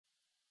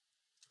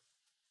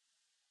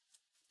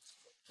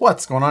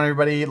What's going on,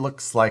 everybody? It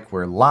looks like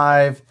we're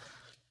live.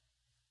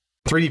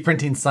 3D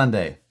Printing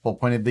Sunday. Whole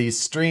point of these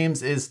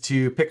streams is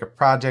to pick a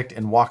project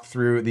and walk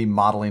through the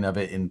modeling of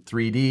it in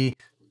 3D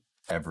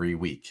every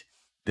week.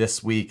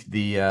 This week,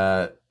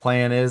 the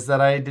plan is that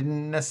I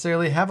didn't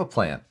necessarily have a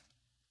plan.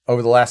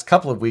 Over the last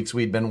couple of weeks,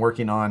 we'd been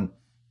working on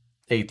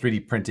a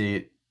 3D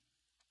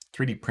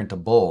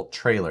printable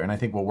trailer, and I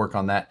think we'll work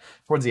on that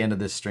towards the end of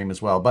this stream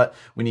as well. But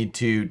we need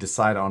to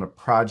decide on a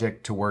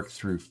project to work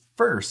through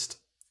first.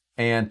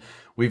 And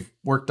we've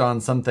worked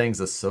on some things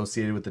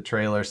associated with the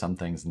trailer, some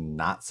things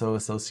not so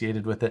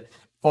associated with it.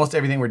 Almost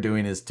everything we're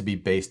doing is to be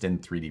based in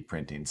 3D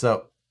printing.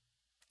 So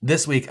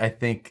this week, I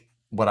think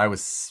what I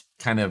was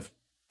kind of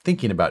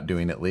thinking about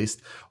doing, at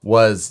least,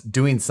 was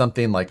doing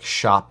something like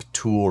shop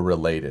tool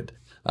related.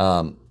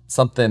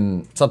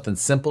 Something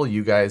simple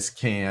you guys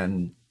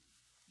can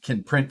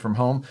print from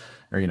home,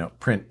 or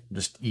print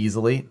just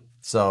easily.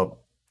 So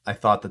I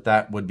thought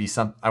that would be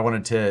I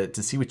wanted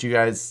to see what you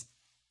guys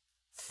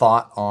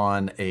thought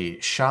on a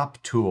shop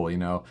tool,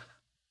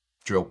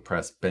 drill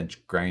press,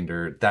 bench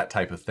grinder, that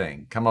type of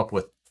thing. Come up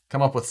with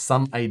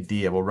some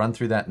idea. We'll run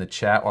through that in the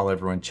chat while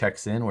everyone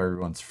checks in where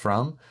everyone's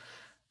from.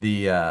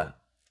 We'll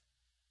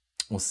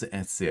see.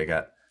 Let's see. I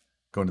got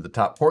going to the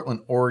top.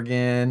 Portland,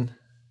 Oregon.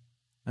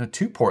 No,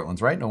 2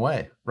 Portlands right in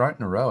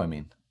a row. I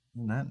mean,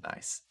 isn't that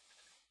nice?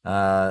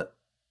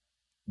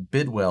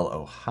 Bidwell,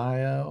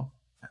 Ohio.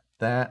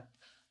 That.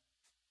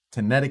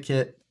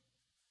 Connecticut.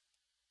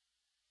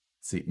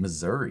 Let's see,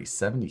 Missouri,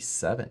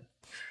 77.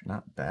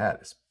 Not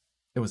bad.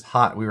 It was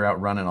hot. We were out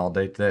running all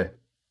day today.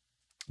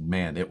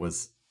 Man, it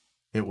was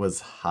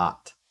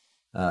hot.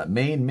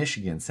 Maine,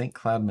 Michigan, St.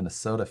 Cloud,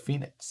 Minnesota,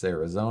 Phoenix,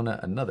 Arizona,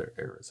 another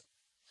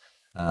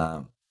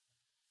Arizona.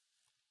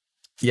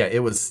 Yeah,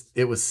 it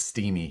was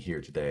steamy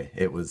here today.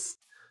 It was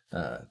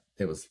a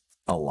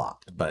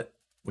lot, but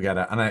we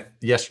got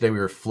yesterday we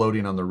were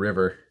floating on the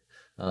river,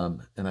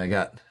 and I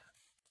got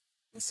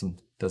some,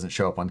 doesn't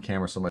show up on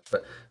camera so much,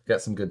 but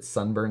got some good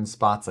sunburn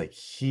spots like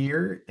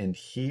here and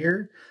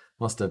here.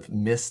 Must have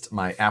missed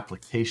my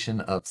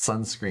application of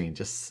sunscreen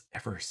just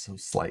ever so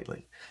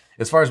slightly.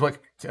 As far as what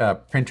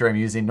printer I'm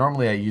using,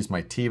 normally I use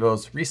my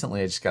TiVos.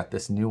 Recently I just got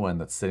this new one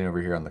that's sitting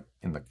over here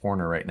in the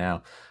corner right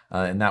now,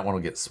 and that one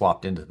will get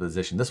swapped into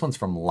position. This one's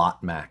from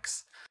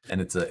Lotmax,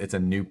 and it's a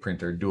new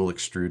printer, dual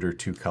extruder,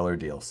 2-color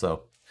deal.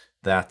 So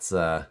that's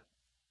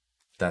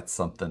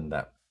something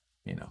that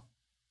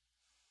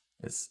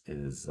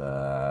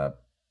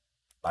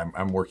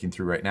I'm working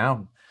through right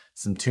now.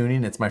 Some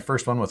tuning. It's my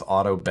first one with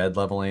auto bed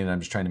leveling, and I'm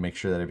just trying to make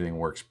sure that everything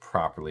works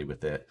properly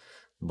with it.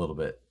 A little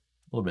bit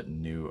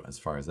new as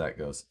far as that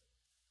goes.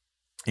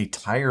 A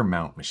tire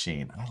mount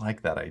machine. I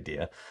like that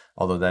idea.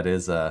 Although that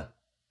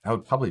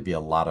would probably be a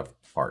lot of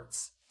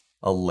parts.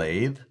 A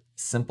lathe,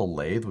 simple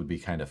lathe would be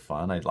kind of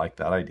fun. I'd like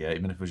that idea,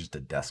 even if it was just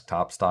a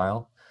desktop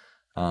style.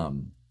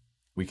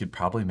 We could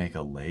probably make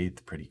a lathe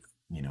pretty,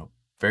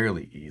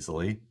 fairly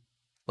easily.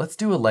 Let's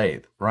do a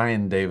lathe.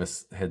 Ryan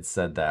Davis had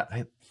said that.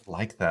 I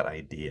like that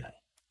idea.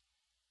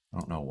 I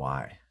don't know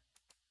why.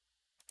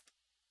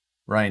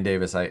 Ryan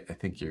Davis, I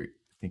think you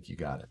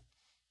got it.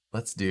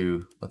 Let's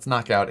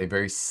knock out a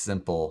very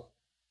simple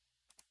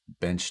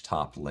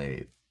benchtop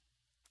lathe.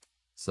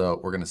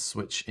 So we're going to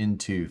switch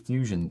into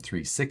Fusion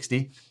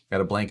 360.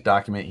 Got a blank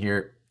document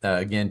here.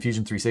 Again,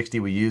 Fusion 360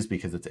 we use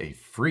because it's a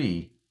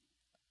free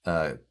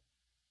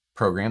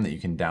program that you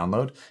can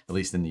download, at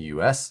least in the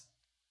US.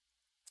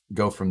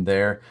 Go from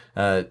there.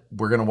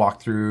 We're going to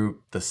walk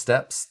through the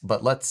steps,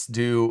 but let's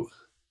do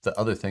the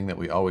other thing that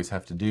we always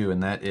have to do,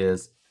 and that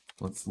is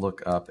let's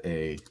look up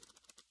a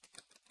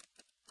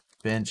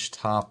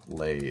benchtop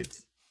lathe.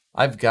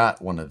 I've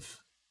got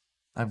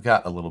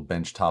a little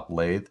benchtop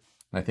lathe,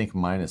 and I think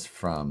mine is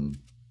from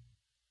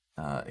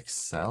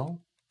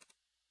Excel.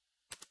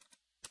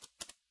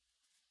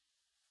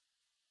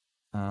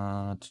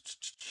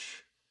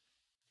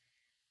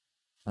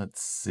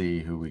 Let's see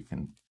who we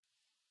can.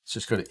 Let's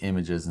just go to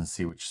images and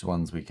see which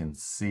ones we can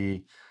see.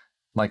 I'd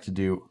like to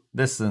do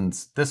this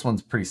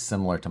one's pretty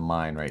similar to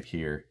mine right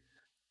here.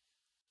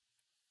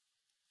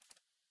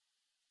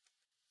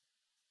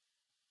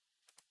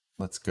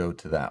 Let's go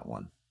to that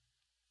one.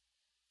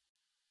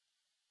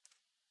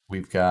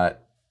 We've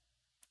got,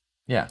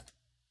 yeah.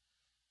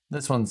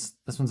 This one's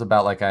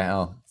about like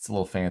it's a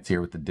little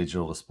fancier with the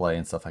digital display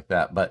and stuff like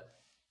that, but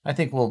I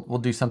think we'll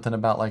do something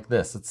about like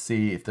this. Let's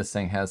see if this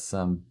thing has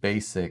some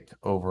basic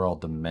overall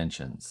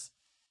dimensions.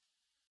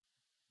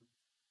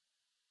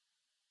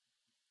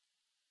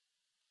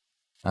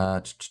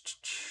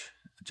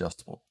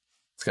 Adjustable.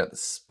 It's got the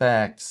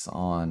specs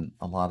on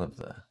a lot of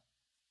the.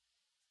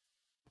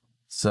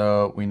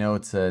 So we know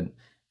it's an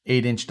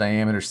 8-inch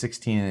diameter,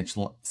 16-inch.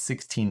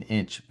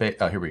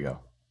 Oh, here we go.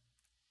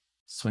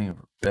 Swing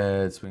over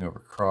bed, swing over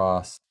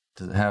cross.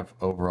 Does it have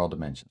overall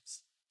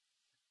dimensions?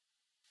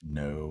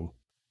 No.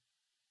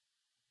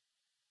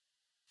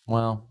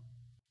 Well,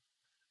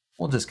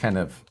 we'll just kind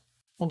of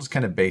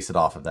base it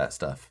off of that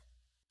stuff.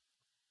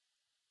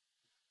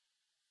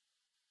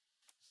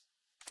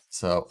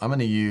 So I'm going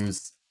to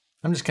use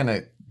I'm just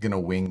gonna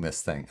wing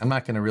this thing. I'm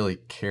not gonna really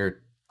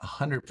care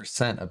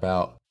 100%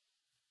 about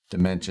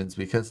dimensions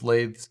because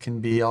lathes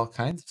can be all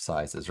kinds of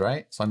sizes,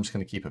 right? So I'm just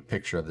gonna keep a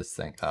picture of this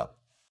thing up.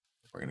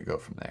 We're gonna go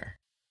from there.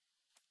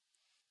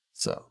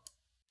 So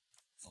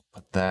I'll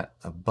put that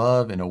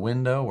above in a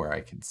window where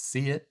I can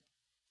see it.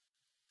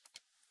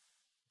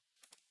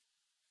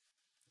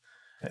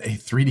 A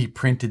 3D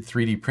printed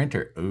 3D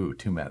printer. Ooh,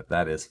 too mad.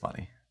 That is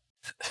funny.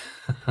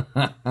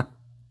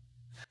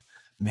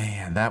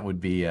 Man, that would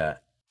be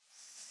a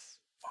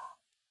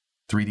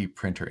 3D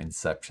printer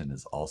inception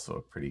is also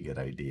a pretty good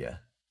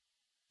idea.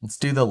 Let's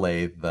do the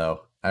lathe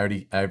though.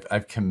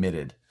 I've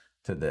committed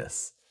to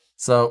this.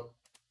 So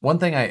one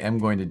thing I am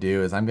going to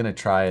do is I'm going to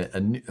try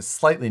a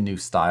slightly new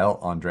style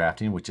on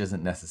drafting, which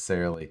isn't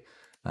necessarily,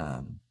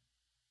 I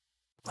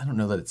don't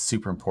know that it's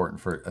super important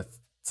for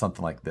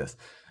something like this.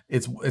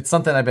 It's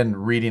something I've been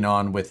reading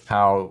on with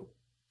how,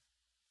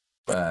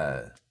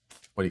 what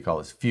do you call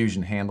this?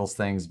 Fusion handles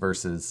things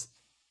versus,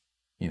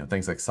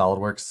 things like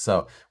SolidWorks.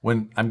 So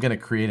when I'm going to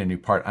create a new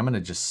part, I'm going to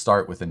just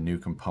start with a new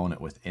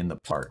component within the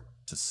part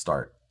to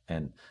start.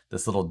 And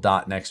this little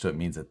dot next to it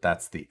means that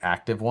that's the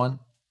active one.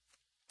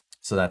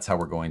 So that's how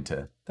we're going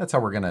to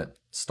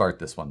start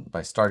this one,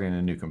 by starting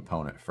a new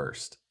component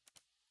first.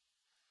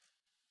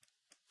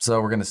 So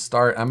I'm going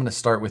to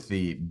start with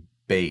the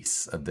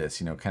base of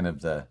this, kind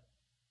of the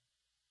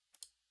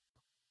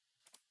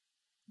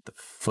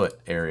foot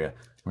area.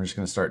 We're just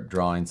going to start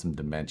drawing some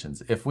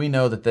dimensions. If we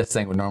know that this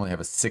thing would normally have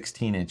a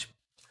 16-inch,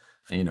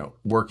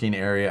 working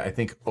area, I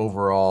think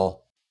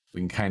overall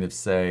we can kind of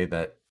say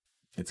that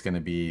it's going to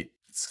be,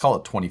 let's call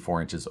it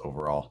 24 inches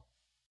overall.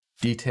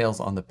 Details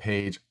on the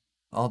page.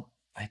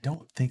 I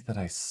don't think that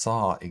I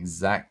saw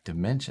exact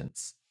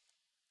dimensions,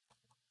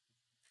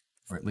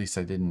 or at least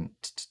I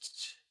didn't.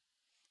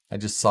 I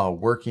just saw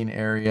working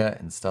area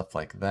and stuff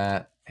like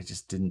that. I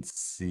just didn't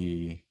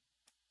see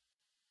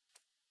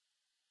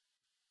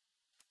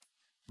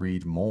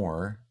read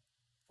more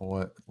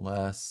or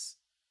less.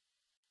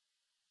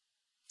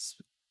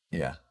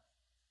 Yeah.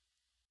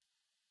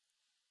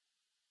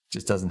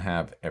 Just doesn't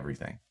have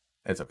everything.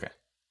 It's okay.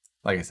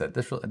 Like I said,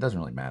 it doesn't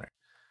really matter.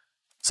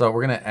 So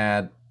we're going to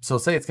add, so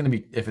say it's going to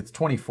be, if it's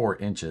 24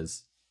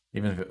 inches,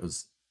 even if it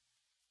was,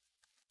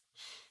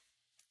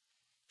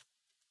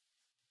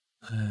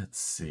 let's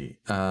see,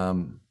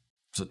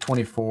 so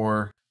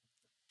 24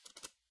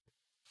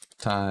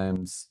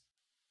 times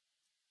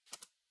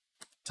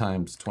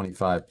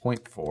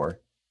 25.4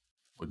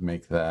 would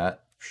make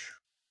that,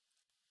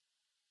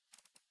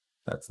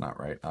 that's not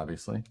right,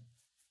 obviously.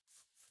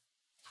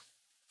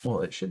 Well,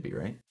 it should be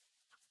right.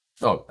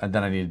 Oh, and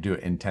then I need to do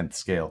it in 10th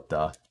scale,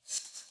 duh.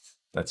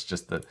 That's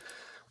just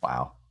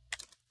wow.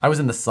 I was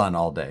in the sun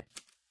all day,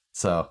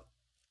 so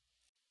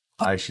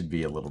I should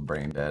be a little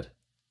brain dead.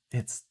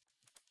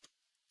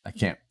 I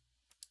can't,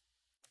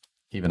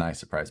 even I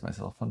surprise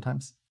myself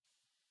sometimes.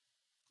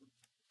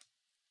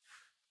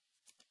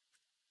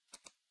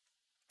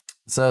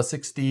 So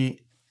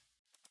 60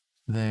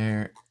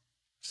 there.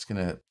 Just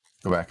gonna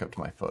go back up to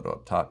my photo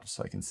up top just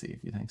so I can see a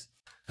few things.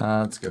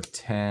 Let's go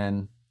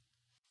 10.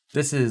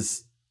 This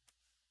is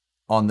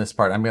on this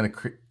part. I'm going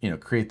to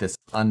create this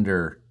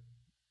under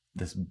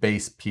this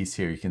base piece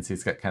here. You can see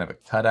it's got kind of a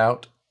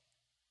cutout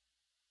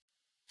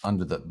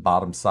under the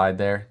bottom side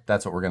there.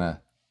 That's what we're going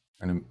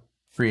to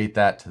create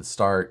that to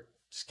start.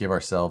 Just give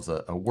ourselves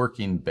a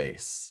working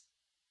base.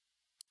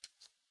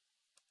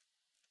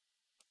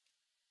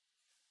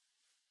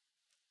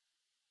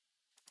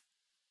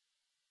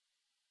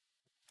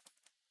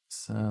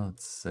 So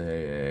let's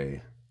say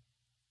a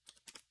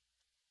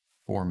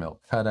 4 mil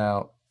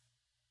cutout.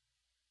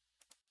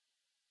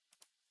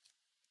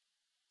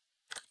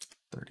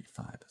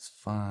 35 is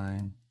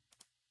fine.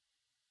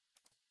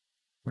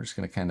 We're just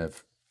going to kind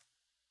of,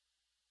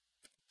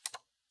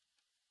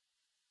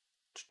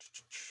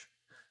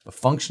 a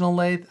functional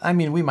lathe. I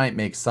mean, we might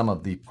make some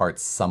of the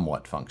parts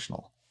somewhat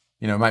functional.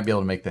 We might be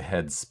able to make the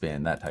head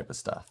spin, that type of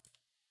stuff.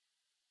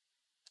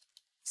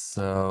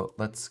 So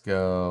let's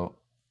go.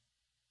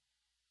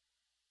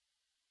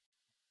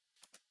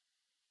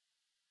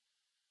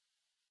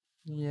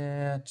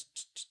 Yeah.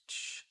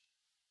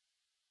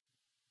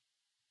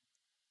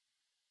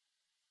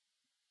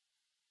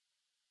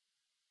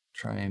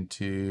 Trying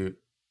to,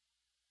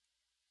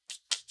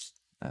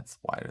 that's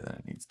wider than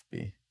it needs to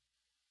be.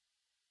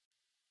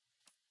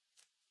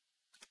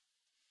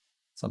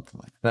 Something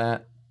like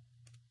that.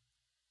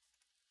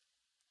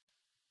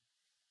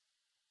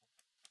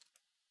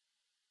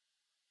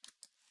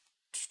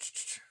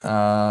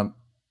 All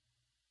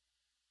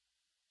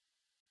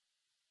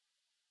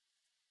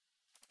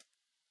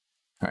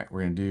right,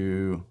 we're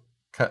gonna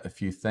cut a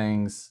few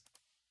things,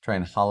 try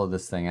and hollow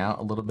this thing out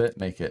a little bit,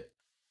 make it.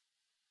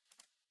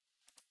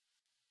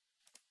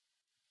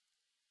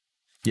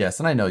 Yes,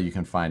 and I know you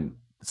can find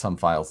some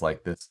files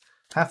like this.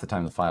 Half the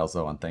time the files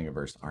though on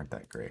Thingiverse aren't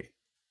that great.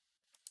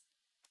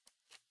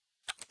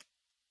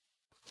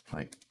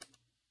 Like,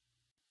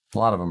 a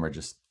lot of them are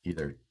just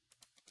either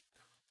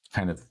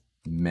kind of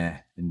meh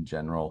in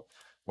general,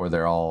 or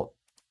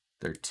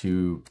they're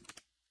too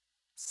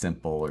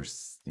simple or,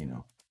 you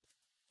know.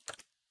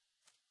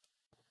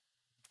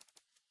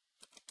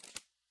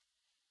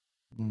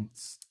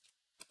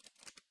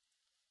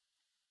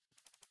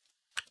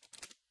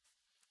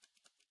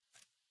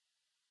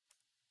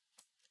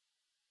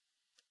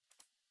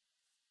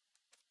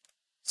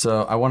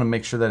 So I want to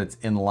make sure that it's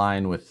in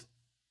line with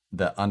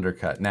the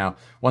undercut. Now,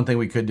 one thing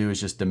we could do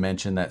is just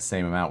dimension that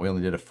same amount. We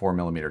only did a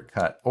 4mm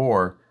cut,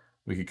 or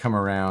we could come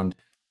around,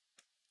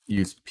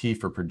 use P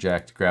for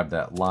project, grab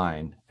that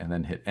line, and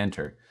then hit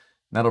enter. And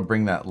that'll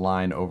bring that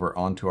line over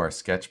onto our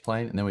sketch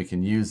plane, and then we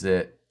can use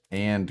it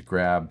and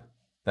grab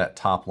that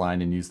top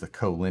line and use the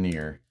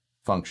collinear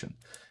function.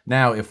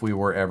 Now, if we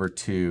were ever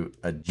to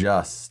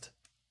adjust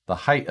the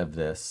height of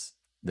this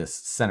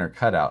center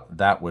cutout,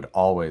 that would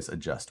always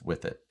adjust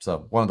with it.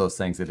 So one of those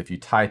things that if you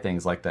tie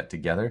things like that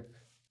together,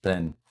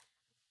 then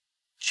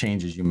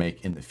changes you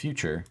make in the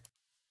future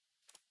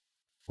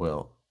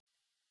will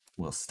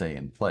stay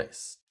in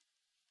place.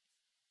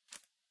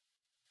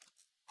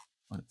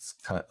 Let's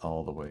cut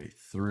all the way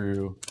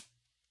through.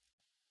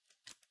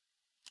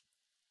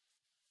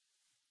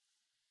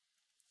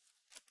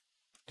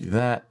 Do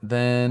that,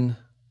 then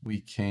we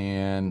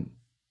can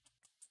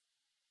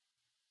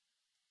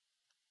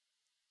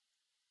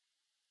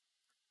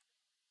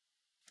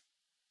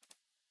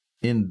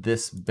in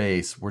this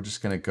base, we're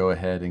just going to go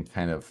ahead and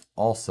kind of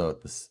also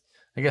at this,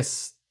 I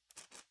guess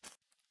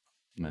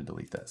I'm going to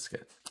delete that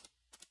sketch.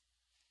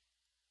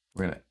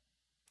 We're going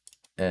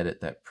to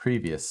edit that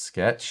previous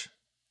sketch.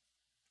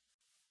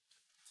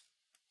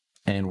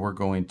 And we're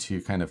going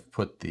to kind of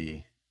put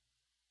the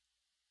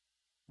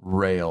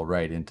rail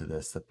right into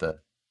this, that the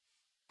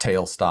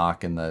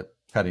tailstock and the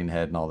cutting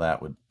head and all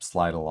that would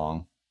slide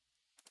along.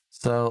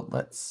 So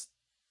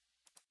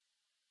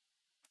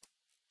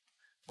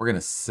we're going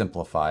to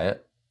simplify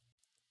it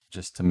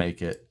just to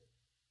make it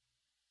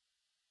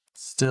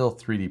still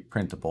 3D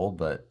printable,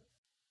 but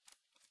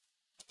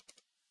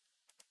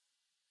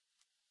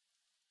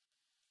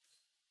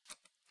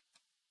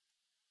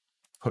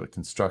put a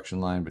construction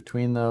line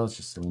between those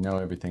just so we know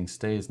everything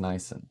stays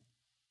nice and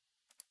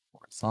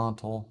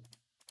horizontal.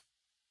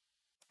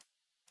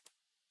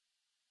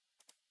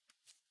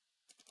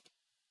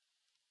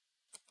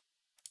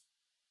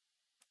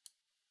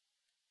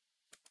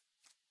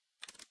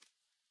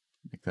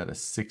 Make that a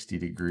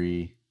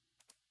 60-degree.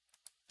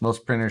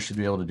 Most printers should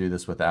be able to do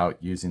this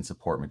without using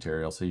support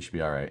material, so you should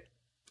be all right.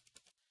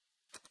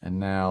 And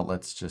now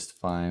let's just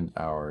find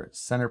our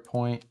center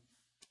point.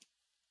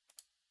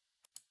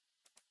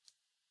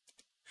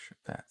 Make sure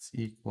that's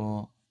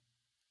equal.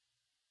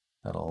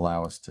 That'll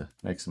allow us to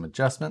make some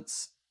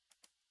adjustments.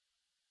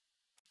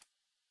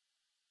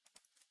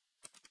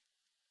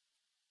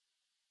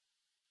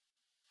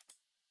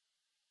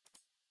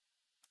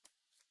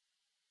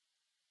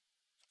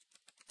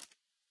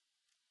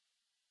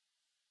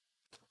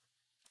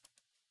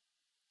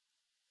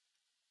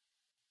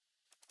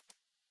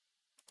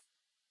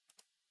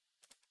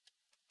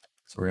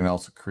 So we're going to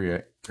also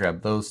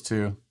grab those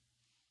two.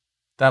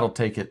 That'll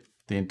take it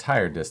the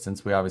entire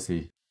distance. We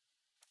obviously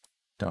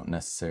don't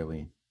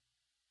necessarily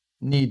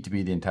need to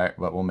be the entire,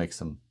 but we'll make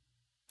some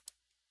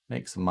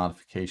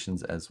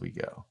modifications as we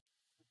go.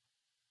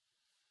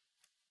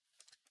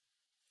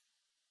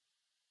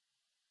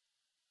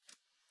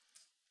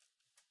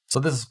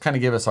 So this will kind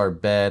of give us our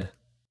bed.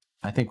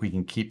 I think we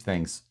can keep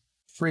things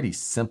pretty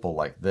simple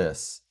like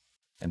this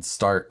and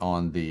start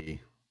on the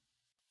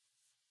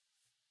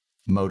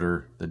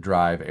motor, the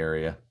drive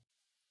area.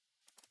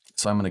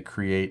 So I'm going to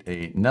create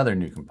another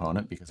new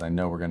component because I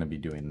know we're going to be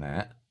doing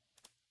that.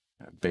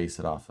 I'm going to base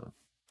it off of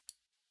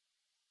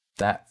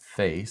that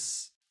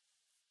face.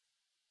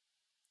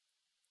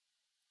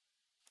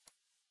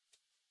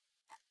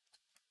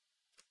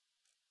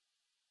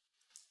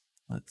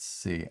 Let's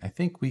see. I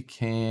think we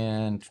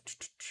can.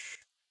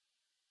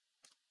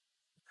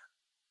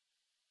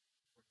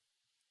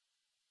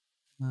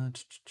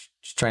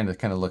 Just trying to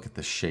kind of look at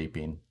the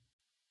shaping.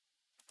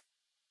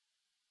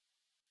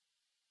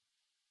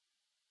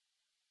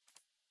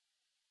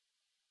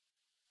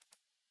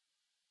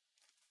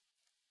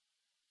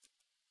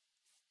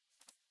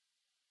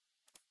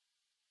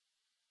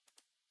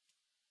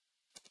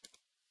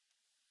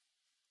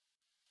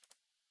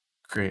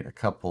 Create a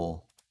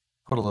couple,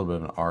 put a little bit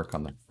of an arc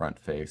on the front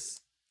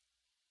face.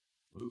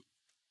 Ooh.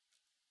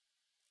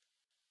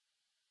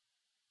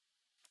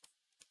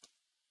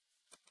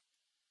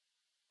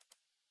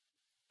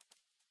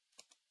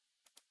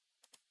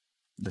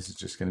 This is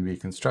just going to be a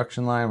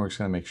construction line. We're just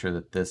going to make sure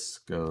that this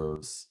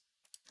goes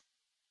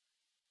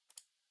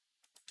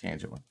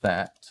tangent with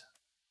that.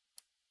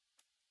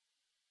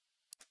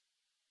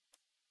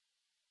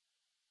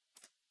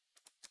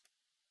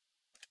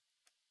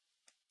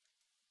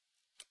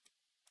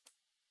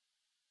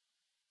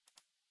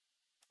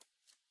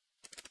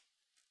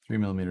 Three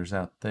millimeters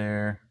out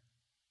there.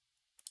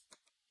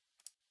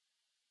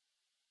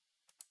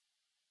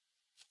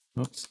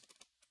 Oops.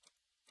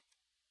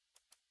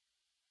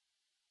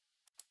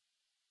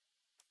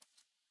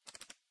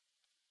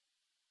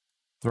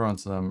 Throwing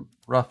some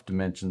rough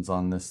dimensions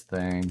on this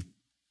thing.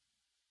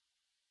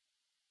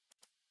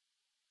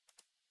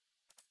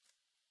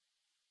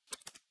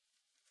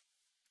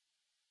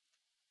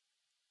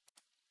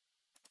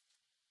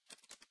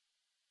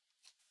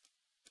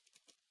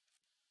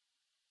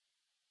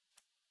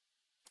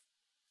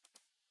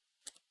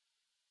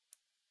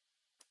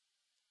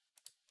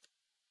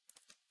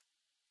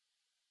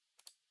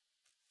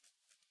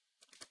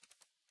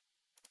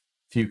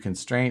 few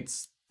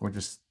constraints. We're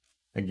just,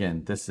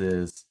 again, this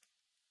is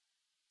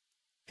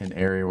an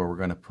area where we're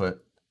going to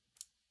put,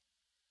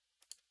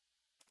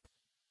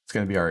 it's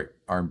going to be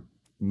our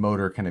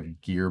motor kind of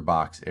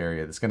gearbox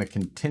area. That's going to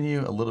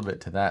continue a little bit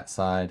to that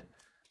side.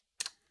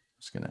 I'm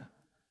just going to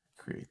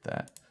create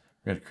that.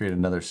 We're going to create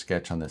another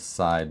sketch on this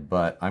side,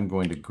 but I'm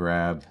going to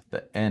grab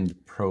the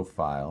end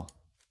profile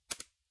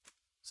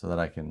so that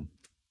I can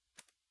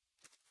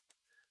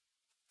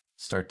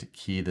start to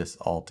key this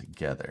all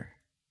together.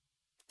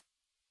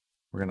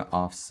 We're going to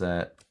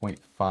offset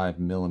 0.5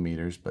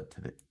 millimeters, but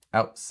to the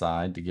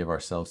outside to give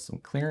ourselves some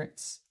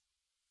clearance.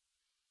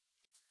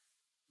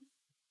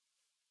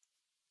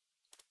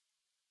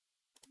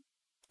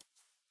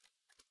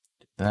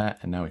 That,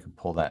 and now we can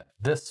pull that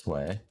this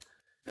way,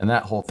 and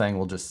that whole thing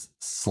will just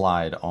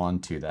slide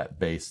onto that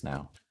base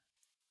now.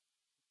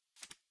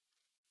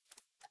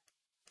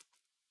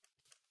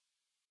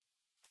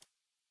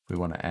 We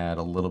want to add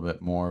a little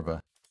bit more of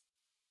a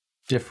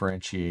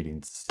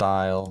differentiating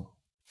style.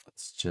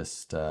 Let's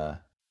just nah,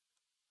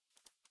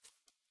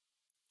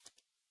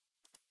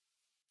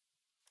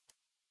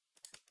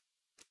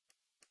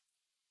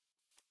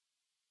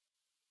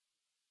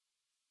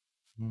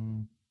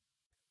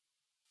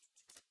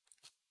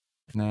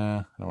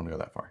 I don't want to go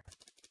that far.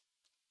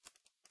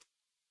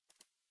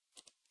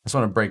 I just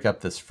want to break up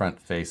this front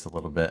face a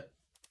little bit.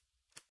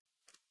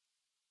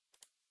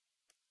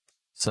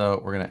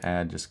 So we're going to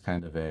add just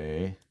kind of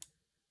a,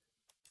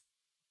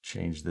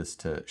 change this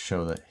to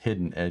show the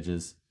hidden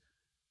edges.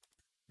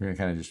 We're going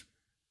to kind of just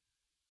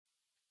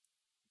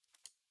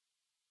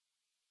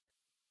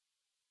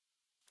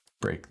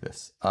break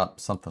this up,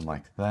 something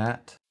like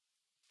that.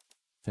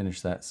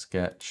 Finish that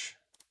sketch.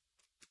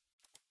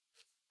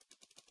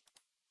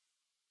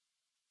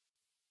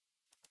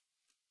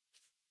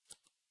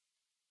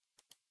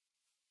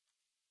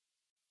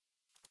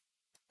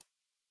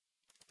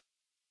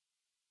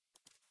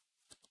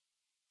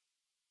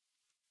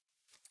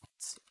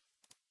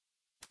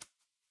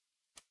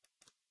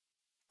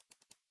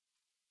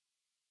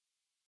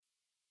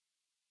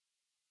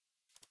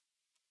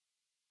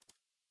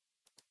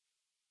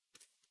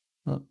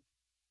 Oh,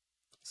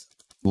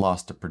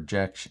 lost a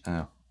projection.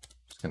 Oh,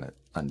 just gonna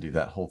undo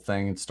that whole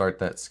thing and start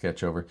that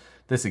sketch over.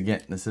 This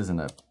again, this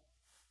isn't a,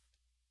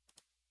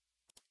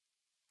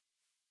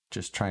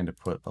 just trying to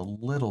put a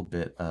little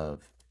bit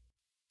of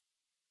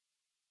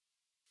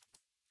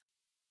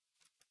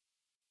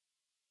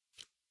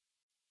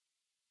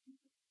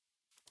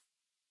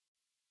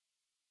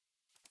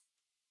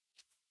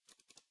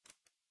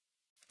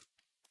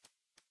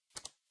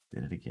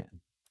did it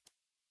again.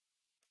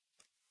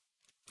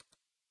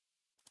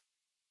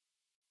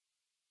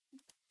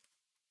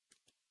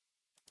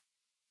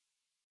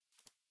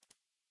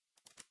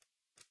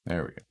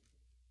 There we go.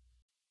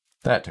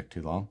 That took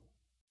too long.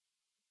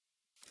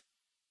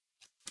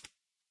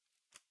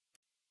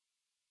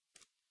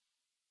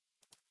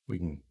 We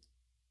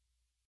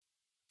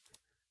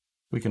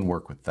can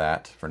work with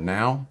that for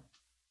now.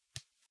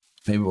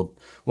 Maybe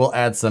we'll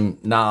add some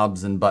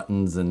knobs and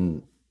buttons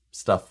and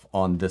stuff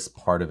on this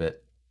part of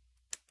it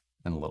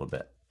in a little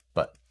bit.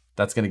 But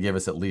that's going to give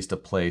us at least a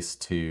place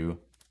to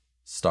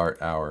start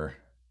the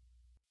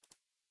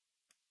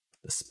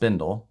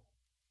spindle.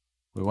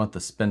 We want the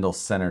spindle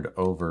centered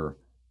over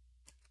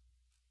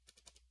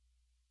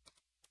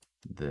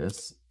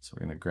this. So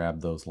we're going to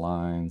grab those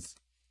lines,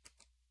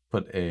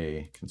 put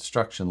a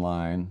construction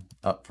line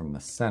up from the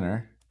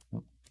center.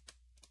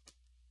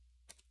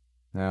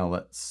 Now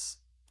let's,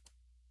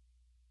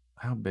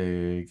 how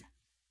big?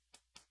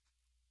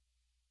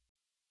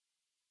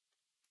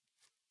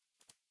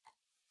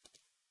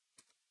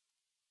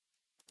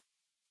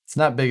 It's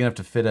not big enough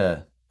to fit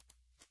a,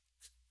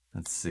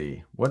 let's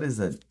see, what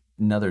is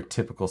another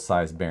typical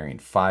size bearing?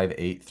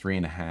 5/8,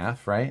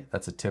 3.5, right?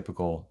 That's a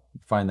typical,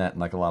 find that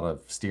in like a lot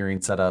of steering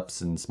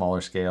setups and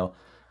smaller scale.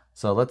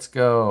 So let's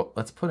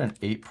put an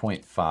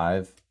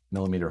 8.5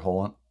 millimeter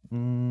hole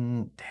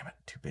in. Damn it,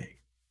 too big.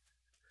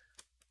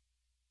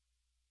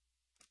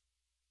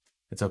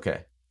 It's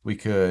okay. We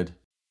could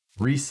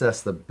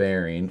recess the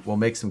bearing. We'll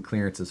make some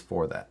clearances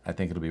for that. I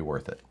think it'll be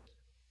worth it.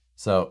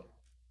 So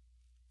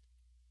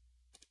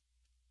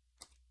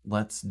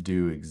let's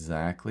do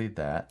exactly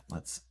that.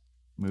 Let's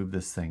move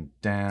this thing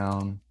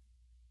down.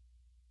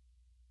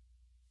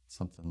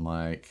 Something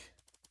like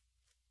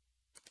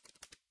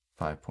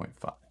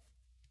 5.5.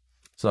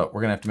 So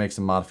we're gonna have to make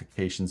some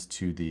modifications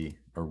to the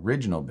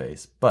original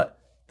base, but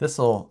this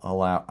will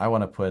allow, I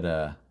want to put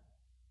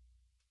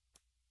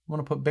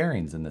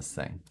bearings in this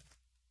thing.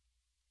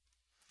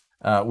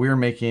 We're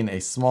making a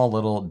small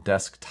little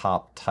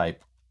desktop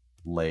type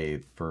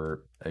lathe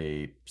for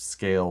a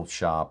scale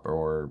shop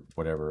or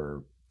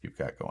whatever you've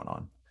got going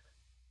on.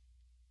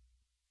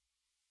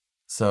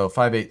 So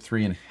 5/8,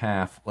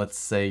 3.5. Let's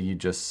say you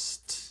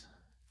just,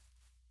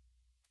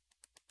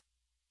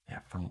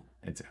 yeah,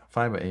 it's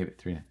 5/8,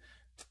 3.5.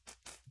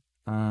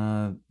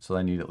 So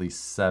I need at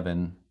least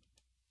 7.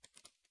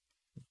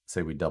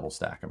 Say we double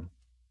stack them,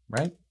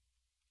 right?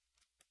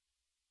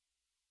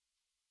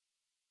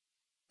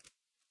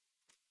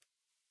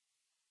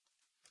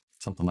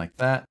 Something like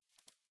that.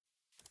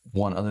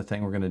 One other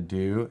thing we're going to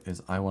do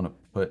is I want to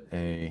put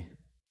a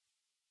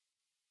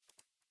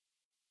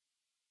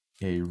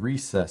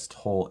recessed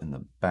hole in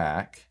the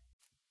back.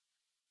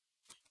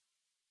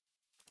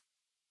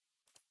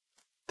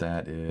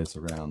 That is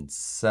around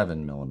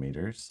 7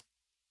 millimeters.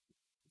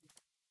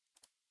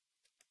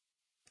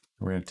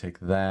 We're going to take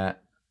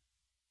that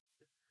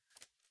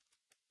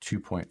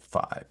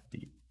 2.5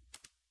 deep.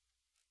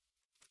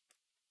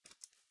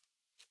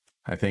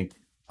 I think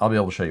I'll be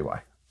able to show you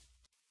why.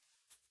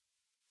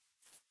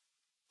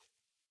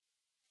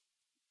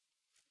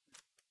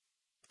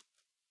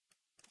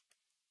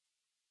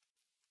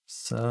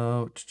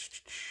 So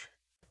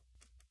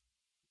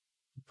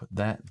put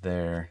that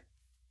there.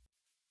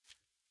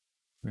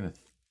 We're gonna.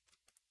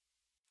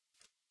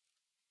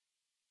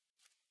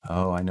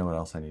 Oh, I know what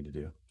else I need to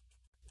do.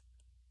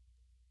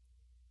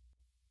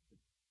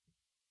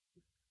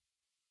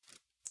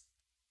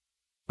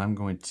 I'm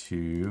going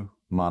to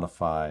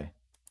modify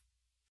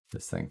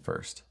this thing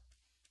first.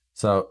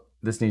 So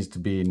this needs to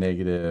be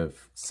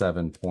negative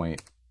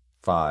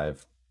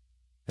 7.5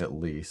 at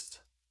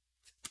least.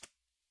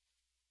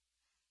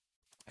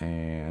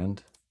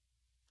 And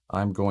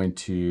I'm going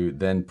to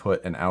then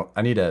put an out.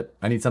 I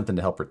need something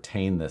to help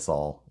retain this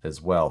all as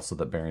well, so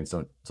that bearings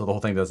don't. So the whole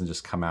thing doesn't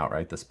just come out,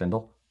 right? The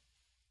spindle.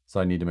 So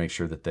I need to make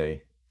sure that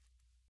they.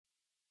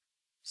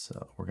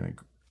 So we're gonna.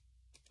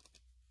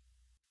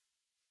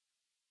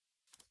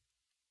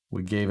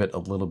 We gave it a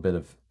little bit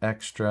of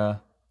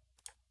extra.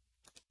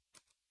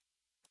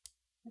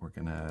 We're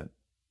gonna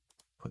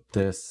put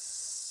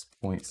this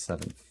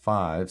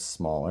 0.75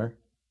 smaller.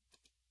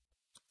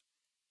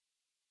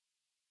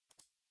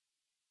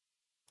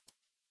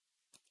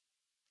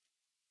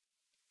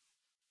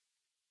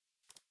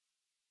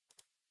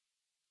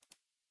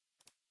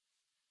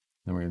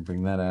 Then we're gonna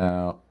bring that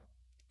out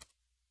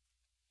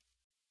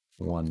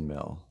 1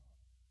 mil.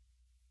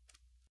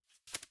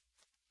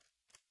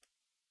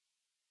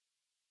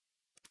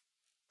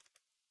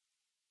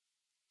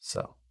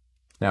 So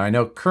now I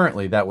know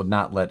currently that would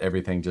not let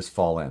everything just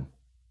fall in,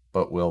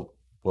 but we'll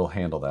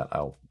handle that.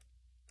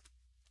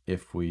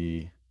 If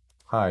we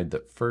hide the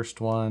first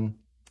one,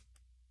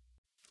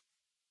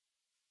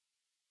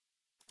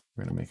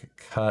 we're gonna make a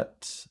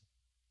cut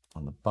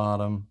on the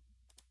bottom.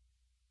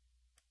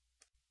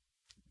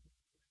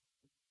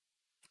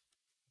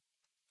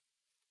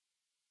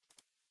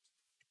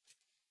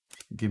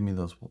 Give me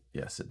those.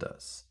 Yes, it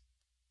does.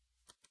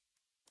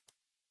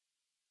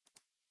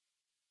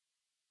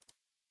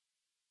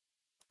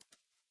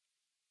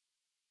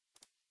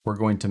 We're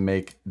going to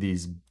make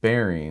these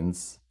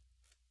bearings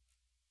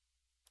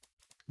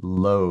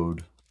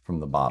load from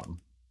the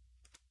bottom.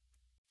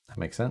 That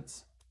makes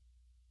sense?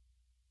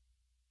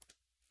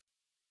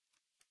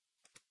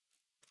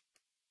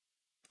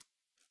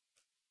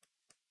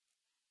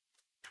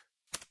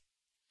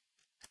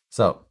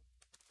 So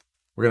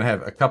we're going to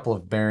have a couple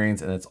of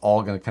bearings, and it's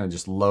all going to kind of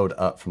just load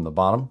up from the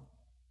bottom.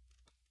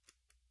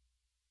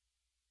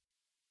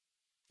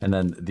 And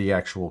then the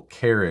actual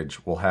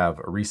carriage will have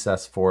a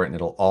recess for it, and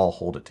it'll all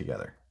hold it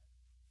together.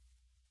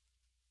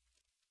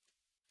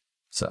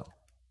 So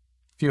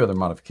a few other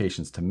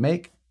modifications to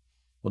make.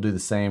 We'll do the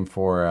same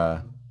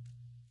for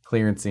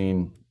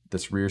clearancing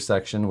this rear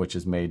section, which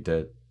is made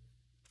to,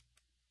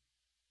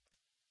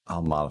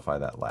 I'll modify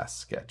that last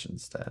sketch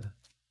instead.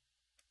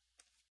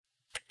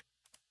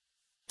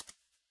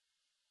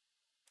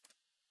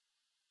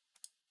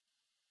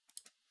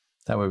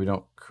 That way we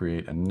don't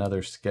create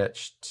another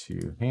sketch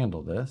to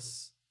handle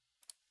this.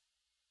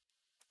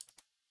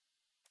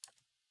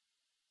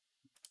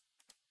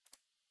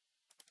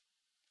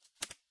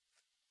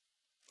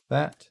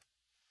 That.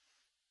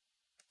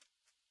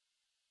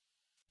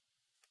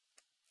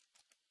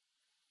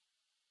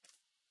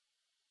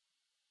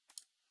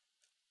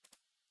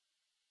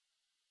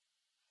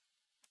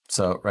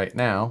 So right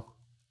now,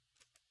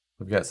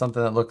 we've got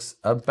something that looks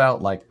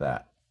about like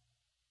that.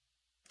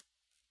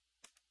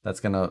 That's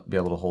going to be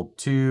able to hold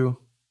 2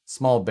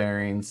 small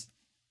bearings.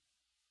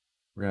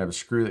 We're going to have a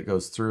screw that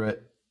goes through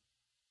it.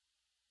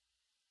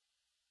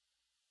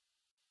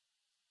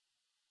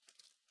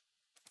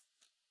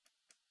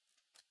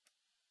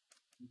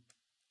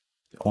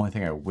 The only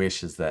thing I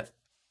wish is that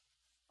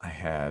I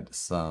had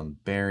some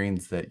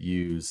bearings that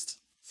used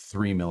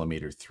 3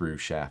 millimeter through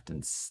shaft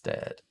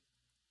instead.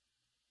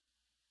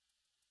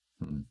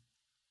 I'm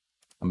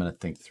going to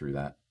think through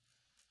that.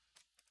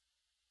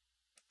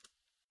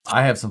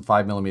 I have some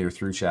 5 millimeter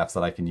through shafts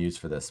that I can use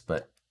for this,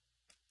 but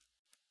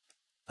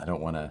I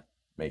don't want to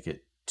make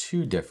it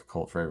too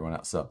difficult for everyone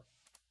else. So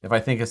if I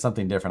think of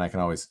something different, I can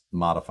always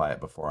modify it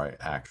before I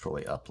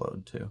actually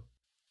upload too.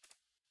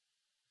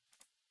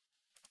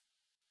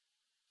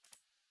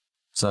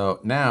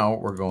 So now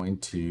we're going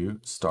to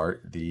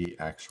start the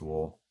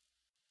actual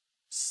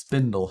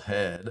spindle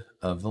head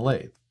of the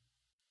lathe.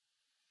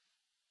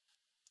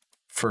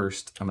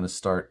 First, I'm going to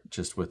start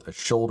just with a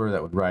shoulder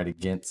that would ride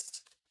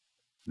against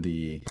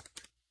the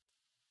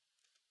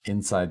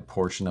inside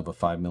portion of a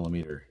 5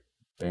 millimeter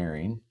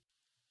bearing.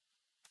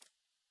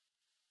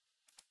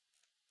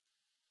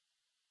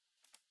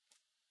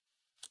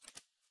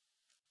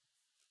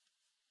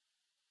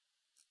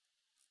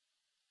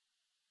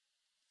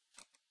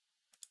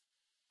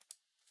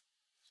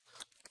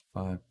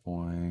 5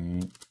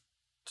 point.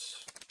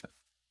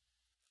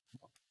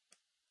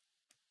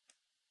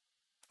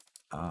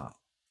 Ah.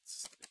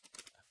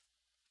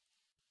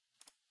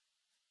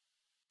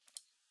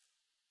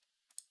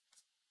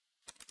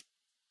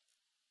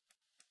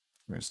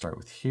 We're going to start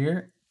with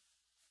here.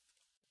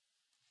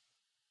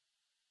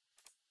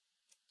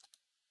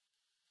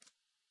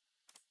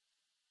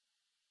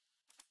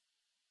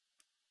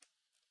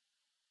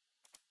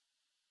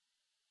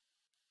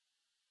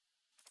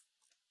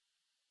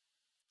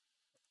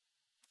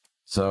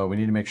 So we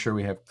need to make sure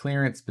we have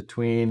clearance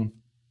between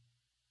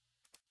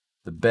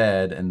the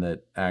bed and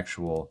the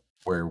actual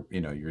where,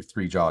 you know, your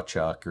 3-jaw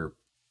chuck or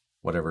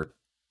whatever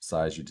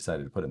size you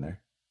decided to put in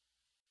there.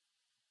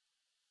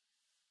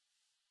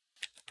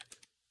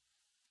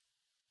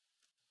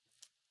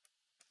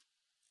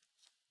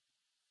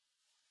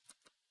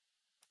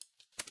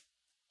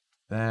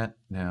 That.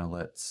 Now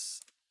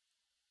let's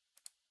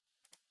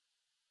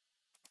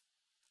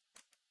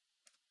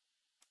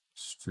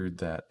extrude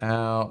that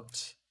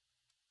out.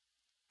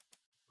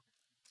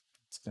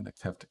 It's going to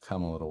have to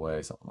come a little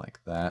way, something like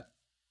that.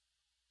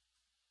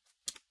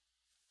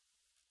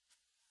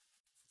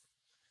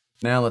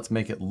 Now let's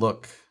make it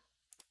look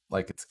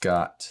like it's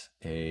got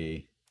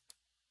a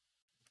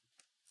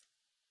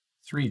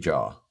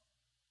 3-jaw.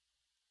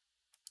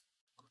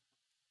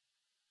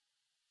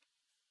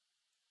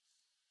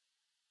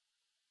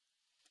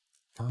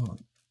 Oh,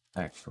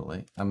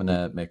 actually, I'm going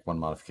to make one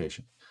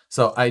modification.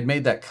 So I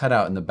made that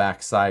cutout in the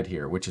back side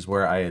here, which is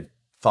where I had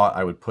thought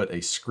I would put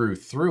a screw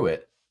through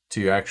it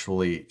to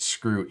actually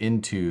screw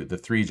into the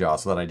 3-jaw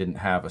so that I didn't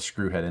have a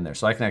screw head in there.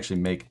 So I can actually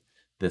make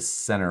this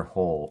center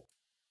hole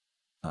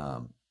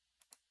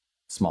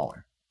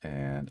smaller.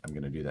 And I'm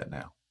going to do that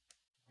now.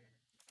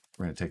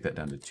 We're going to take that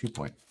down to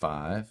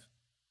 2.5.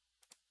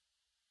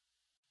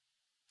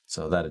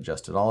 So that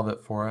adjusted all of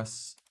it for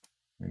us.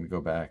 We're going to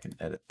go back and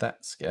edit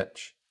that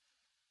sketch.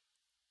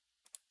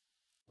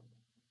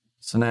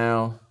 So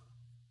now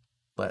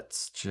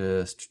let's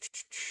just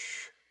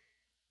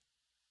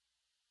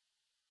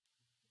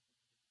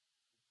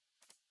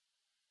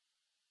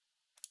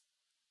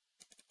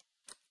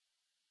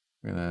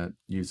we're going to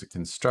use a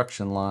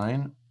construction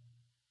line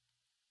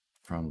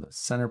from the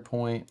center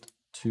point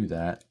to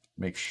that.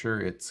 Make sure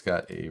it's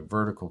got a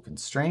vertical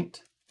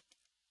constraint.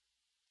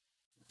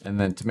 And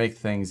then to make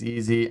things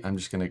easy, I'm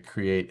just going to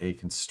create a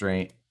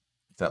constraint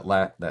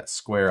that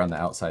square on the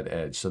outside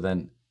edge. So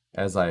then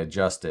as I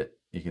adjust it,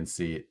 you can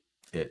see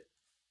it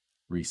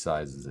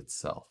resizes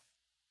itself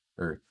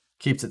or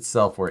keeps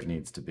itself where it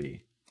needs to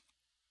be.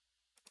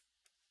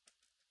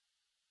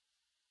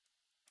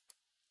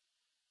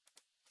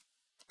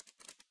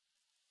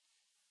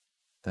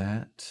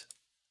 That.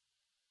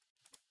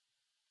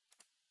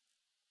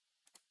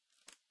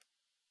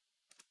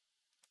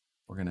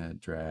 We're going to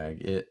drag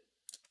it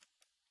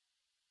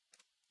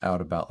out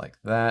about like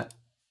that.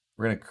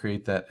 We're going to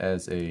create that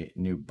as a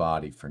new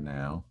body for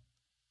now,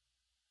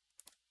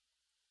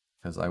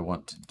 because I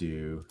want to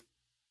do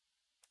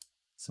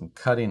some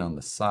cutting on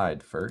the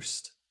side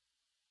first.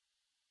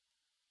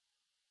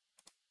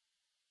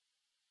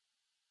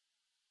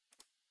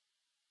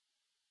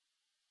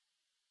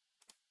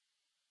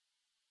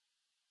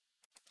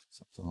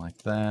 Something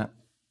like that.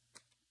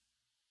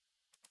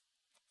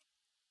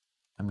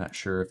 I'm not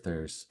sure if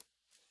there's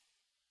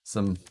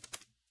some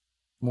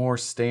more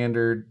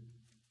standard.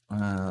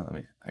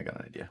 I got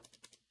an idea.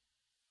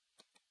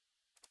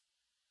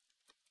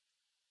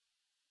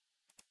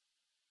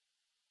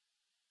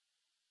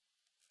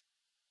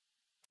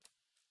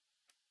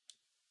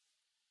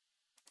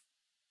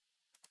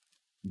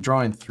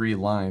 Drawing 3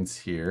 lines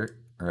here,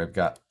 or I've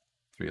got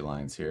 3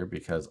 lines here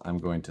because I'm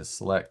going to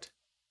select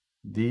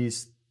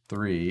these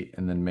 3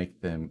 and then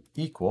make them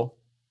equal.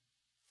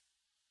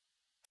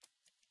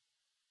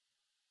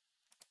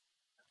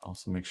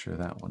 Also make sure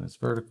that one is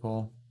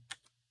vertical,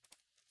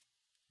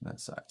 that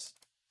size.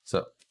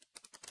 So,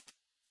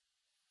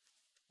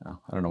 I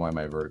don't know why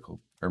my vertical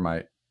or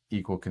my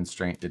equal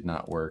constraint did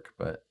not work,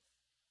 but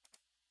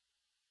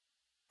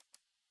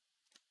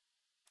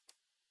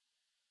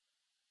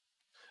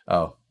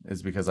oh,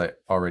 it's because I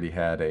already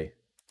had a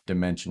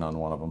dimension on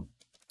one of them.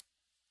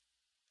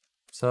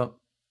 So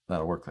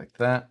that'll work like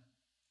that.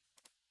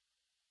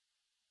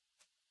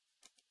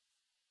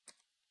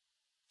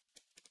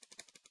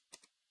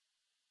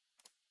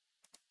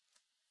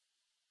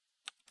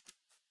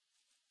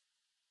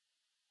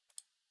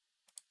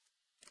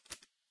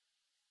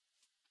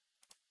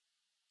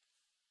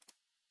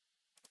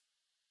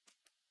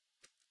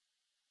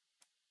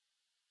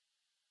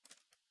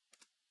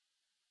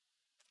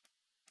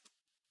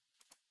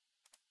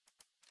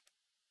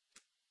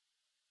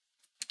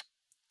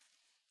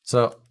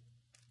 So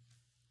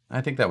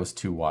I think that was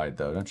too wide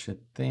though, don't you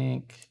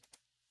think?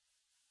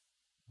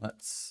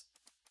 Let's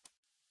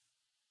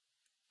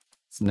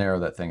narrow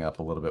that thing up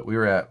a little bit. We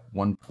were at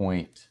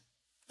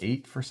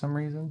 1.8 for some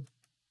reason.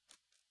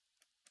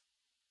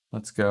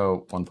 Let's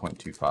go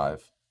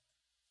 1.25.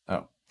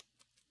 Oh,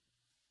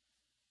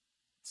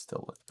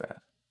 still look bad.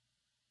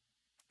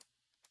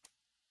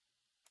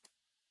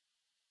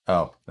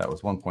 Oh, that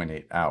was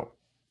 1.8 out.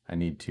 I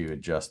need to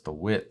adjust the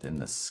width in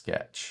the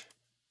sketch.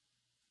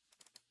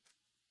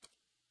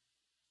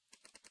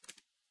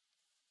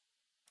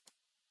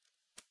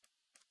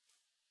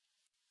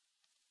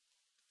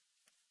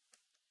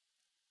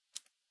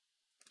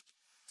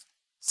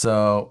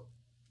 So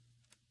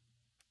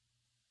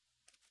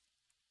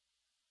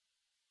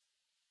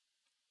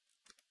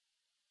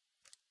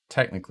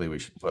technically we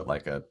should put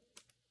like a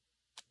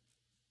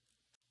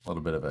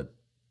little bit of a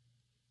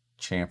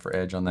chamfer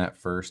edge on that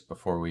first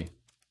before we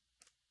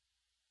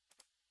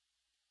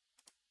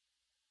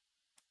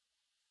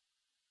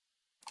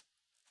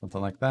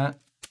something like that.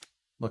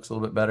 Looks a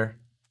little bit better.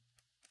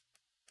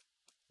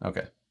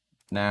 Okay,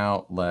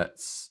 now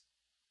let's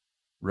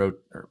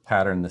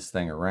pattern this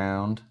thing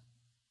around.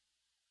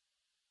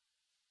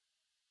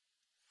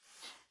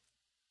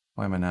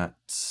 Why am I not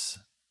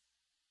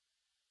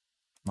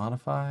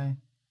modify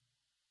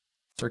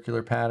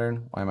circular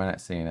pattern? Why am I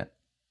not seeing it?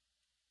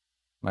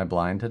 Am I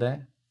blind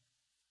today?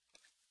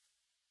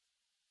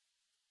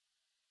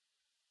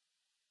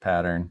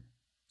 Pattern,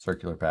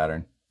 circular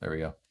pattern. There we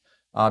go.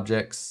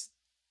 Objects.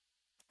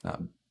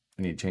 We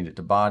need to change it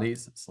to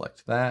bodies.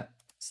 Select that.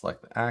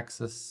 Select the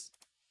axis.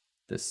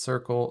 This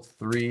circle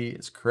 3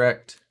 is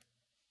correct.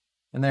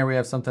 And there we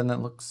have something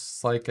that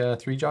looks like a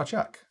 3-jaw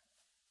chuck.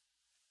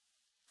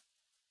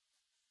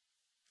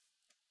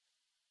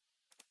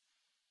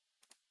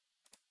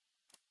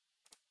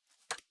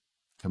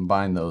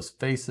 Combine those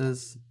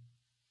faces.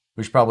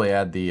 We should probably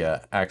add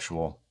the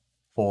actual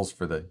holes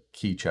for the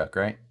key chuck,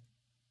 right?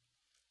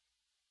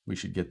 We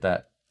should get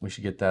that. We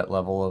should get that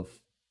level of.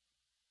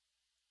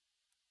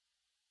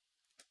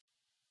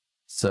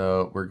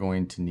 So we're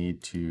going to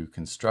need to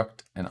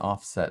construct an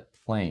offset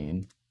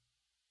plane.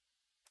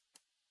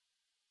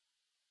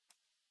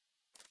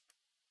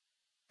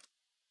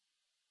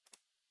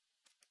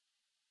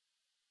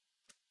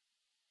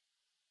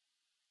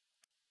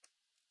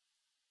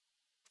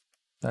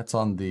 That's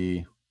on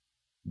the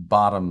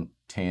bottom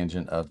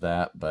tangent of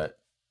that, but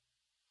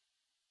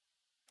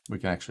we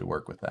can actually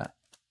work with that.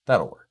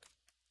 That'll work.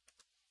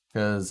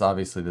 Because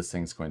obviously this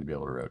thing's going to be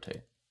able to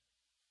rotate.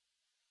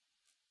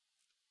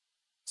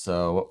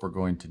 So what we're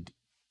going to do,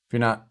 if you're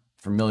not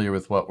familiar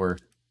with what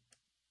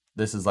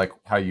this is like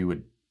how you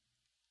would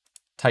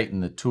tighten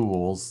the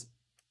tools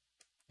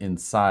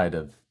inside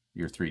of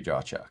your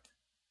 3-jaw chuck.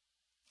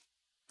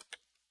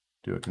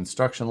 Do a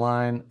construction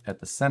line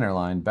at the center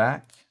line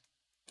back.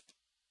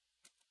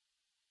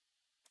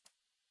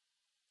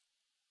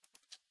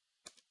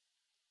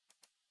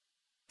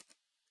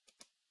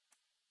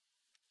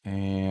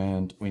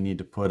 And we need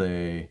to put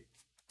a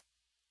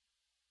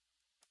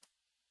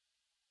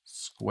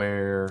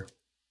square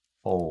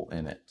hole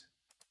in it.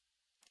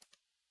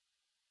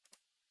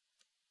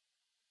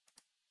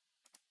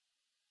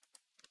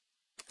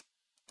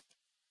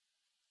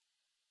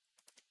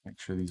 Make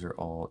sure these are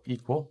all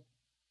equal.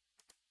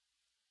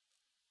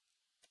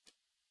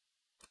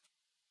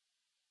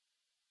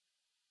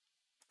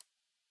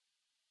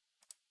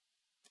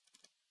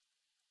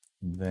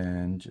 And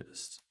then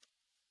just,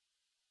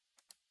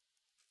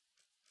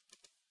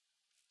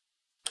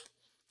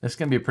 this is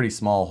going to be a pretty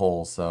small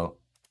hole, so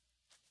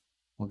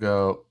we'll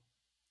go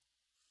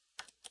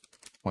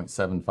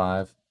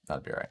 0.75.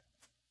 That'd be all right.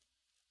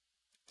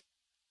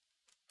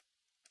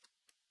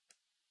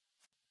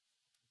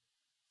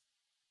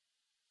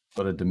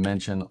 Put a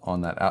dimension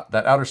on that.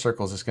 That outer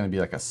circle is just going to be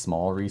like a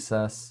small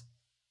recess.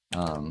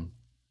 And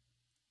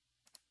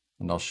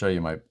I'll show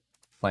you my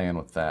plan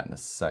with that in a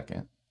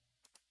second.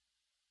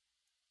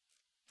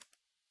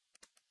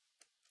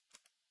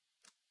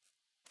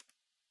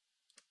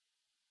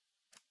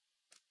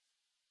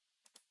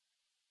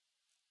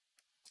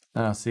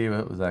 Now, see,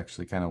 it was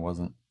actually kind of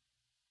wasn't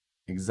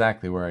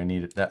exactly where I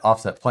needed. That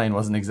offset plane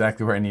wasn't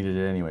exactly where I needed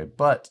it anyway,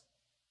 but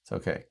it's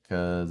okay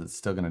because it's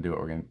still going to do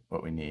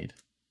what we need.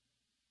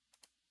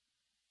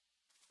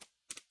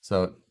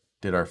 So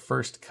did our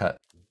first cut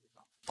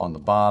on the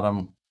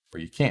bottom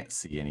where you can't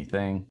see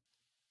anything.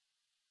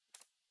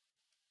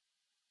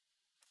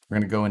 We're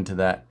going to go into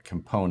that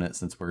component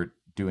since we're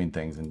doing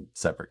things in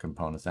separate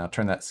components. Now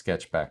turn that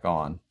sketch back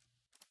on.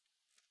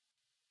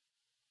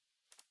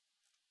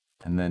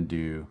 And then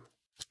do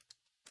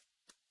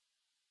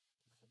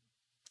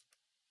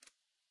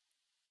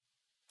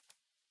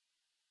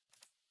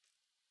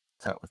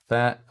cut with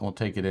that. And we'll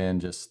take it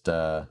in just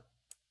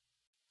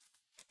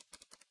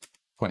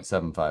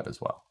 0.75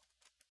 as well.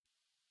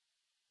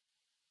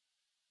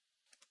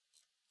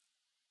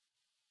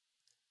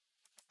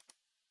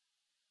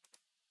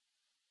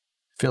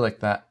 I feel like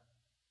that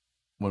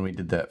when we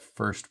did that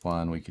first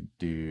one, we could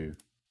do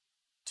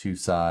 2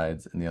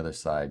 sides and the other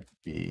side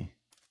could be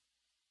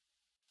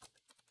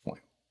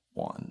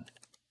 0.1,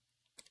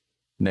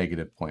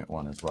 negative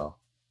 0.1 as well.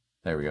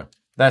 There we go.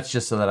 That's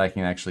just so that I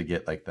can actually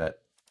get like that,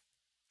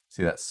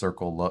 see that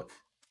circle look?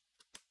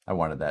 I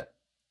wanted that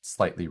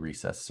slightly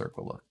recessed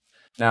circle look.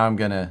 Now I'm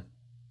gonna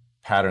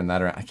pattern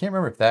that around. I can't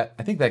remember if that,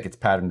 I think that gets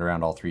patterned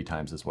around all 3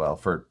 times as well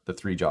for the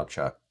 3-jaw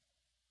chuck.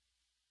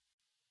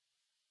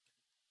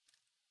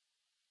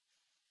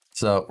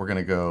 So we're going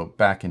to go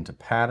back into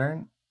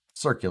pattern,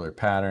 circular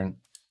pattern.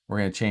 We're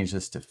going to change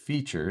this to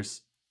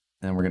features.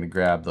 And we're going to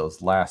grab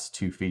those last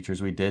two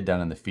features we did down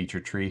in the feature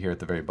tree here at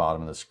the very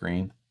bottom of the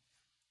screen.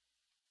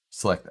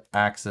 Select the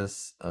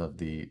axis of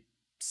the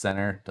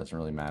center, doesn't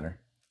really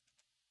matter.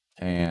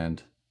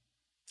 And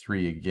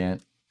 3 again.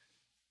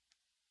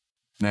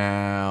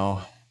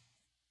 Now,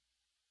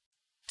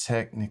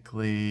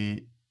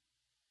 technically,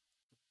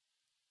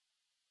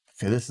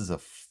 okay, this is a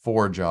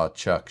 4-jaw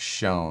chuck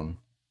shown.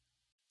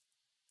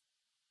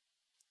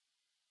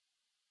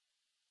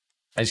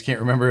 I just can't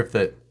remember if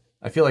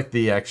I feel like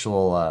the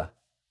actual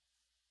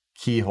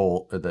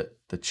keyhole or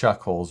the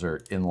chuck holes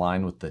are in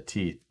line with the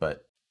teeth,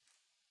 but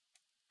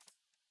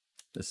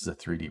this is a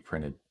 3D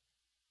printed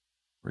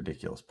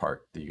ridiculous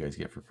part that you guys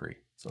get for free.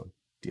 So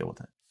deal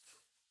with it.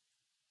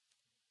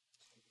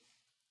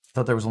 I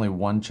thought there was only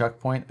one chuck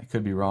point. I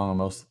could be wrong on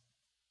most.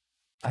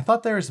 I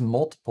thought there's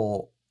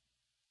multiple.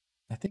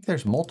 I think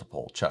there's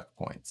multiple chuck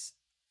points.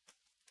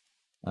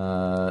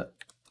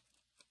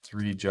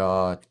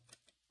 3-jaw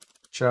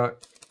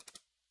chuck.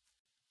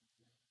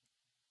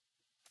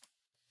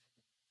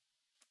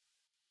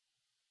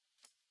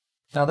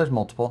 Now there's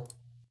multiple.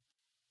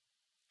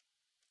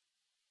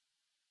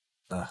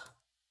 Ugh,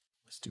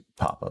 stupid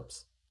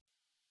pop-ups.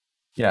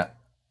 Yeah,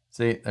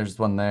 see, there's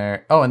one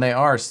there. Oh, and they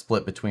are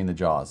split between the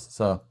jaws.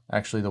 So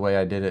actually the way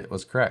I did it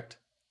was correct.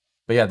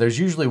 But yeah, there's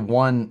usually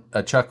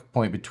a chuck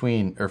point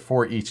between or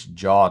for each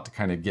jaw to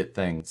kind of get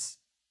things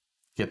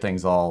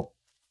all,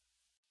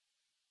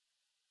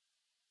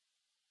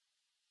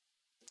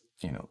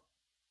 you know,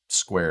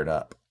 squared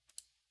up.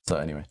 So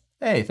anyway,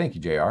 hey, thank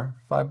you, JR.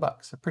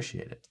 $5,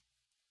 appreciate it.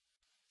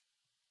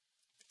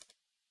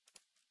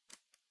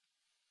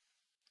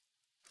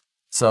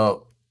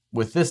 So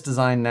with this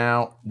design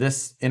now,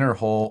 this inner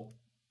hole,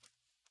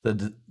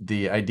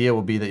 the idea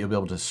will be that you'll be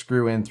able to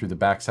screw in through the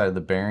backside of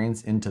the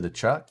bearings into the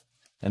chuck.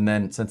 And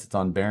then since it's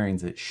on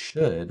bearings, it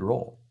should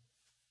roll.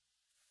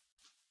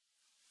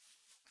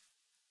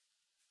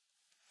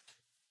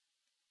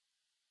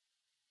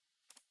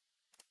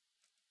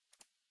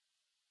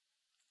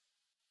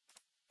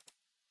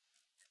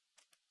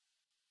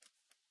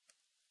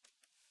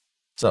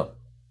 So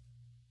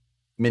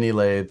mini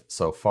lathe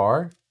so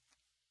far.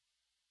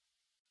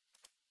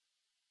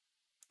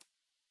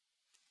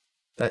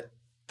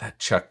 That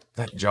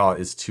jaw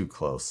is too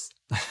close.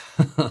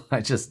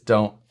 I just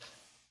don't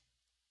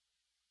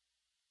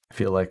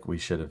feel like we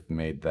should have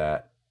made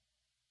that.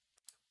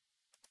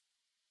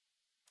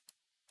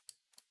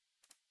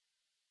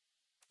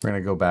 We're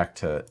gonna go back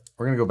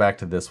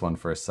to this one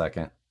for a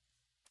second.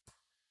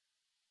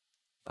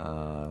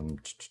 We're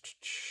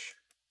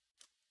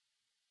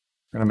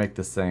gonna make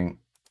this thing.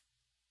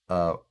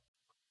 We're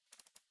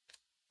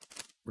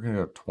gonna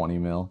go 20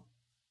 mil.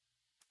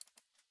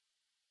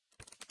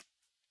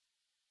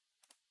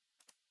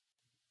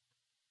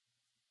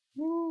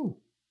 Woo!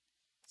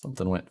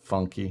 Something went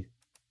funky.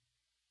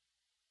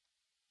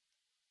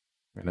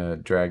 I'm gonna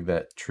drag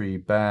that tree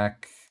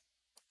back.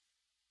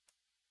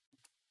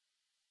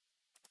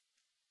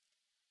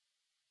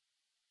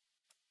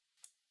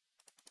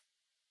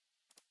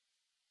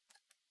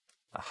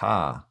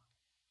 Aha!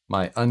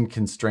 My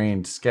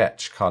unconstrained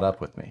sketch caught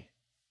up with me.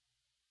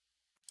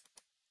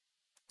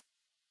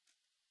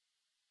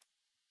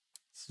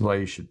 This is why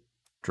you should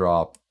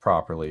draw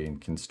properly and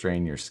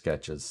constrain your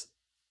sketches.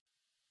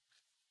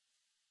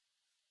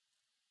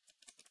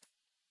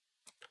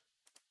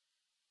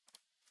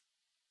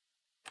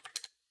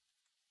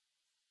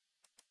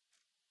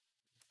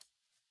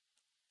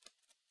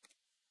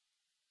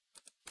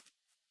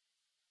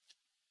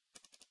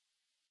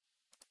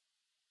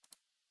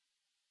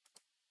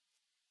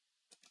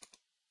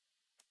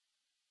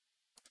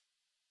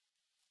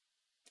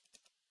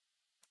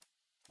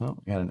 Oh,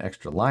 we got an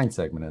extra line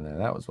segment in there.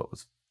 That was what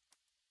was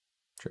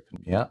tripping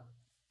me up.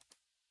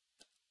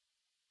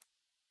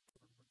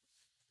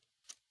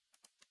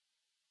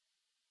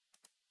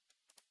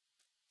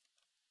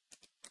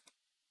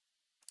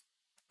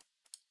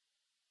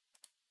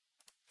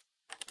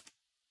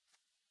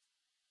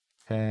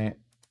 Okay,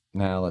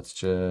 now let's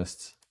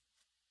just...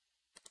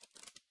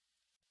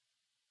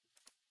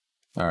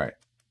 All right.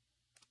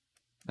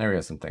 There we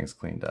got some things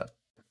cleaned up.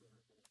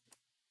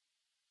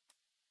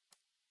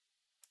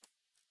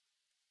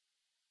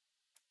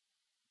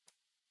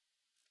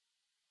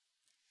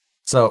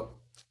 So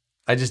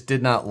I just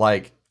did not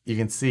like, you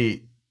can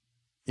see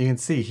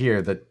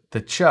here that the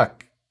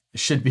chuck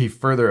should be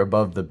further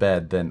above the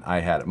bed than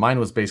I had it. Mine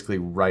was basically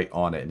right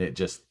on it, and it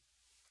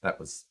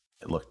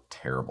looked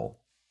terrible.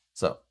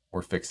 So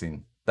we're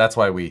fixing, that's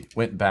why we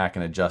went back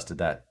and adjusted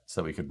that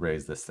so we could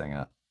raise this thing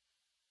up.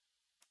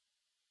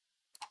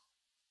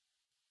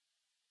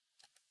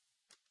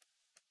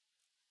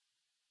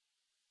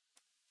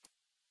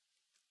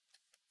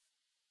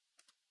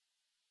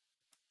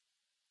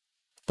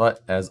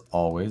 But as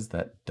always,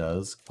 that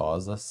does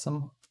cause us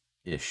some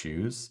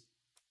issues.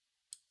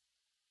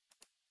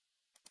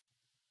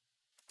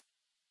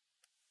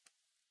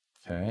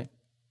 Okay,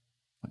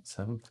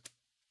 0.7.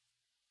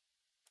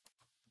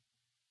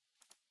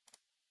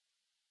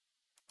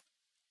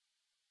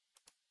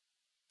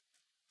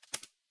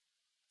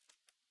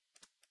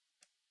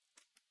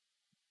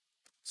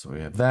 So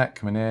we have that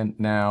coming in.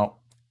 Now,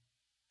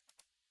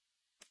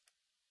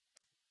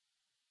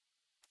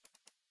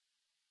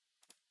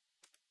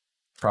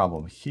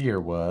 problem here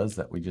was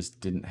that we just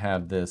didn't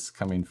have this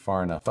coming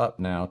far enough up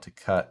now to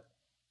cut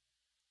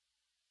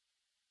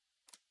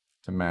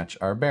to match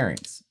our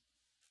bearings.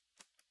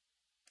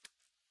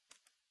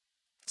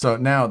 So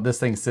now this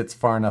thing sits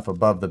far enough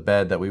above the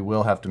bed that we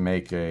will have to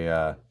make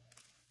a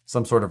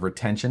some sort of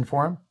retention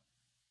for him.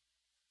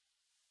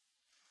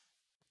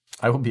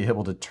 I will be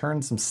able to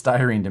turn some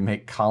styrene to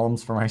make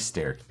columns for my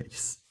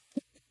staircase.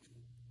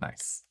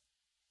 Nice.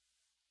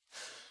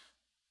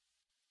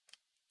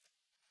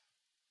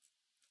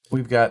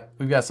 We've got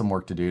some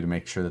work to do to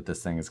make sure that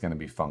this thing is going to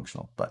be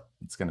functional, but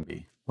we're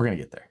going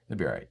to get there. It'll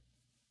be all right.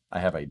 I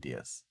have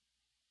ideas.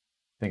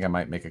 I think I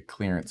might make a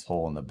clearance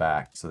hole in the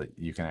back so that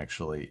you can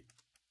actually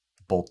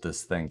bolt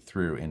this thing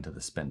through into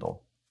the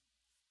spindle.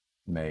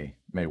 May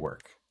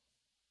work.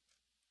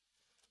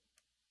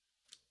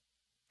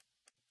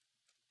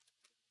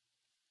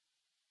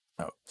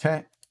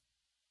 Okay.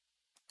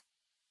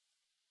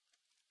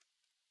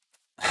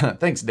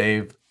 Thanks,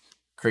 Dave.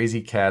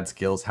 Crazy CAD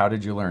skills. How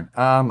did you learn?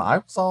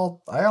 I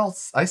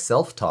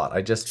self-taught.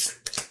 I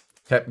just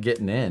kept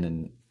getting in,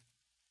 and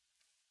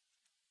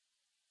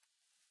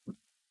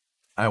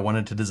I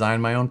wanted to design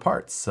my own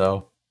parts,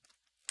 so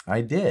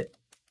I did.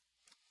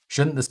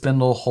 Shouldn't the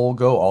spindle hole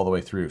go all the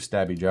way through?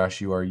 Stabby Josh,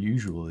 you are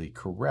usually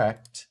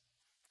correct.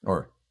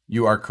 Or,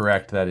 you are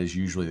correct, that is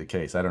usually the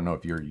case. I don't know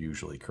if you're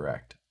usually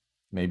correct.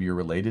 Maybe you're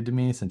related to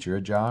me since you're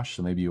a Josh,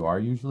 so maybe you are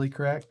usually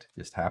correct.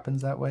 Just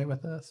happens that way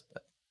with us.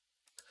 But,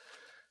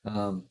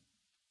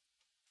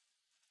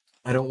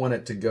 I don't want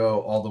it to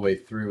go all the way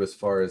through as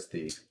far as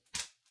the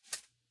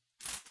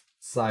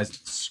size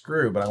of the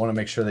screw, but I want to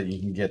make sure that you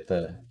can get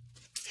the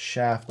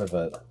shaft of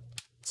a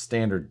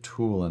standard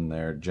tool in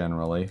there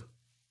generally,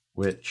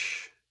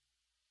 which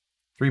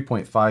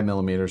 3.5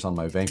 millimeters on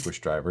my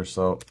Vanquish driver,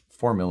 so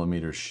 4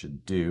 millimeters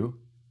should do.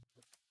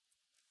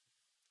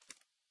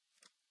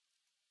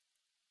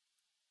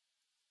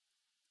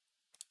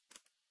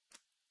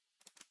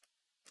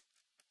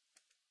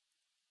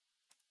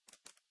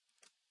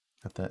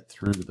 Cut that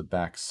through to the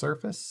back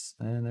surface,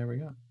 and there we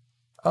go.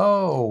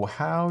 Oh,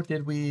 how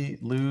did we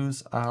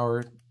lose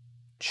our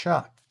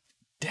chuck?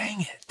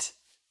 Dang it.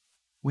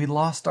 We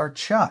lost our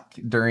chuck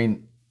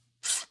during...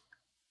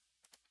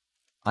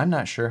 I'm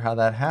not sure how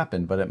that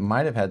happened, but it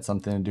might have had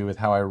something to do with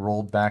how I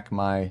rolled back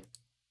my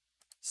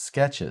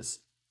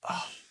sketches.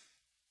 Oh.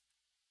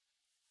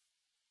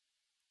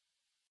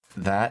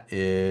 That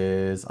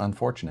is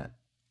unfortunate.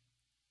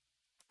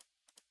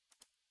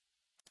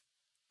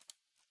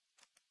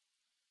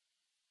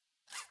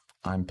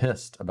 I'm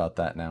pissed about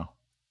that now,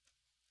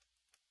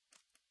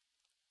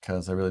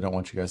 because I really don't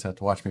want you guys to have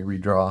to watch me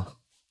redraw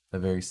a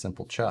very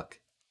simple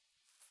chuck.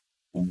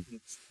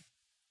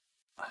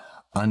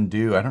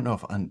 Undo. I don't know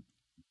if let's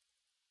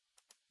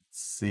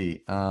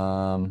see.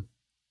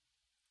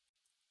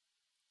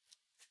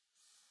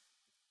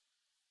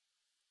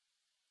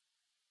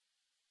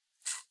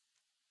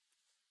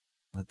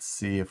 Let's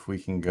see if we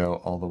can go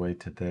all the way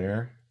to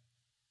there.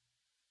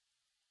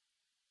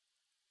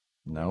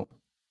 Nope.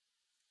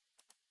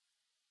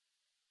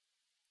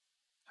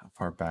 How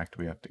far back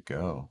do we have to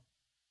go?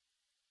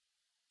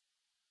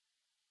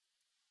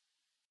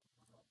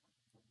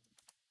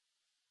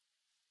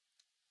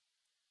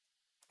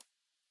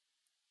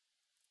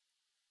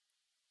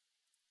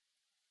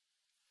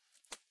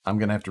 I'm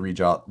gonna have to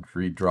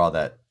redraw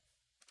that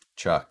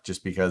chuck,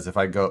 just because if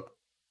I go,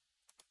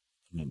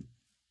 I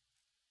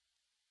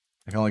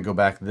can only go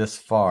back this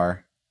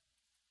far,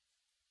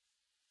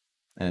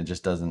 and it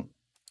just doesn't.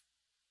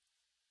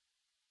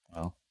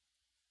 Well,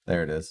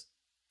 there it is.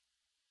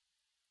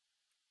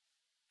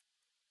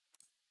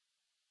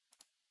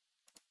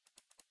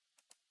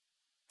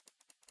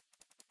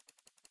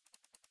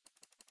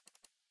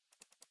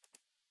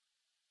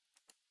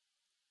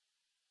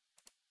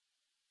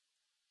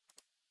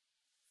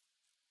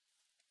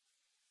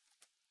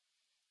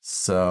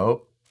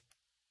 So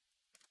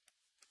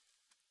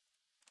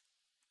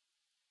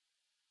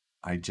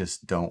I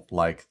just don't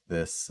like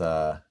this.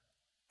 Yeah,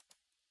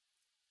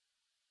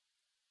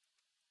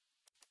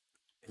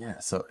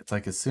 so it's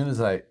like as soon as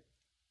I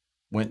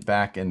went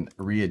back and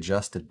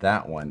readjusted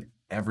that one,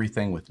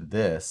 everything with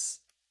this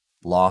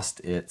lost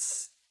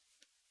its...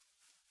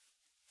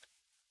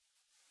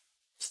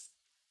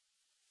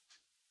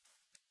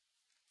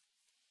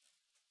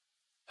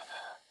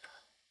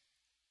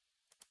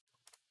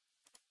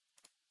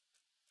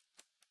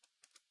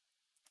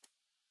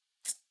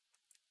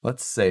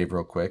 Let's save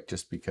real quick,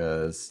 just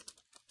because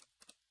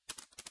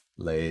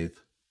lathing.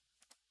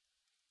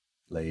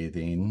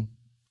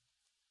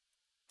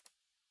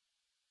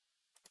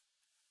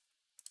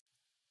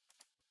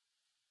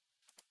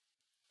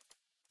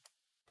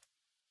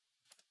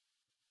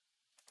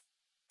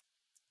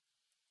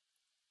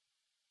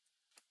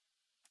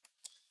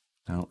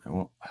 No, it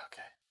won't.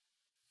 Okay.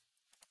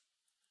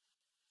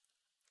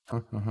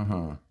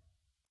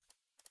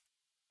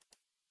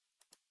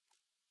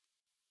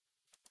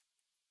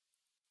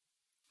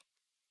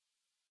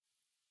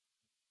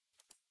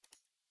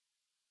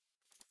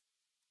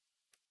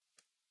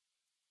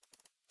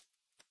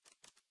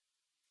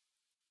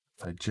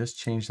 I just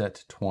changed that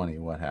to 20.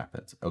 What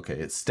happens? Okay,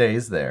 it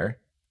stays there.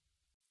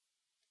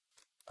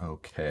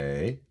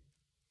 Okay.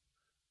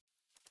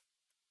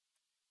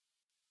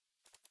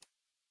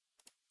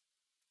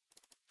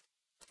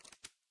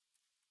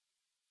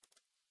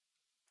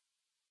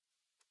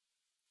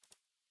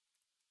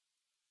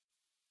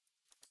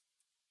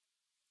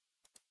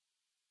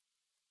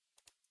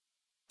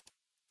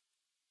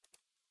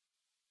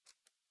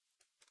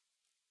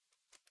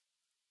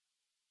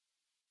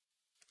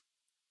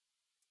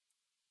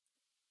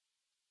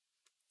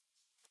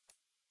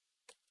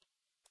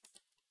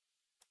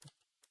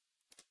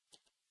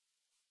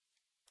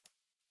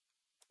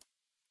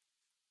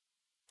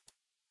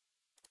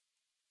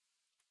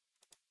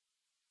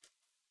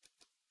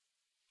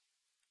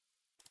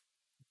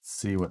 Let's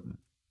see what.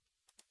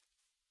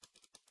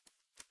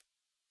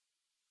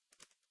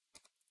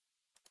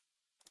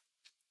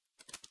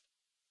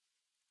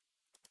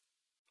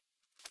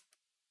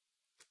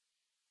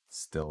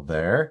 Still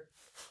there.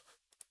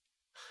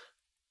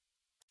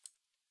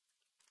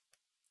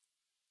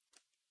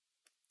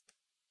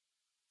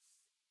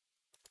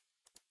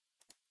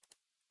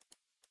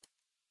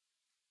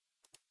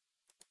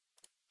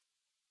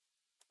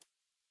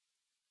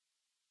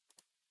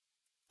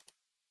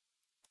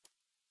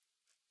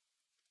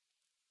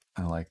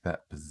 I like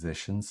that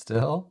position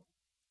still.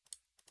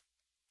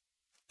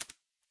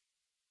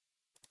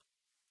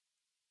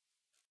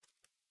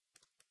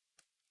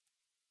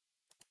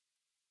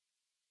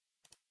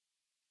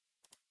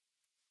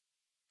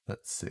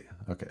 Let's see.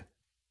 Okay.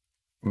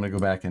 I'm going to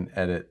go back and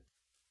edit.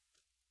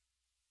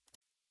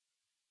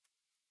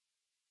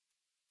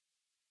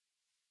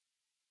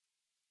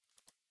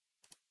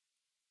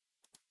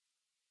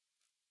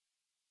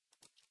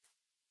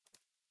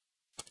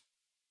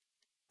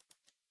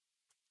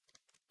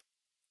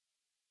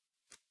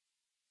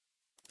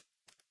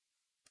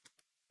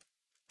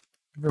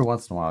 Every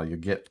once in a while,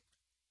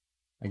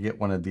 I get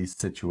one of these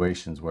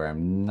situations where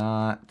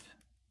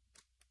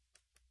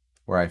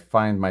where I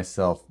find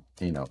myself,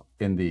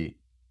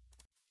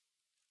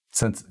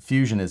 since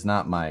Fusion is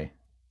not my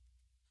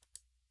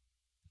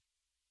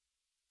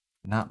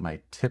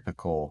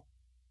typical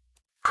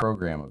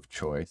program of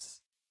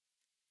choice.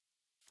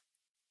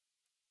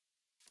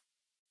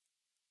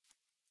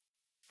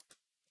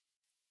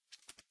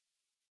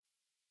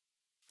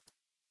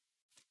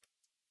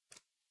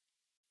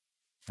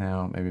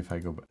 Now, maybe if I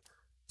go back.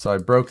 So I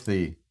broke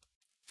the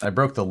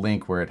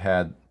link where it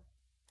had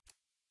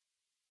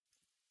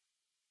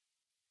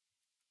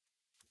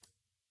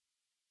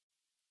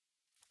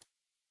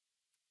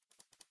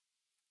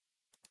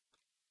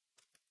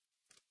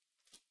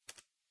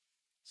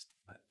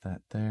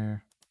that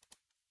there.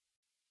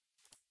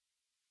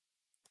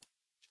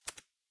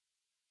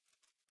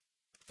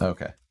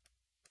 Okay.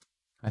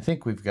 I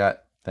think we've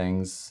got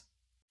things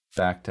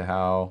back to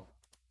how,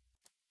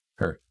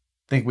 or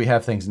I think we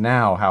have things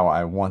now how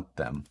I want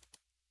them.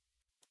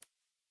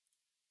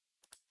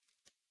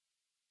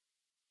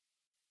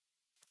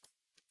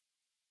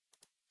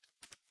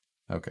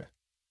 Okay.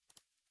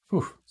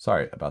 Whew,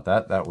 sorry about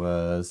that. That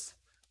was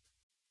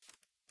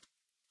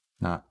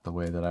not the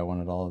way that I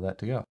wanted all of that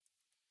to go.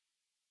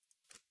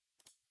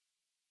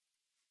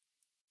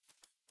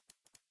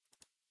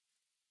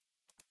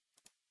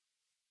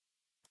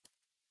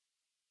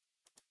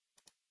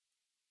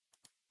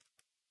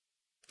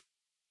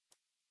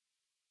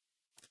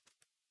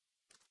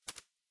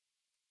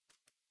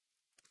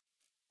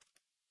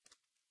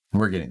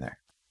 We're getting there.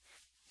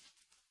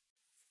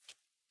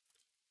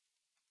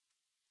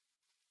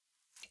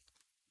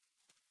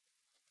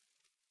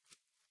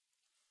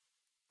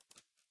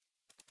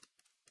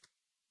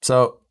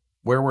 So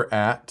where we're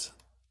at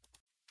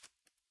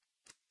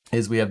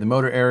is we have the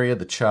motor area,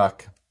 the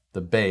chuck,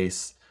 the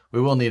base.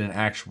 We will need an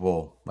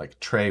actual like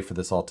tray for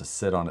this all to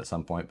sit on at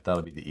some point, but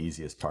that'll be the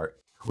easiest part.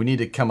 We need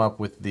to come up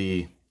with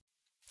I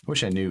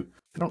wish I knew,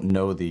 I don't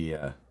know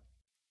the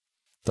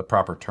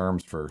proper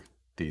terms for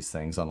these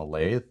things on a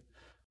lathe.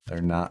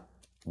 They're not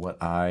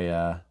what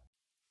I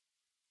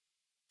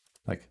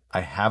like.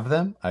 I have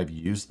them, I've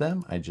used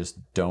them, I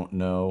just don't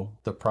know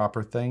the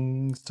proper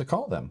things to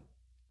call them.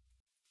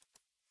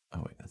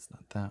 Oh wait, that's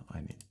not that. I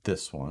need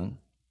this one.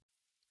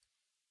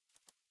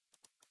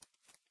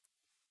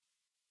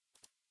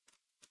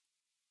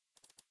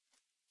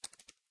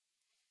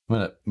 I'm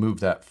gonna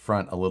move that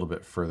front a little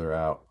bit further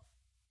out.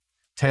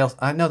 Tails,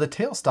 I know the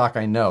tailstock.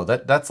 I know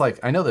that's like,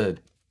 I know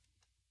that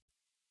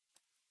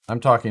I'm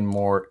talking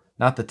more,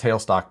 not the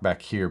tailstock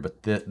back here,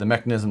 but the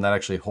mechanism that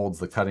actually holds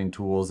the cutting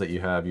tools that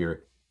you have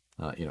your,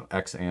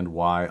 X and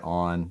Y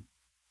on.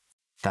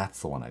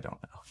 That's the one I don't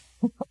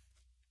know.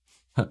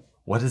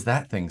 What is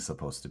that thing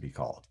supposed to be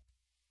called?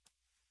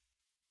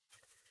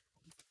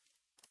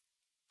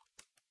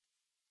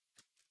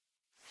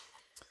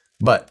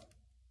 But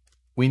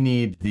we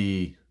need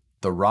the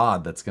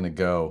rod that's going to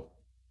go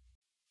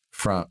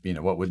from,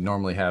 what would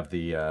normally have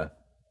the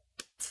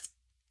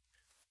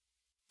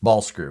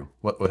ball screw.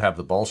 What would have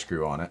the ball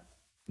screw on it?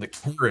 The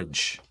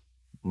carriage,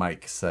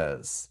 Mike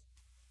says.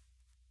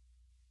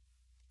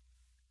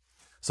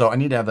 So I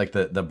need to have like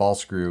the ball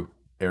screw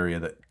area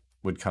that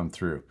would come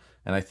through.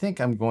 And I think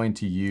I'm going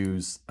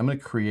to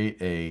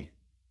create a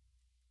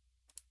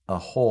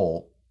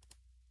hole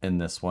in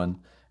this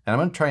one. And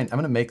I'm going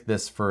to make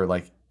this for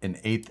like an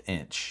 1/8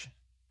 inch.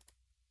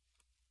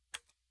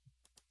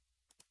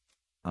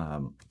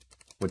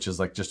 Which is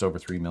like just over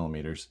 3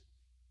 millimeters.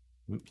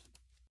 Oops.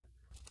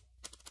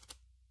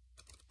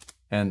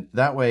 And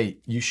that way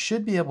you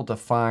should be able to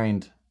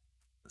find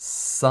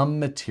some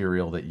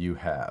material that you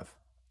have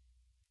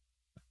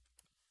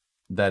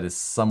that is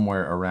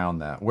somewhere around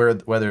that,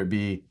 whether it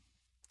be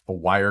a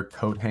wire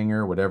coat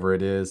hanger, whatever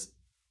it is,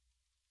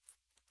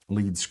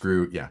 lead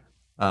screw, yeah,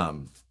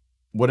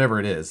 whatever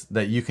it is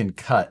that you can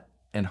cut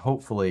and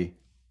hopefully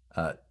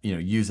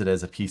use it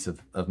as a piece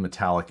of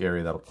metallic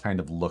area that'll kind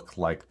of look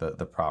like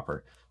the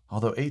proper.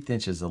 Although 1/8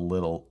 inch is a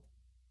little,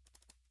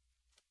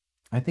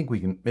 I think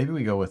maybe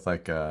we go with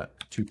like a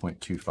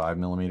 2.25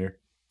 millimeter.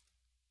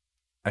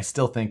 I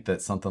still think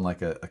that something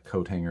like a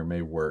coat hanger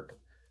may work.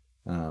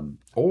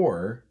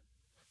 Or,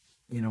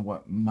 you know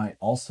what might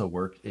also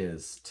work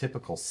is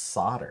typical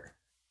solder,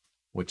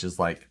 which is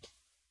like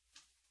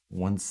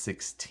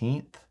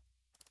 1/16.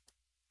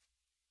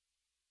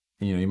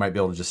 You might be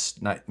able to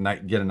just not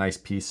get a nice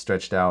piece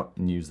stretched out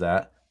and use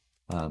that.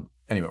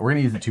 Anyway, we're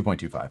gonna use the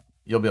 2.25.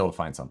 You'll be able to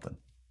find something.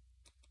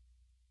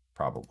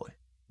 Probably,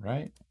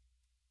 right?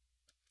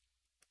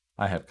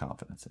 I have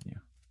confidence in you.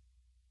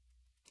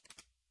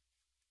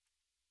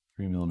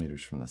 3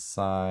 millimeters from the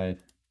side.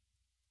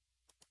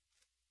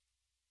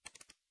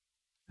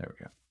 There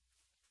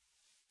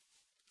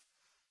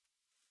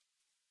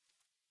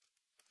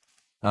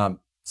we go.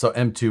 So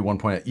M2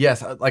 1.8.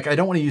 Yes, like I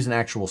don't want to use an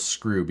actual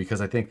screw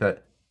because I think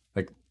that,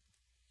 like,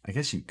 I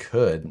guess you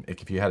could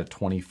if you had a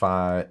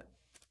 25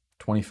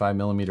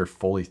 millimeter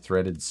fully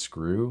threaded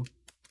screw.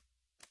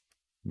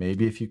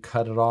 Maybe if you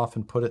cut it off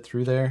and put it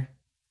through there.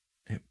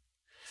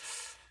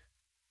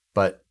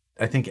 But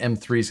I think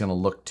M3 is going to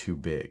look too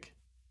big.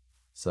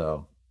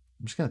 So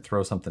I'm just going to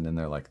throw something in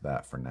there like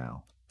that for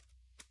now.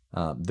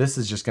 This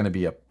is just going to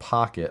be a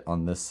pocket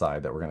on this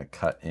side that we're going to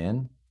cut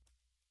in.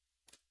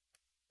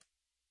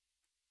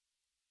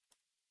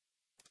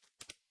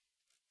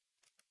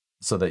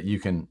 So that you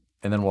can,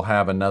 and then we'll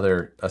have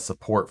a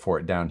support for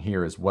it down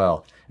here as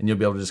well. And you'll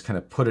be able to just kind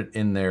of put it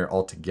in there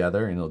all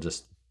together and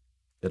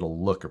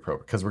it'll look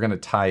appropriate because we're going to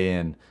tie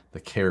in the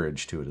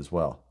carriage to it as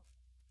well.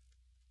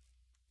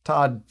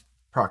 Todd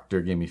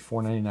Proctor gave me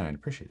 $4.99.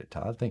 Appreciate it,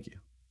 Todd. Thank you.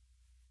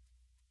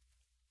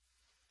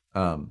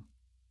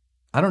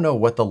 I don't know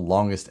what the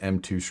longest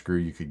M2 screw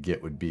you could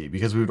get would be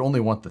because we would only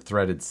want the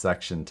threaded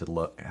section to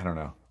look, I don't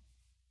know.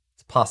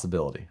 It's a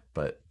possibility,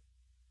 but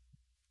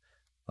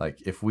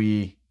like if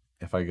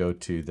I go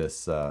to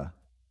this, if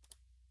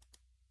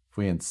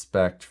we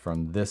inspect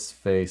from this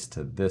face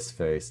to this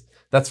face,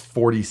 that's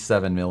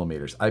 47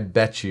 millimeters. I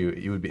bet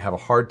you would have a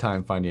hard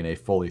time finding a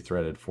fully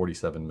threaded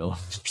 47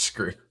 millimeter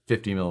screw,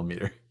 50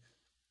 millimeter.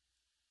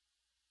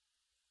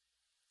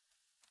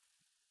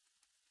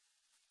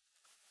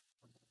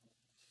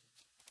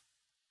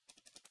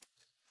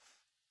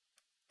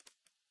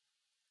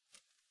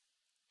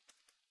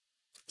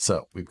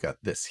 So we've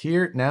got this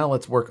here. Now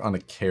let's work on a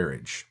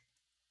carriage.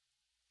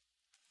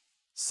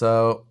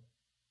 So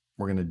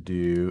we're going to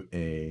do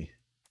a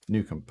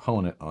new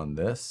component on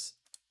this.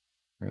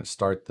 We're going to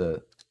start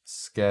the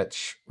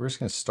sketch. We're just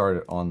going to start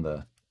it on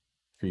the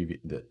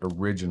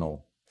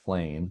original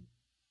plane.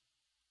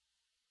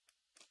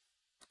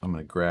 I'm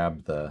going to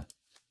grab the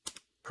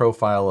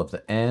profile of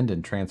the end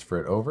and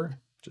transfer it over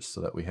just so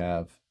that we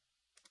have.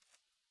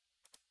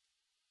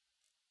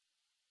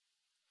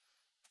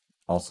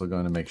 Also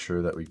going to make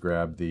sure that we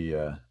grab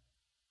the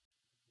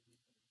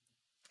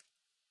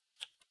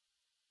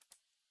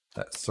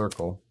that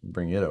circle,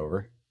 bring it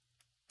over,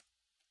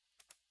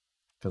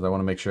 because I want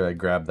to make sure I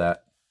grab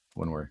that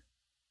when we're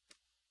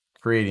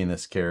creating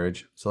this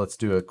carriage. So let's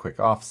do a quick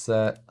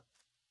offset,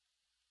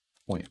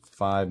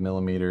 0.5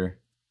 millimeter.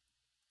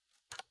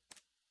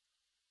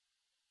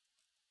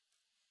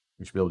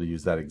 We should be able to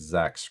use that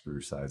exact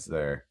screw size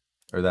there,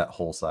 or that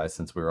hole size,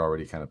 since we were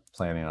already kind of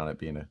planning on it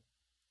being a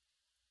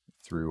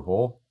through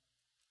hole.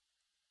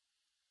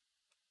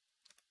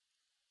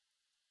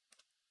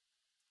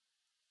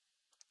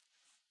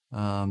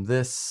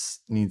 This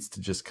needs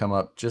to just come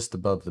up just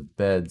above the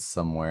bed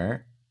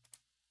somewhere.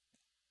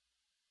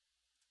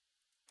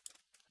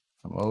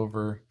 Come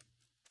over.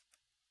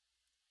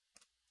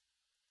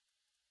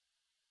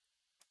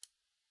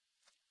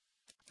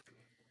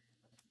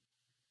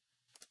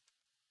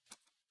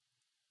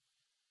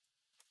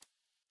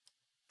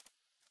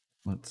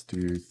 Let's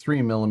do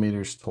 3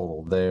 millimeters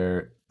total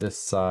there. This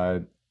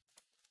side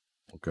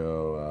will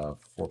go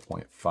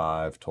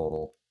 4.5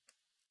 total.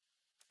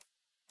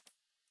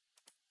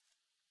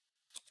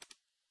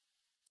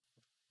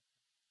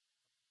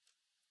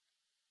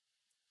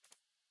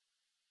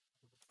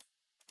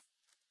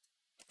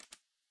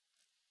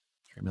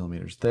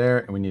 Millimeters there,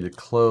 and we need to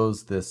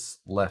close this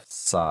left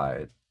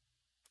side.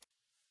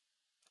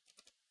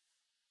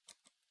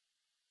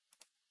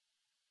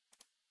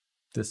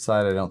 This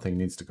side I don't think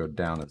needs to go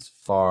down as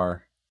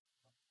far.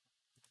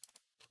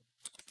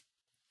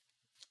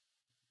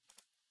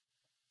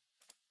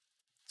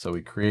 So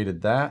we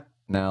created that.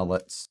 Now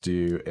let's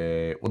do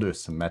we'll do a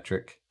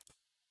symmetric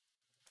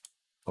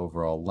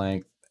overall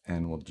length,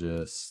 and we'll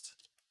just,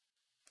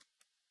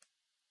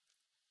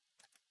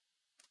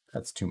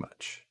 that's too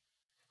much.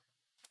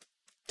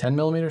 10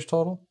 millimeters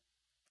total.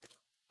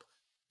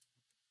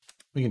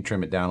 We can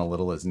trim it down a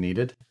little as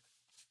needed.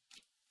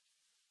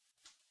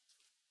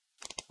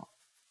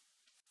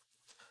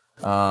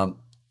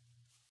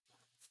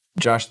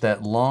 Josh,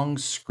 that long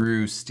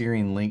screw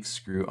steering link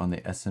screw on the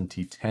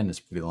SMT10 is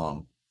pretty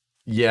long.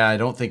 Yeah, I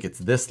don't think it's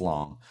this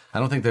long. I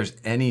don't think there's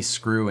any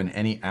screw in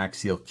any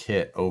axial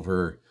kit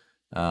over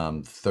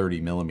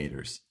 30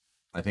 millimeters.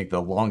 I think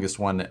the longest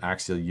one that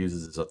Axial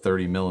uses is a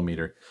 30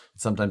 millimeter.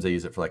 Sometimes they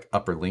use it for like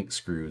upper link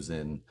screws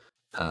in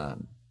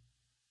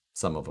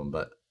some of them,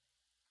 but.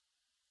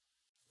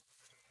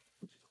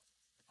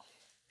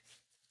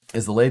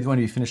 Is the lathe going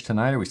to be finished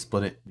tonight, or we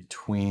split it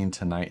between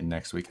tonight and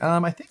next week?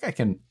 I think I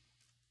can.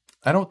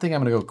 I don't think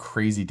I'm going to go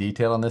crazy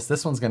detail on this.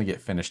 This one's going to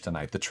get finished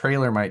tonight. The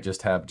trailer might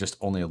just have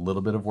only a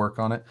little bit of work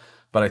on it,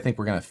 but I think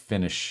we're going to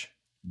finish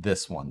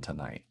this one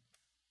tonight.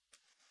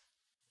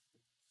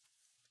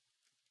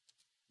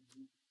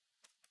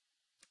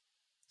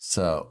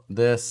 So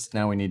this,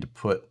 now we need to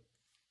put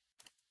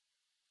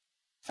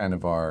kind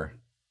of our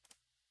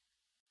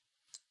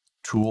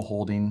tool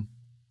holding.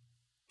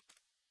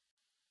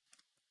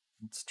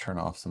 Let's turn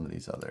off some of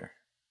these other.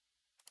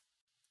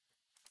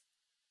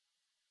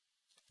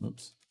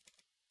 Oops.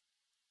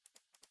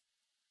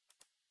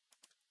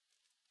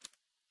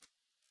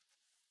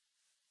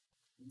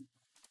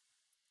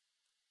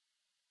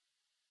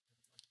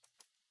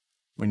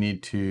 We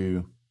need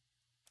to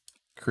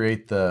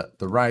create the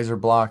riser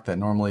block that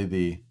normally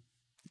the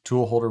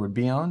tool holder would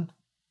be on.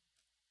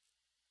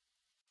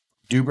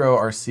 Dubro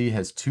RC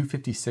has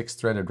 256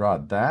 threaded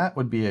rod. That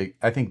would be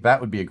I think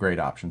that would be a great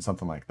option,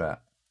 something like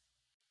that.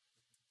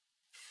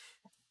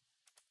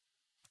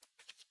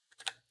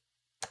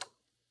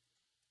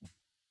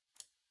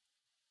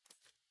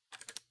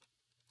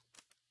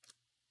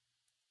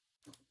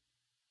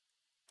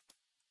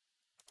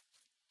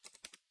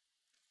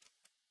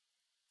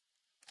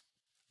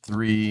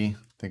 I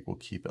think we'll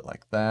keep it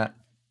like that.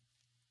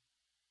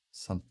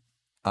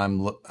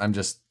 I'm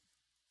just,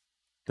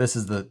 this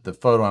is the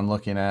photo I'm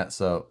looking at,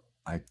 so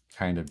I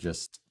kind of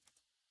just,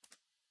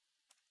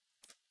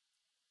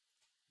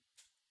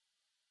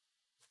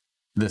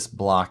 this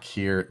block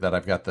here that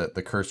I've got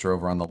the cursor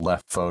over on the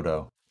left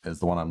photo is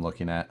the one I'm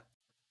looking at.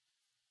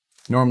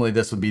 Normally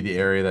this would be the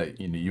area that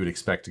you would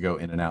expect to go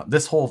in and out.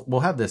 We'll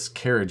have this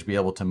carriage be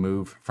able to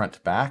move front to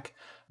back,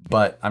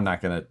 but I'm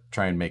not going to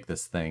try and make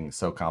this thing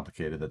so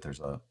complicated that there's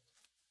a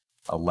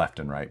left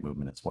and right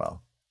movement as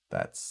well.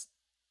 That's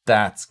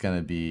going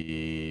to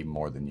be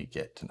more than you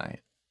get tonight.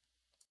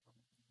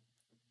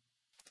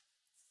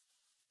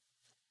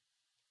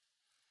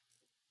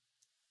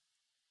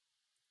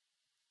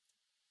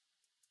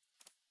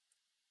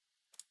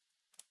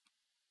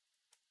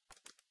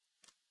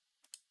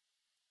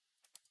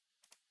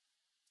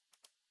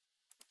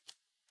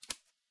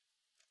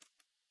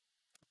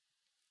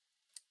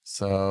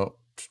 So,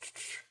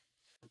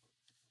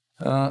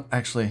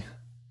 actually,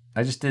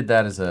 I just did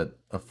that as a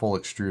full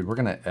extrude. We're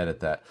going to edit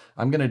that.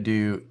 I'm going to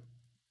do,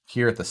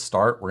 here at the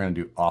start, we're going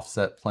to do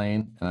offset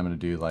plane, and I'm going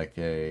to do like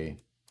a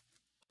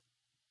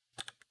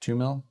 2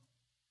 mil,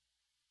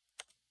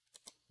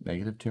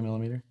 negative 2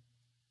 millimeter.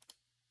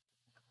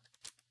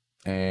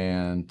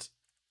 And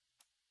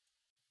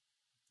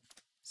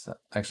so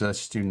actually, let's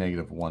just do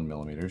negative 1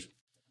 millimeters.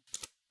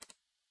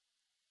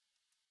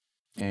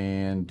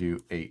 And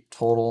do 8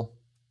 total.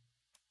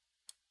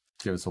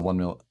 Give us a 1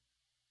 mil.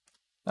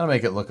 That'll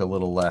make it look a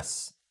little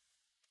less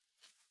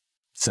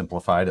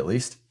simplified, at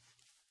least.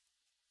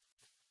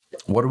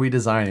 What are we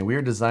designing? We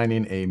are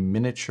designing a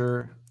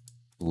miniature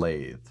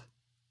lathe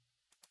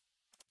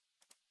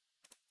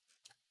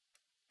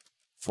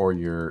for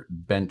your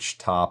bench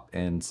top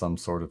in some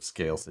sort of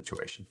scale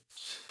situation.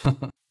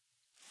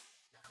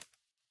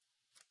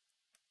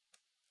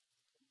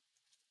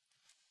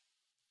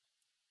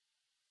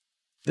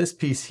 This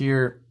piece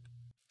here,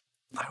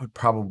 I would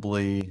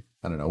probably,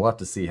 I don't know, we'll have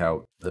to see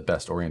how the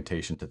best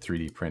orientation to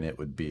 3D print it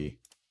would be.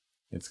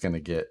 It's going to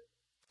get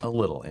a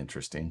little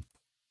interesting,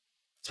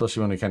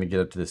 especially when we kind of get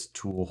up to this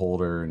tool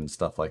holder and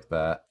stuff like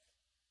that.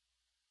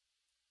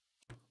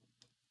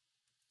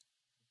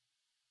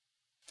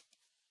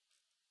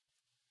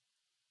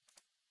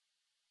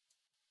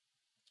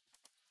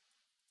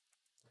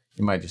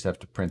 You might just have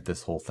to print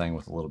this whole thing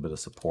with a little bit of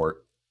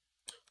support.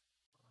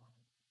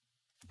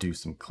 Do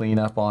some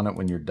cleanup on it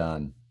when you're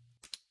done.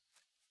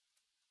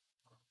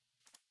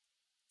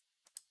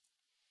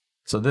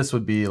 So this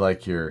would be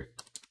like your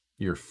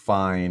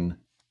fine,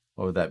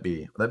 what would that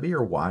be? Would that be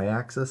your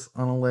y-axis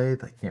on a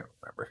lathe? I can't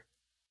remember.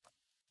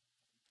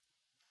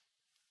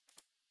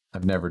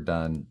 I've never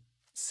done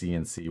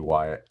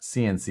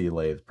CNC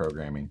lathe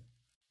programming.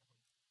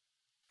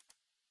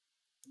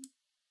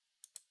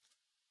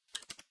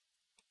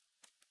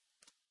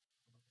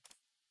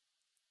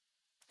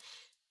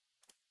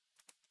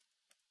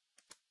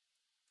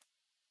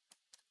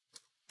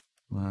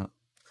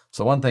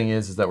 So one thing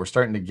is that we're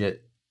starting to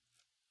get,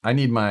 I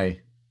need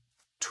my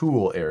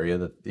tool area,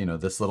 that, you know,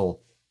 this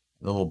little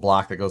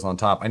block that goes on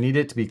top, I need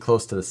it to be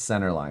close to the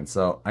center line.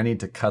 So I need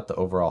to cut the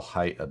overall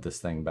height of this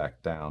thing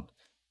back down.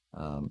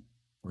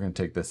 We're going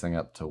to take this thing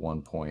up to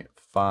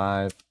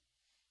 1.5,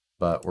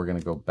 but we're going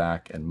to go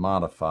back and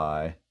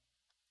modify.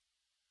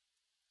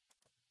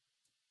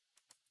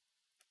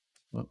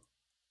 We're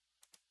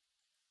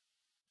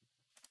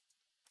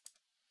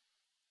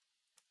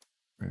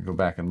going to go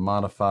back and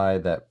modify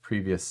that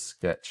previous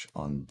sketch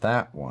on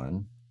that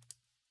one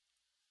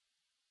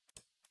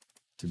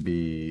to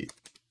be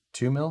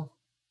 2 mil.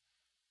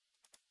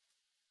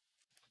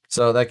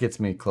 So that gets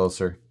me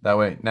closer. That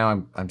way,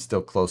 now I'm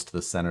still close to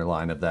the center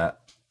line of that.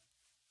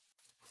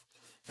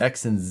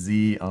 X and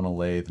Z on a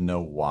lathe,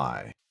 no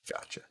Y.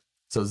 Gotcha.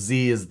 So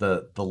Z is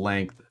the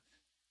length,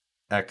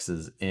 X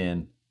is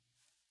in.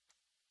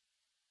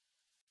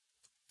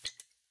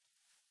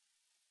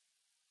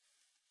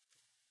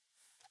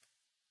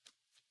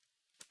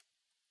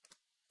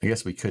 I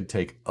guess we could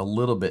take a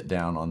little bit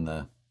down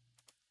on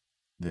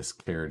this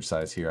carriage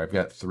size here. I've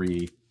got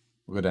 3.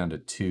 We'll go down to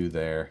 2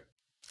 there.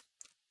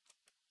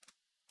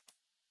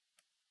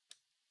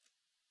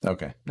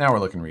 Okay, now we're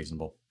looking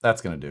reasonable.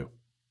 That's going to do.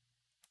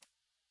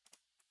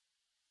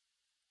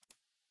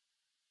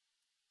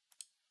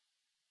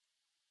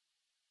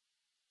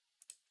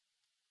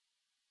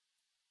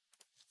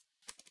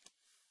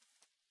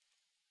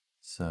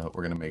 So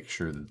we're going to make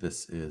sure that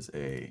this is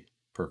a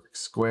perfect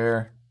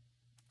square.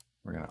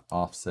 We're going to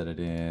offset it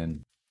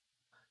in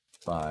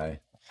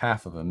by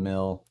 1/2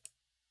 mil.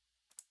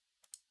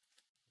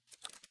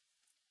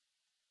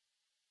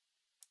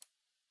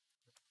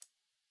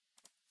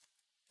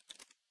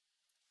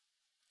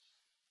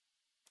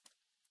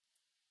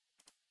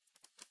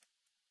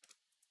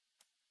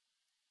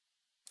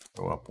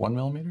 Go up 1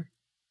 millimeter.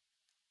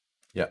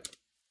 Yep,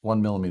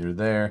 1 millimeter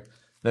there.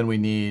 Then we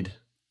need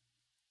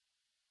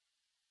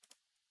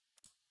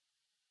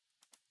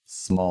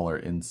smaller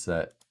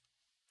inset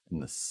in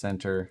the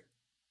center.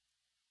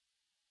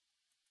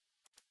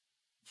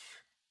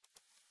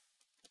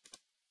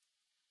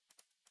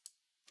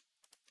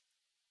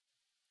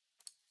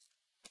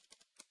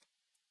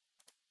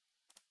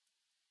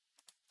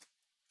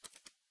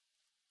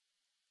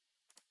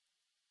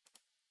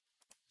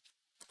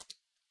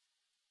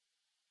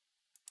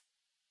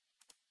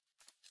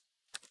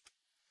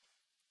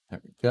 There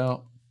we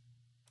go.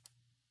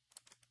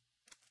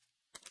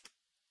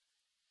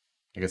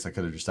 I guess I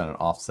could have just done an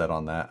offset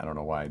on that. I don't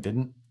know why I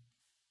didn't.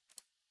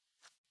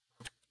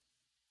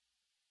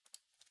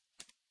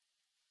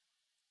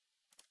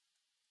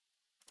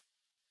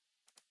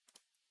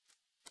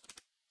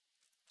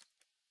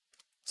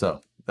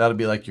 So that'll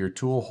be like your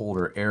tool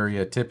holder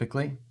area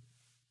typically.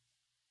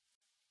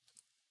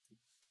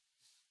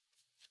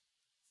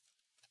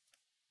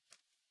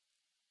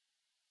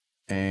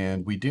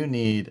 And we do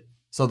need,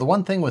 so the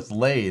one thing with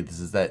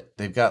lathes is that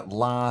they've got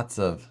lots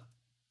of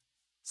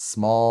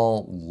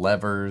small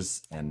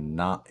levers and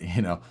not,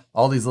 you know,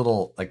 all these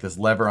little, like this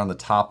lever on the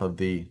top of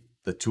the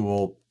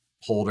tool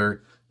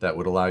holder that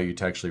would allow you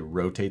to actually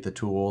rotate the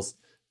tools.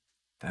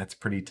 That's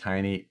pretty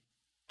tiny.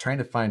 Trying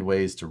to find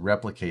ways to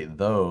replicate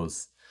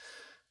those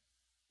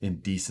in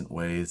decent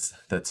ways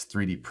that's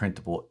 3D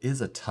printable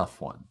is a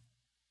tough one.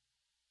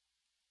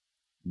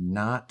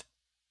 Not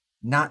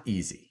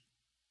easy.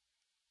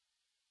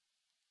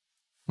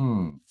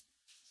 You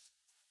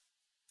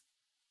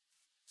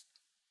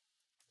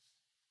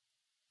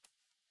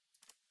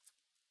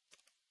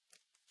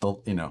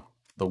know,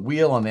 the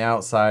wheel on the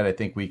outside, I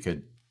think we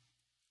could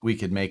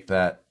make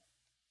that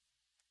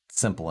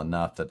simple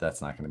enough that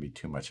that's not going to be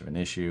too much of an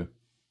issue.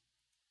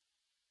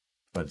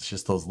 But it's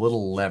just those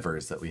little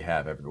levers that we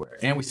have everywhere.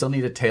 And we still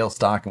need a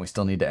tailstock, and we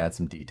still need to add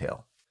some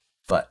detail.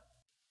 But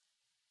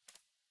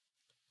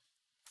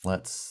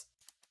let's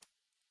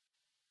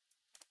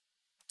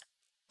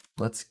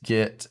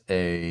get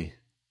a,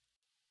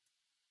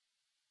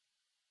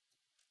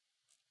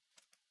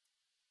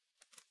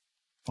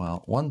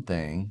 well, one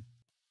thing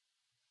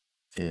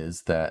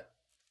is that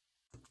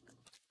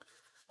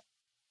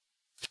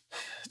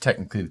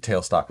technically the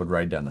tailstock would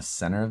ride down the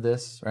center of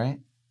this,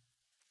 right?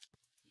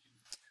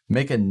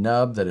 Make a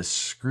nub that a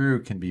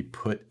screw can be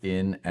put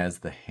in as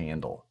the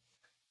handle.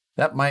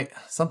 That might,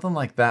 something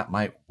like that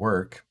might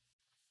work.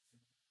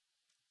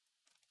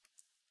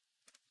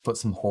 Put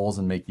some holes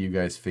and make you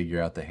guys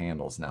figure out the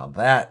handles. Now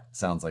that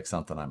sounds like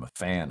something I'm a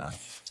fan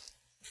of.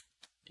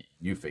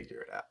 You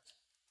figure it out.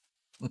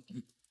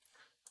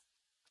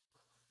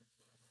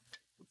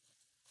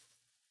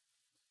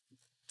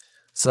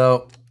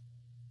 So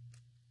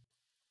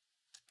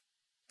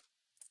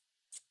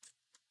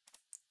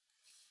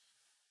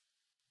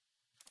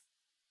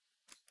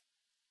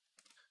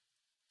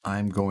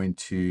I'm going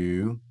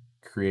to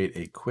create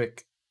a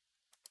quick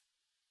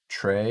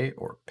tray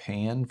or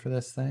pan for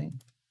this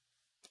thing.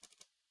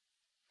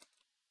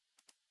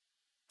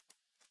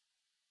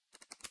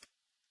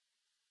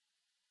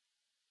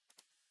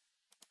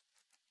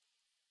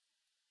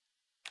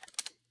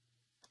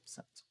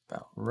 Sounds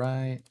about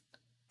right.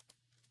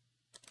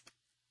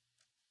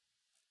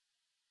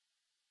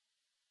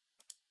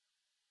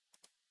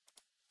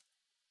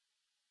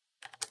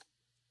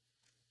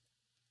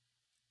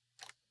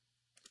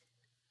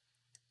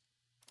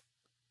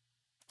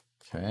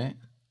 Okay.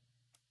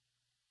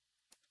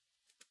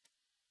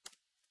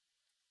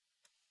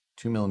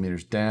 2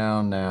 millimeters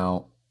down.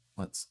 Now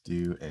let's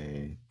do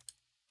a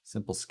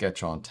simple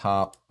sketch on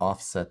top.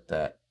 Offset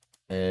that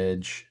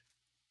edge,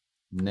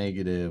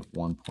 negative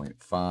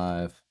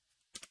 1.5.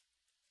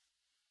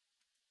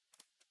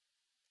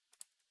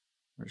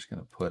 We're just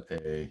going to put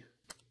a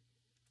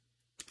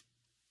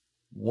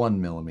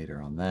 1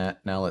 millimeter on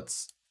that. Now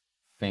let's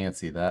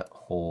fancy that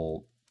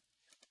whole.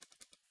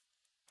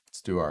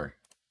 Let's do our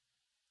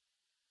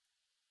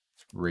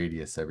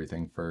radius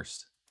everything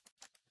first.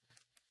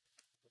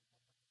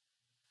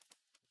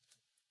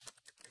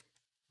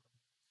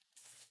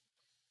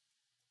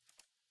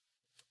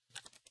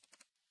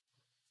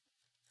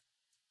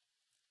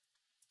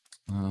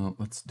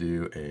 Let's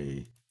do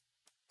a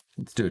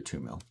 2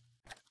 mil.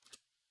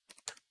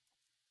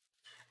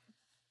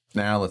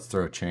 Now let's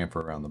throw a chamfer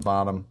around the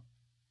bottom.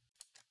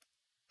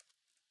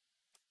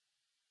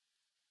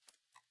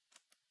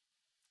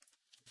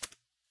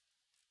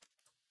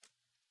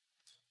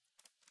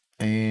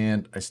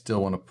 And I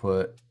still want to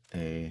put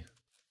a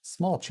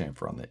small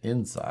chamfer on the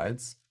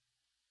insides.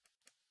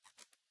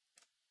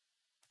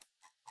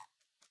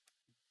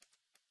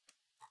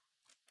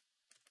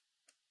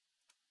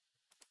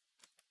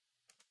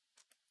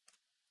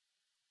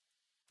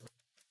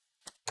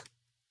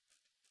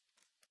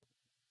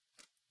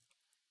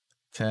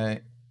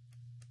 Okay.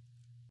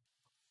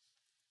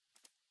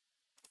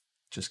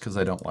 Just because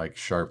I don't like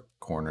sharp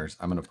corners,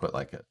 I'm going to put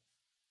like a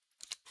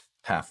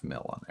 0.5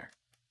 mil on there.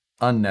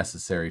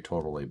 Unnecessary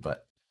totally,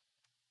 but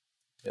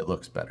it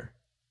looks better.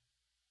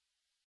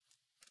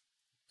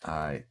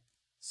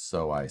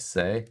 So I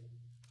say.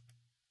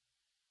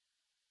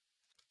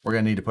 We're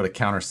going to need to put a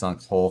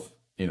countersunk hole,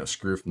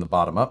 screw from the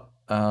bottom up.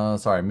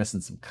 Sorry, I'm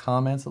missing some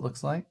comments, it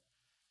looks like.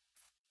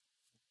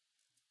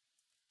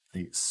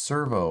 The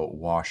servo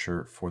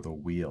washer for the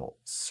wheel.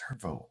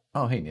 Servo.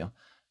 Oh, hey, Neil.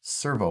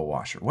 Servo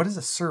washer. What is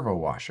a servo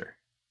washer?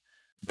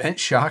 Bent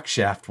shock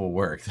shaft will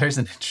work. There's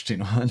an interesting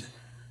one.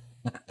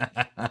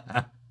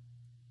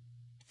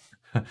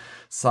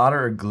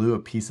 Solder or glue a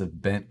piece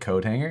of bent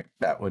coat hanger.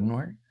 That wouldn't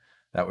work.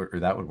 That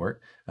would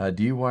work.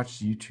 Do you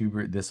watch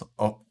YouTuber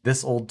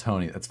this old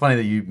Tony? It's funny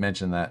that you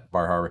mentioned that,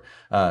 Bar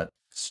Harbor.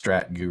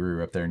 Strat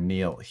guru up there,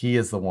 Neil. He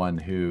is the one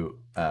who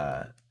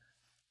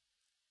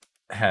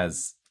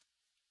has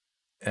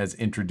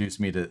introduced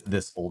me to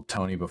this old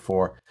Tony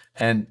before,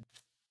 and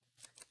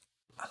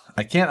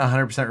I can't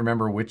 100%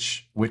 remember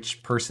which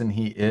person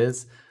he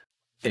is.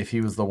 If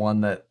he was the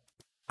one that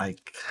I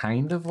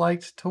kind of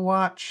liked to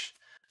watch,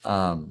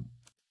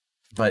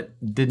 but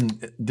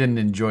didn't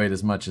enjoy it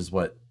as much as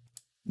what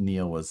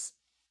Neil was.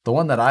 The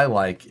one that I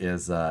like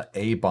is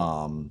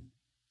A-Bomb.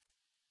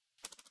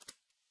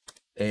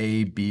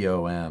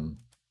 A-B-O-M.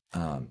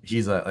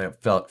 He's a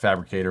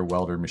fabricator,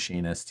 welder,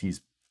 machinist.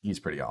 He's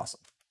pretty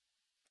awesome.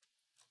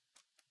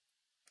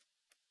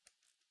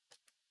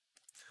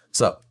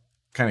 So,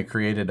 kind of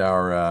created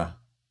our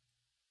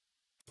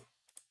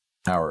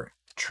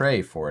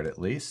tray for it at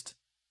least.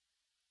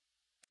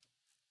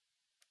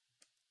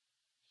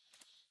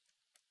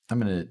 I'm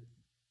going to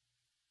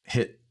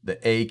hit the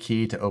A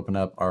key to open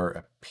up our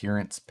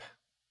appearance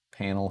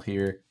panel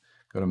here.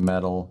 Go to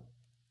metal.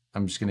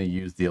 I'm just going to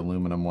use the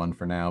aluminum one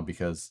for now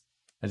because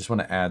I just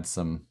want to add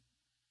some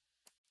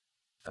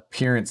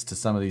appearance to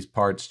some of these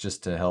parts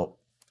just to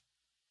help.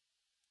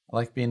 I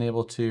like being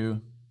able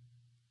to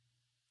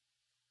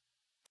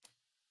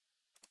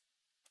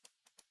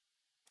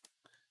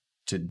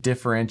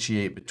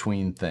differentiate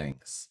between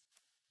things.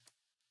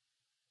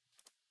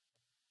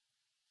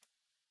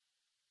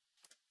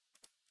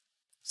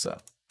 So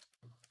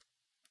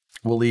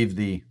we'll leave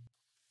the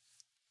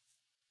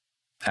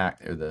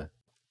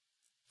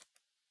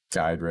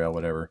guide rail,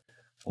 whatever.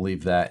 We'll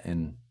leave that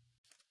in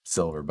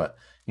silver, but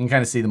you can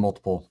kind of see the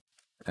multiple,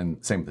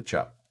 and same with the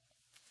chuck.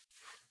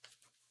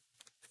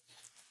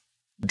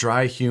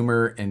 Dry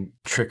humor and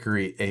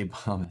trickery,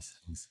 A-Bomb.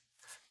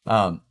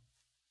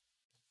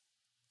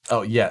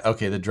 Oh yeah,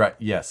 okay,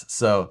 yes.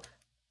 So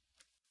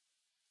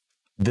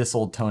this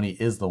old Tony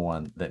is the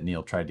one that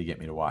Neil tried to get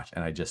me to watch,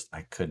 and I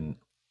couldn't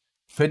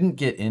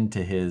get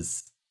into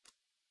his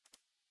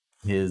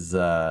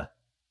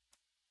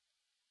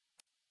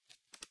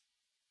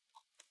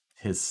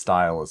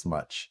style as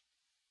much.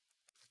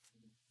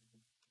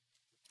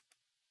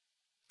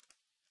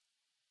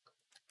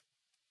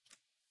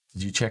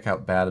 Did you check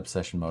out Bad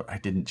Obsession Mode? I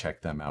didn't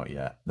check them out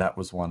yet. That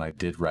was one I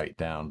did write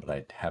down, but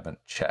I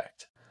haven't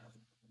checked.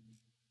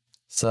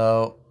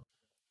 So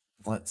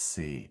let's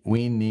see.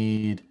 We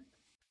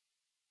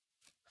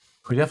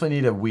definitely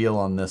need a wheel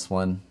on this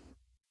one.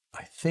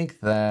 I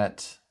think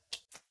that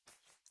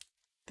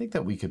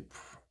we could.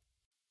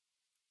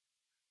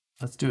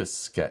 Let's do a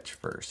sketch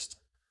first.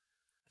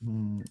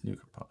 New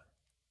component.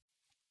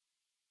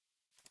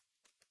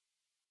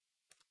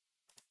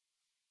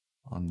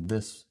 On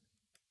this.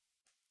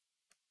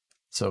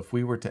 So if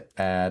we were to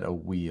add a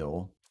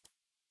wheel,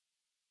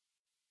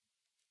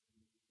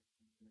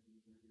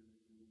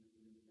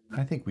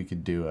 I think we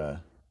could do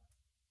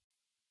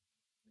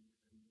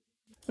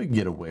We can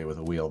get away with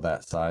a wheel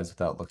that size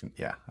without looking.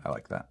 Yeah, I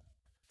like that.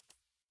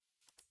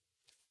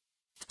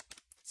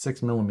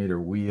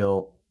 6mm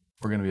wheel.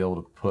 We're going to be able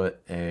to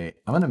put a...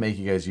 I'm going to make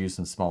you guys use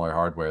some smaller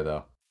hardware,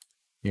 though.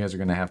 You guys are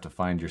going to have to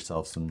find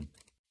yourself some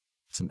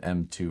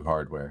M2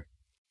 hardware.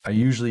 I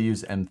usually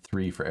use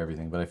M3 for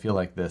everything, but I feel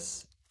like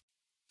this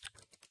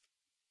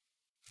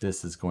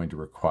is going to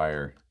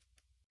require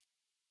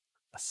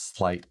a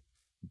slight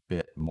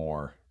bit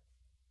more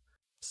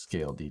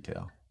scale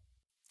detail.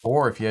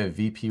 Or if you have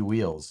VP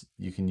wheels,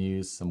 you can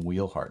use some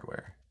wheel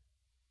hardware.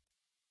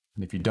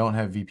 And if you don't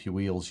have VP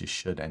wheels, you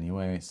should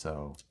anyway,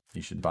 so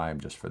you should buy them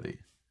just for the...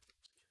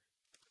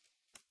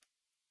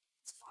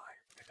 It's fine,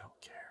 I don't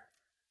care.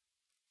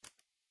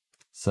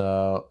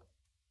 So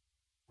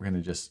we're going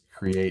to just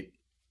create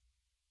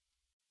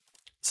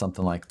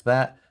something like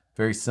that.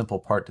 Very simple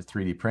part to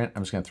 3D print.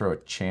 I'm just going to throw a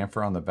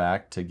chamfer on the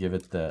back to give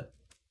it the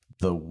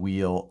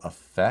wheel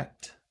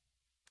effect.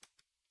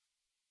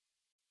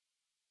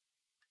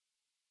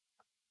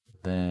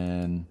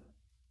 Then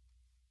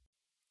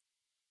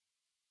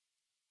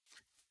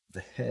the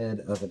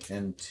head of an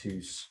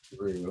M2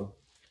 screw.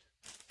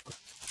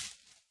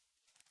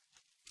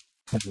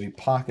 And we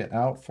pocket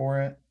out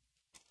for it.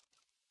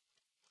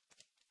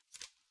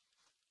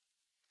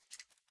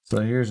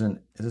 So here's is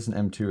this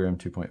an M2 or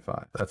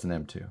M2.5? That's an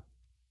M2.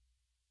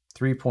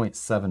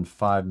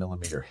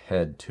 3.75mm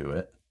head to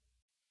it.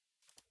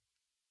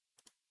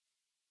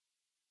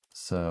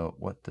 So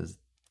what does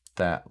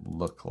that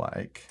look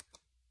like?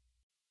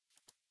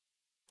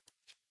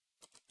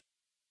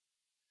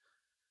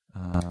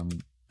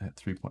 At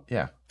 3 point,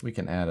 yeah, we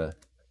can add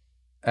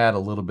a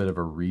little bit of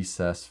a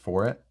recess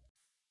for it.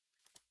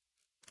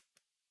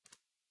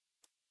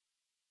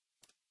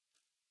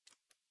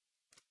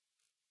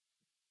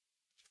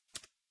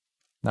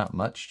 Not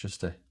much,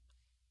 just a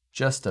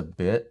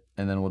bit,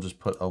 and then we'll just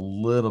put a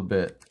little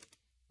bit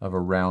of a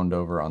round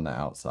over on the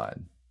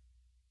outside.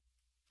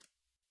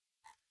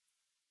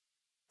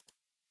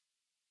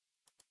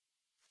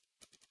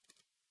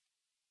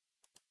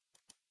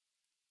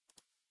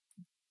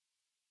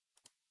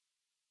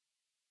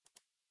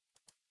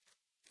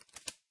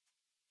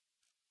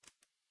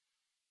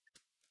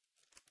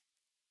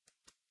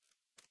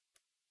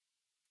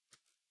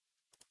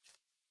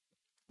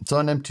 So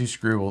an M2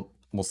 screw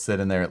will sit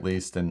in there at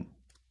least, and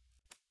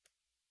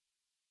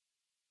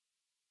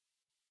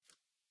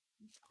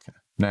okay.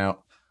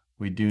 Now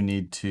we do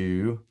need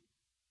to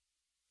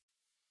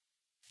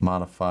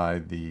modify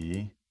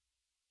the,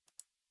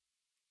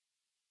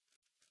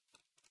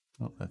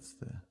 oh, that's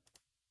the,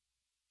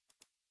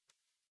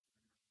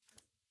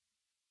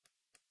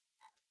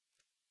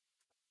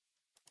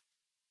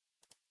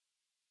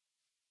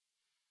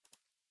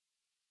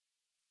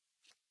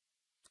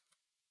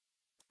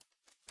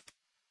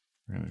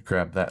 we're going to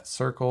grab that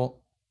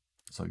circle.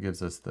 So it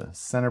gives us the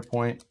center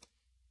point.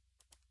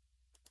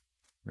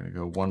 We're going to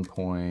go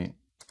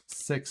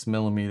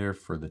 1.6mm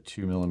for the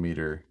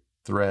 2mm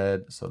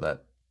thread so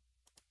that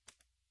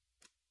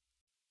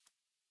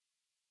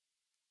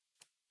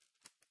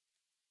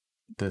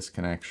this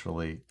can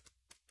actually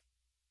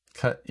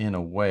cut in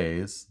a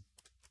ways.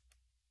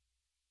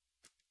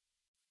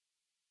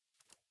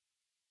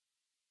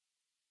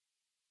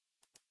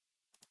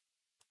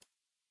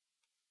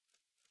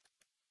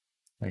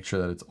 Make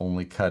sure that it's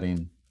only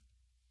cutting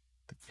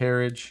the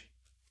carriage,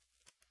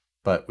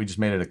 but we just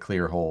made it a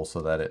clear hole so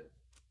that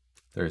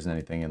there isn't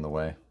anything in the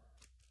way.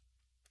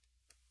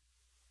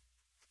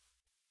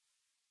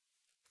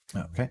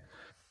 Okay.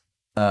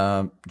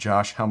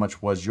 Josh, how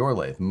much was your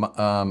lathe?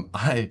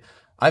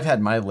 I've had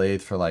my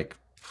lathe for like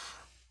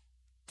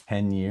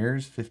 10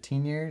 years,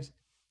 15 years.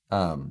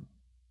 No,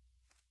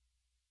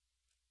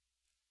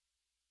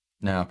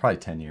 probably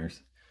 10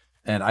 years.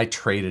 And I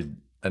traded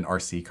an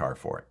RC car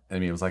for it. I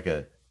mean, it was like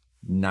a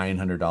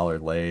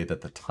 $900 lathe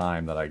at the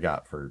time that I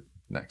got for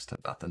next to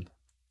nothing.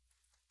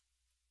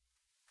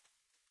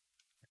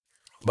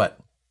 But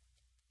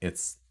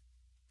it's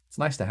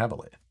nice to have a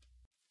lathe.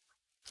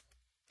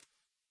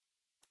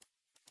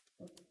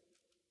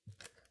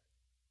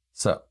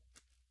 So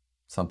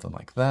something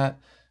like that.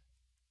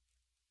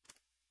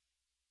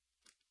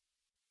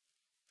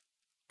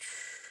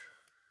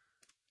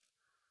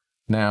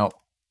 Now,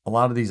 a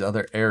lot of these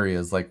other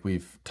areas, like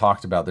we've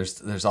talked about,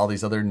 there's all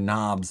these other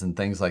knobs and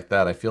things like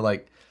that. I feel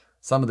like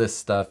some of this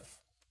stuff,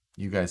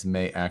 you guys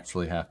may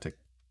actually have to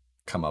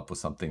come up with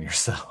something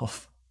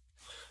yourself.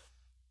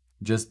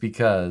 Just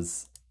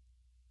because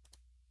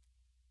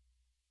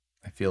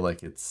I feel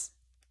like it's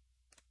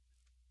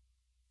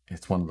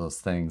one of those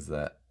things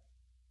that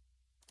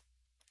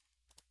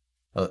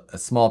a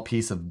small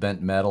piece of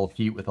bent metal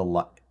heated with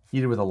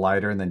a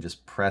lighter and then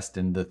just pressed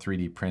into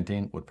 3D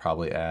printing would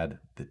probably add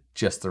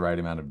just the right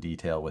amount of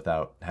detail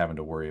without having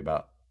to worry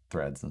about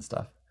threads and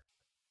stuff.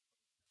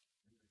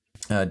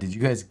 Did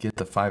you guys get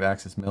the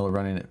 5-axis mill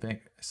running at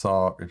Bank? I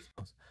saw.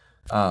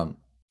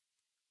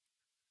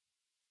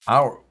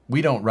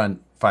 We don't run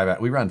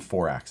we run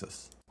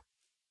 4-axis.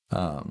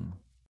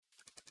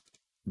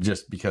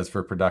 Just because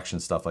for production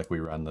stuff like we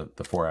run the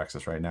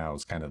 4-axis right now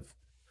is kind of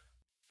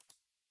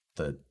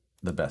the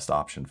best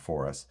option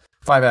for us.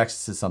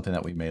 5-axis is something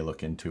that we may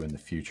look into in the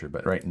future,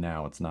 but right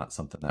now it's not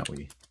something that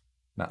we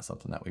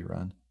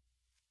run.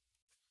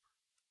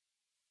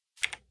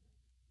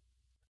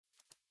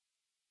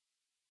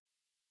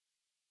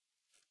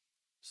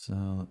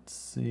 So let's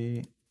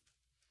see.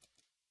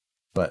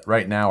 But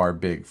right now our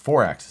big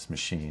 4-axis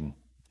machine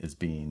is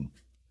being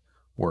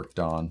worked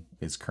on,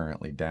 is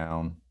currently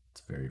down.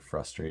 It's very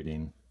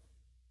frustrating.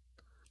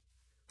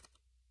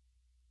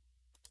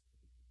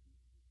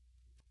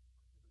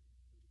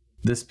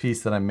 This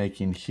piece that I'm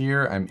making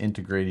here, I'm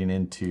integrating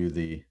into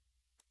the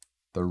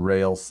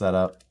rail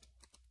setup,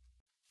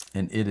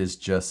 and it is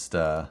just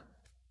it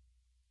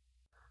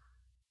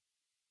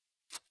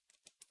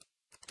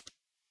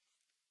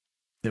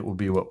will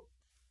be what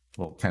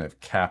will kind of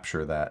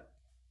capture that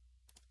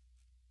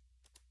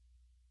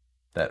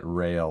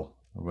rail,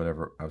 or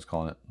whatever I was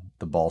calling it,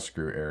 the ball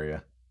screw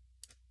area.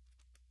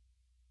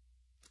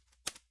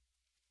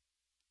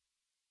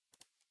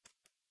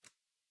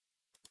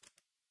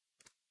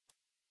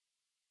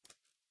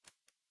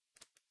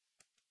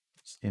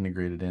 Just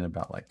integrate it in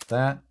about like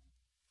that.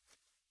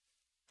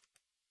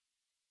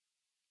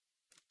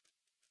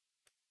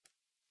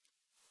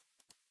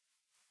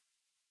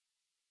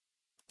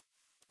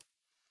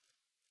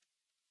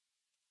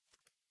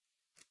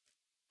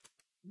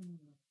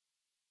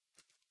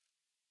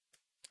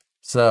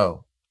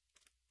 So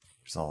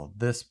there's all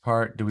this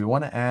part. Do we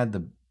want to add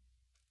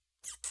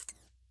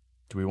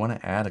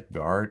a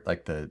guard,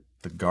 like the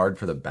guard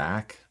for the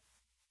back?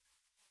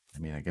 I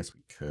mean, I guess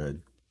we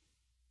could.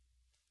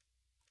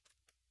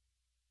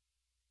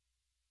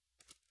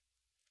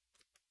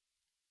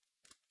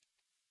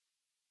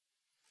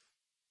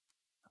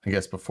 I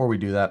guess before we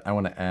do that, I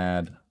want to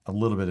add a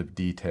little bit of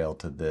detail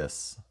to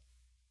this.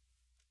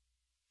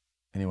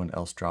 Anyone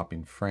else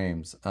dropping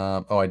frames?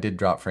 Oh, I did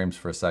drop frames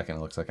for a second. It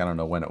looks like, I don't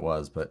know when it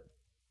was, but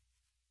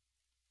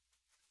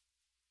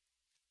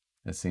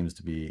it seems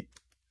to be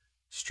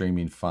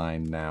streaming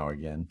fine now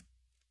again.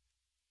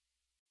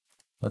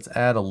 Let's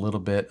add a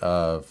little bit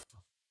of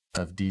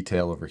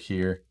detail over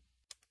here.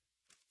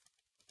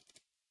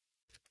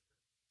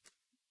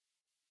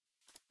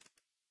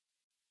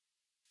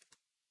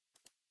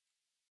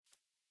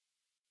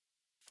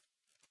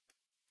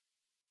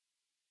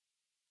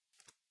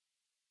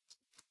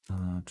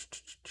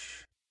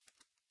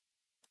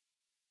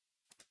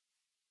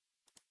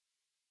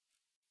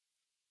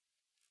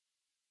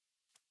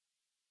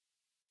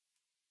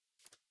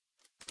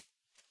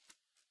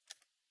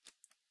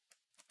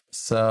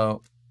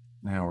 So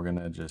now we're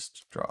gonna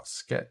just draw a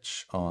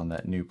sketch on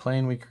that new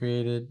plane we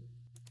created.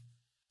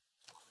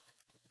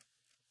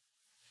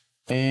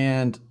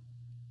 And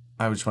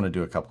I just want to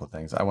do a couple of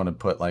things. I want to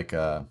put like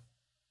just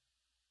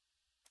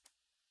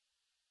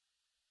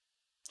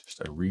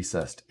a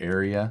recessed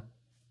area.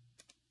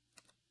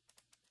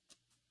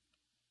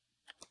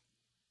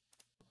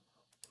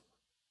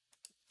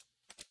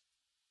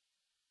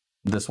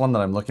 This one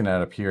that I'm looking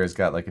at up here has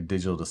got like a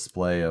digital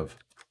display of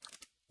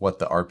what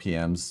the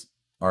RPMs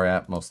are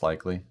at, most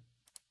likely.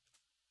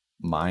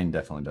 Mine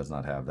definitely does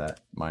not have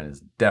that. Mine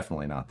is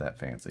definitely not that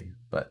fancy,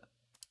 but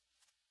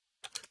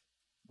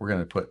we're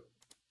going to put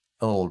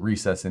a little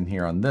recess in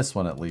here on this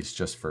one, at least,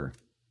 just for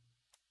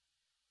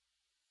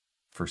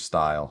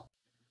style.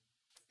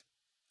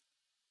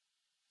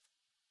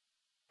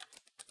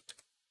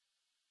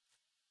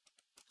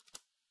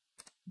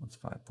 What's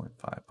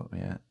 5.5 put me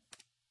at?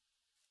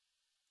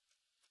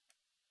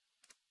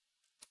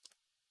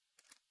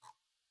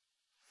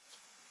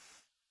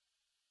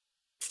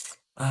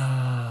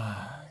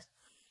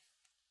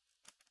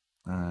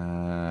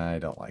 I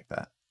don't like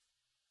that.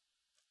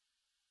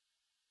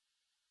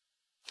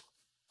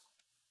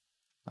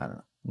 I don't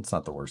know. It's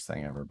not the worst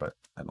thing ever, but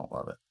I don't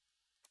love it.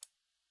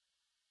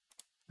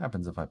 What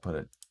happens if I put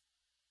a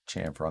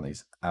chamfer on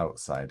these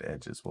outside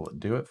edges? Will it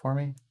do it for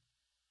me?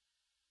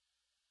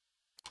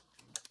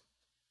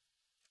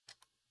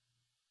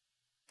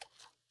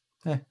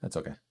 That's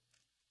okay.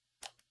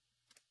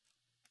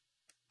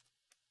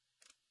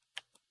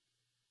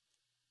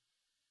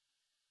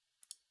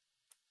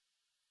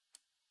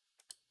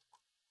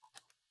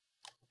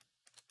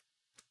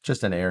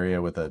 Just an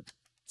area with a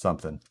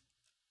something.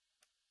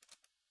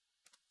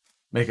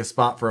 Make a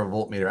spot for a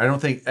voltmeter.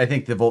 I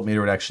think the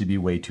voltmeter would actually be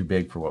way too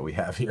big for what we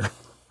have here.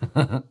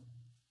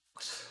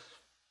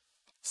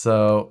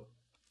 So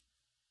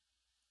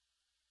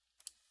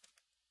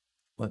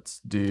let's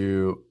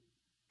do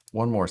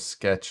one more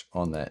sketch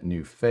on that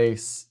new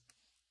face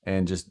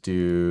and just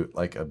do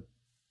like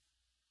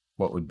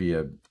what would be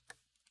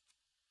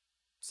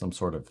some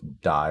sort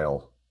of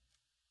dial.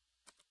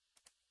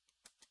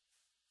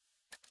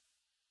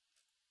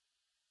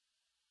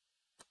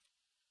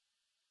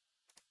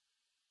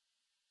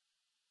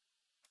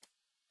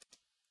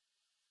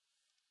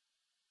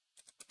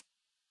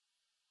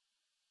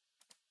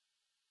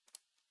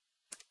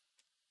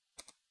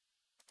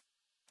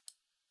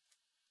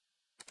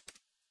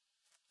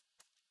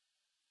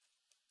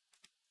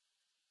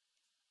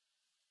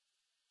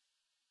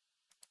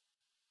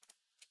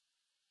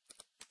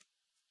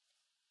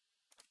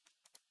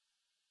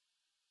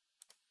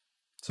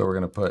 So we're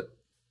going to put,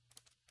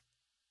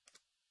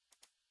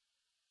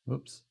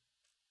 whoops.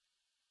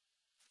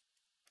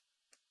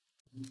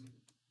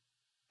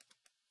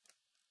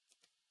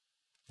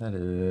 That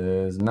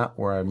is not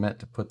where I meant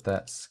to put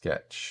that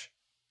sketch.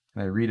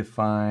 Can I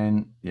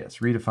redefine? Yes,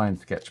 redefine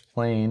sketch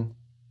plane.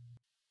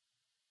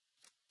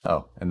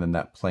 Oh, and then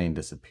that plane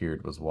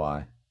disappeared was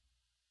why.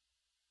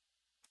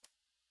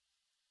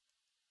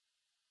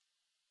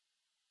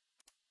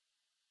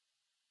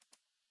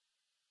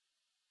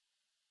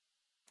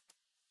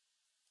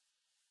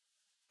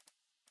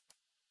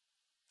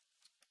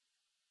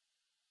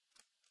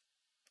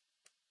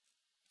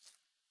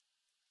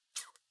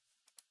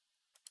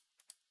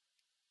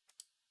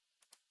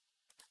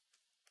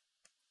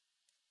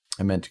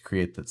 I meant to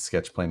create the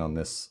sketch plane on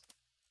this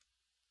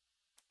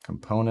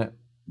component,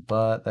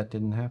 but that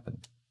didn't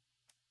happen.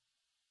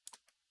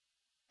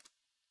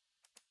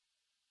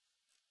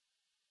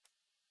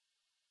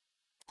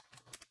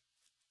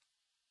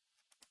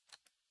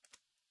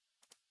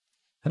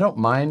 I don't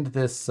mind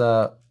this.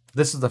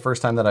 This is the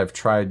first time that I've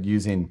tried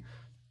using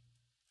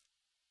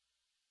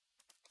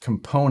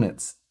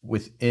components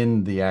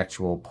within the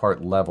actual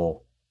part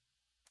level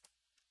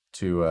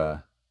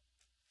to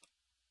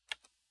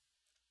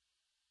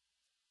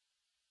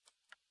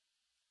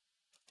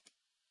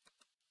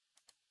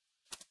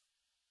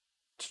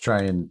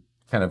try and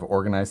kind of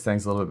organize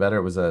things a little bit better.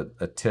 It was a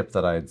tip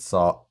that I had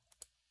saw,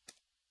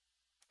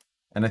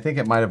 and I think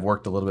it might have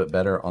worked a little bit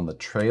better on the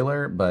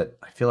trailer, but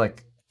I feel like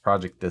a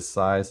project this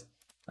size,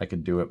 I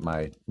could do it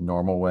my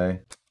normal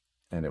way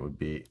and it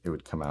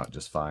would come out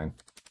just fine.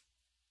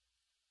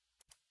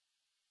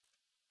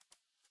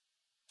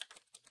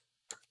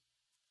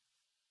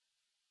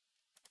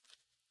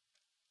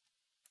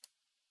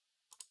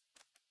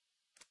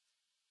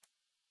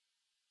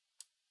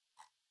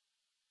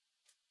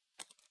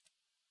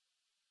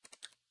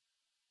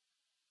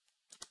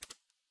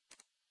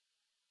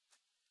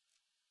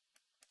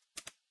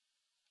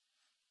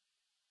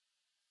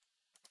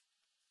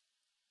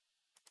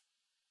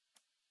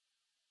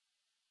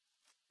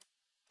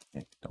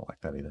 Don't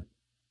like that either.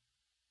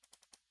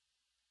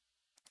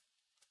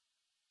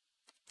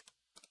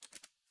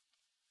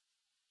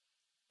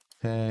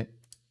 Okay.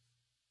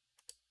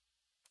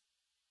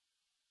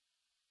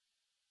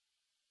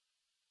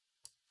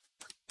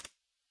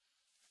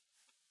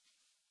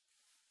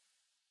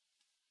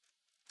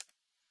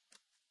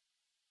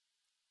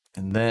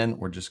 And then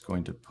we're just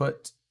going to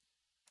put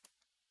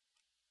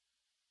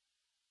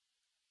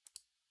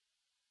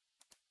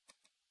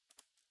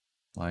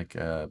like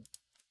a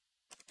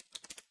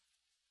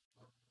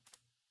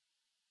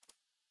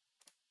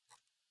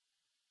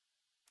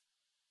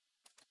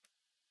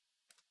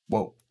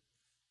whoa.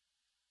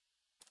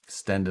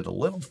 Extend it a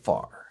little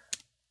far.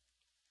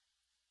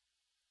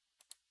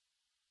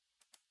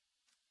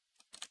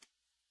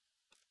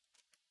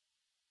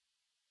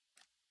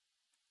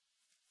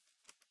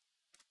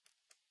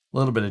 A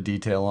little bit of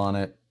detail on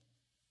it,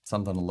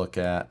 something to look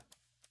at.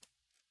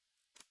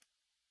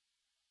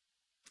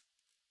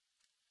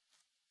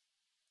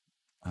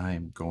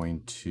 I'm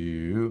going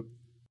to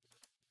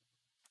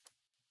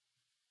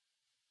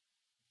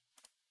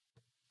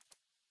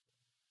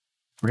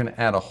we're going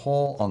to add a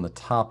hole on the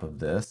top of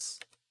this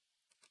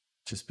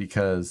just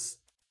because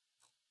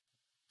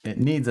it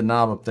needs a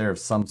knob up there of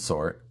some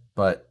sort,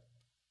 but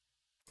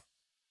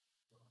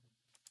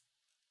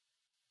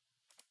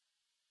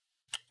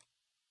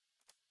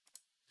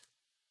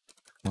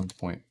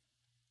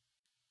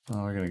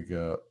we're going to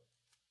go,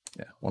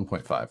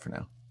 1.5 for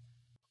now.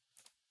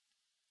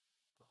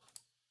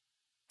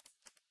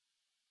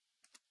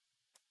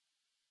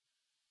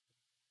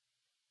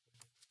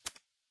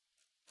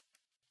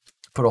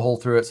 Put a hole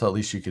through it so at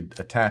least you could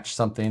attach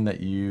something that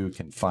you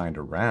can find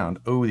around.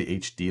 Oh, the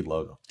HD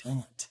logo. Dang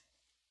it.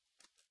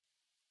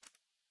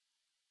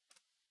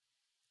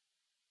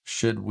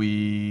 Should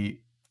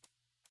we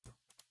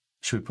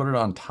put it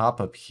on top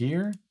up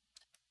here,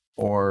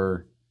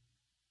 or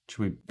should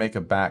we make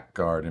a back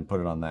guard and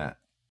put it on that?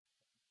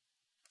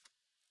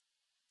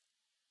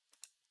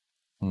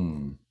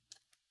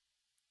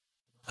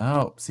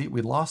 Oh, see,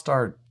 we lost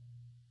our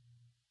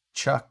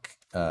Chuck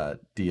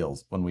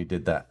deals when we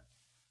did that.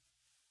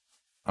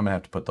 I'm gonna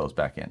have to put those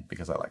back in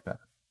because I like that.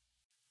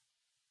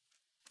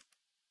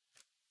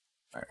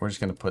 All right, we're just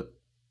gonna put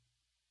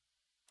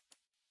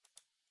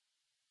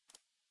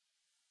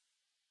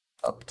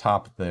up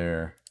top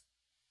there.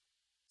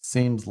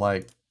 Seems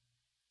like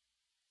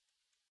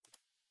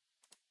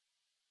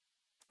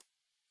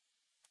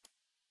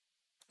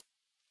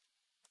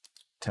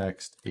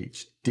text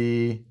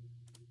HD,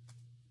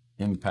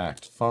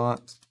 impact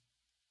font.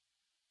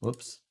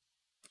 Whoops.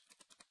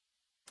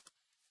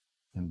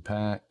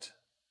 Impact,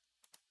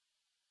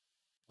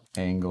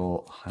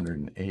 angle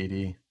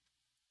 180.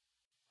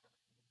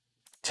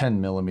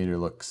 10 millimeter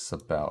looks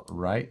about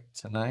right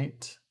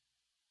tonight.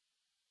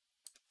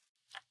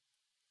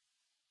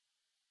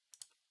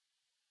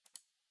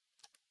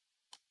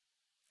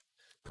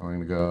 I'm going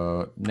to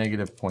go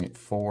negative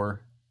 0.4.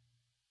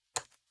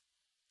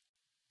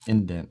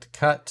 Indent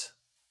cut.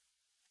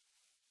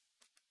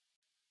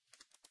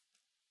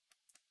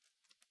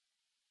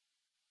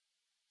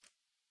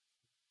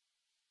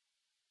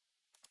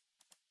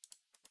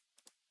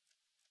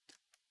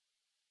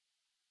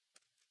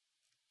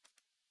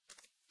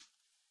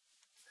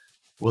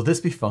 Will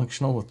this be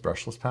functional with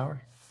brushless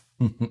power?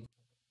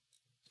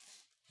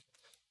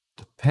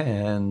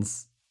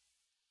 Depends.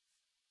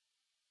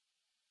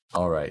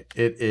 All right,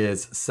 it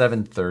is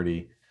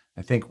 7:30.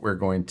 I think we're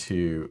going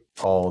to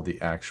call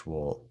the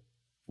actual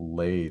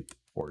lathe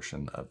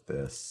portion of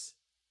this.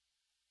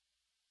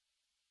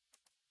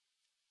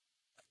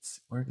 Let's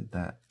see, where did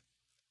that?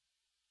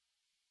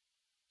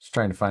 Just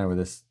trying to find where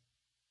this.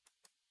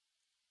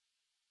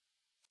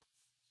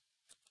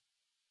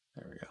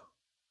 There we go.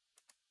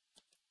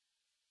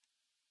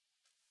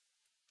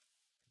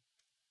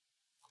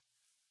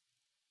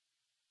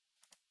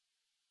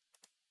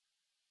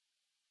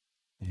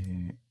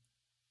 And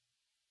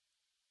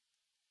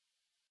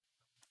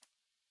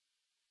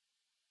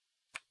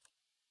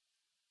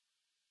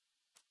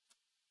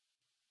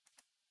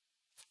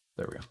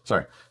there we go.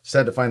 Sorry, just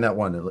had to find that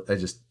one. I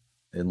just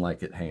didn't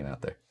like it hanging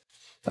out there.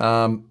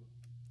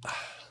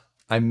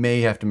 I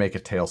may have to make a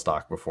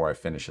tailstock before I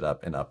finish it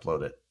up and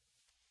upload it.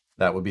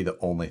 That would be the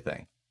only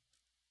thing.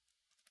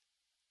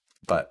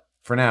 But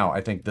for now,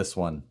 I think this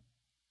one,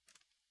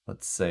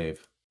 let's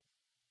save.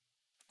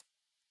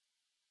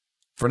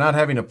 For not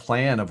having a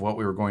plan of what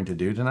we were going to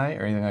do tonight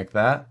or anything like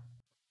that,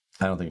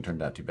 I don't think it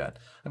turned out too bad.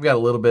 I've got a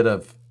little bit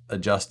of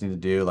adjusting to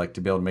do, like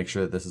to be able to make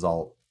sure that this is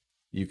all,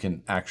 you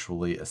can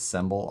actually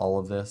assemble all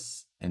of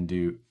this and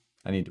do,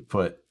 I need to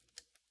put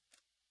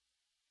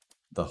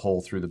the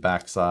hole through the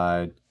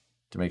backside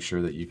to make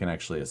sure that you can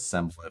actually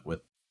assemble it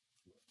with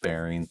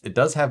bearings. It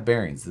does have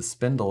bearings. The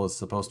spindle is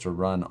supposed to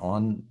run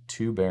on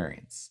 2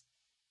 bearings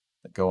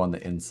that go on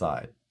the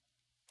inside.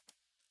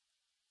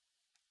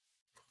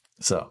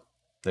 So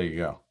there you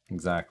go.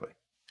 Exactly.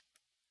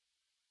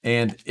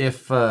 And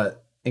if,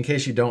 in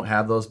case you don't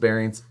have those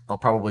bearings, I'll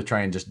probably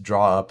try and just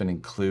draw up and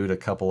include a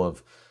couple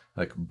of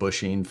like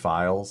bushing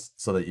files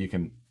so that you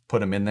can put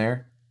them in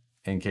there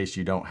in case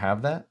you don't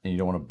have that and you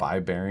don't want to buy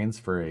bearings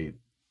for a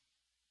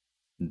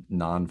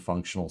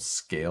non-functional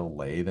scale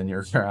lathe in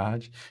your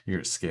garage,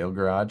 your scale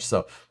garage.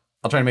 So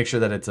I'll try to make sure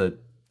that it's a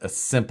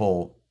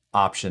simple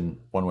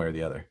option one way or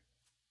the other.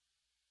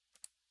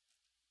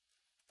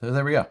 So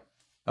there we go.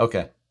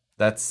 Okay,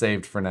 that's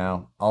saved for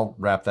now. I'll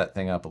wrap that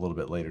thing up a little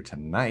bit later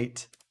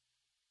tonight.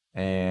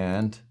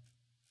 And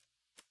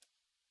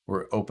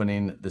we're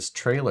opening this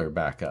trailer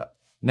back up.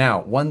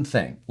 Now, one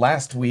thing.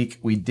 Last week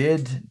we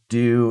did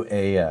do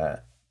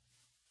a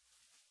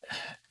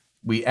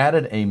we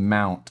added a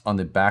mount on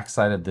the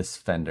backside of this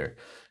fender,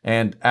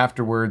 and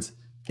afterwards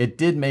it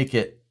did make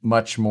it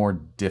much more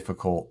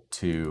difficult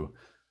to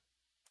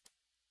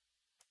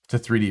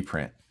 3D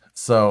print.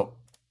 So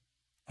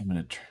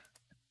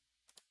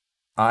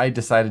I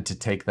decided to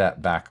take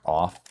that back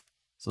off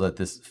so that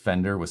this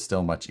fender was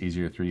still much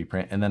easier to 3D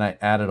print, and then I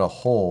added a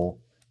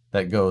hole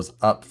that goes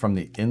up from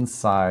the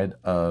inside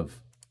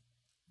of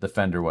the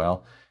fender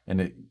well,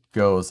 and it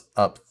goes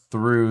up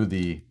through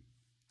the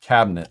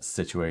cabinet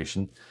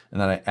situation, and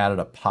then I added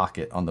a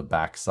pocket on the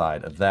back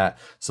side of that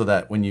so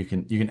that when you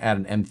can add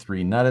an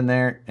M3 nut in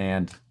there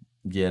and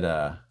get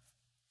that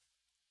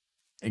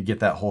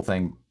whole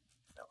thing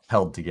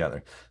held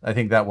together. I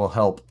think that will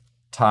help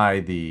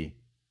tie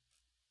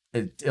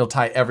it'll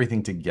tie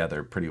everything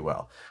together pretty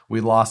well.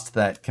 We lost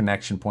that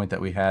connection point that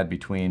we had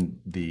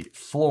between the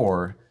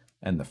floor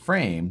and the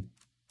frame,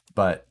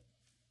 but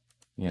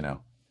you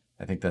know,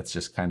 I think that's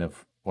just kind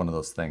of one of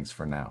those things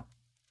for now.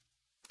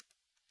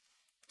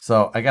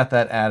 So I got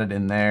that added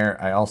in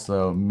there. I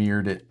also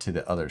mirrored it to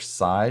the other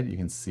side. You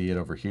can see it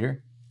over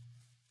here.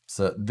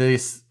 So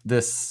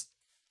this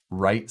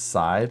right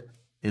side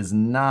is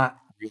not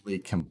really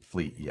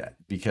complete yet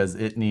because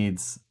it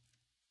needs,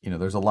 you know,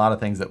 there's a lot of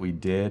things that we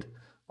did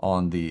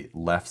on the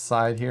left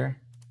side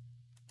here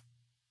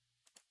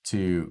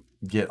to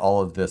get all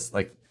of this,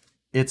 like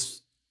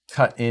it's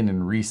cut in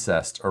and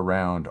recessed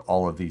around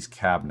all of these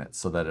cabinets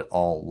so that it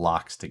all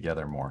locks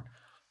together more.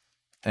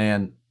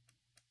 And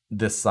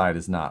this side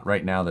is not.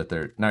 Right now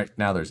that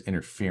now there's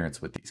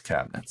interference with these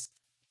cabinets.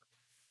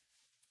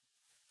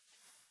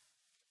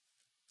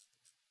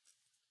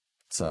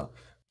 So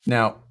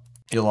now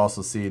you'll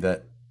also see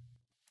that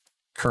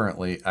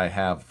currently I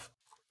have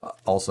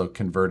also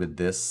converted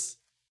this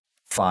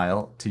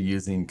file to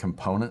using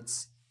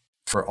components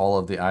for all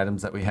of the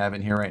items that we have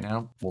in here right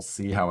now. We'll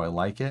see how I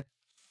like it.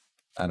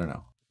 I don't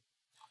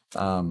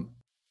know.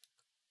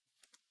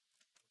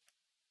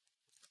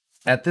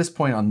 At this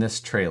point on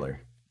this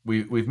trailer,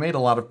 we've made a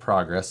lot of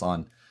progress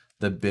on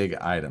the big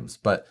items,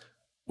 but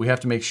we have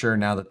to make sure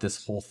now that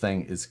this whole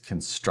thing is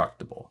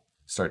constructible.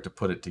 Start to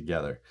put it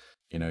together.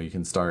 You know, you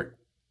can start,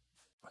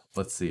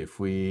 let's see, if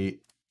we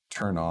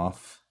turn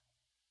off,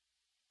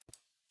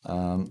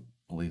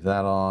 leave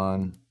that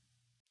on.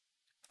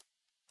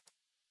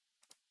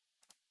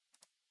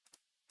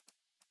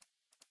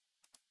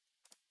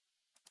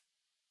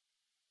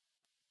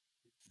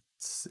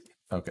 Let's see.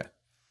 Okay.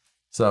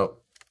 So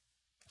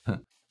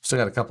still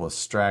got a couple of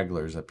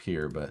stragglers up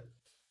here, but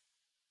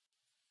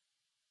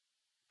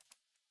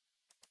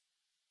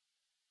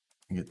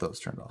get those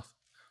turned off.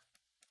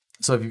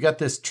 So if you've got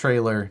this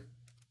trailer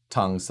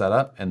tongue set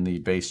up and the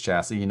base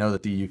chassis, you know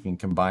that you can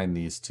combine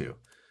these two.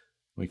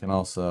 We can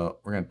also,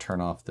 we're going to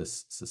turn off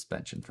this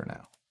suspension for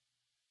now.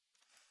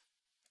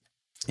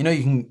 You know,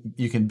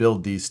 you can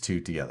build these two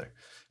together.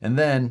 And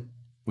then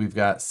we've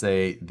got,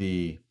 say,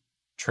 the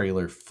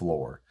trailer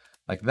floor.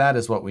 Like that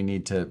is what we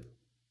need to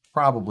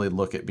probably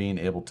look at being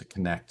able to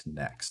connect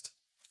next.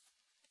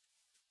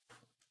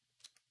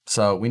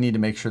 So we need to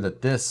make sure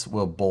that this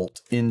will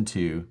bolt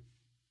into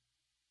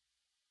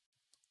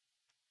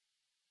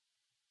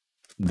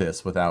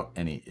this without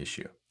any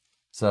issue.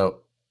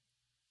 So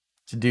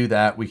to do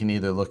that, we can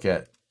either look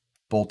at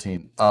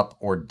bolting up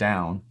or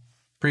down.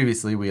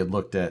 Previously, we had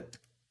looked at,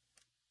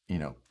 you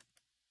know,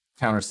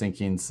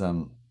 countersinking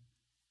some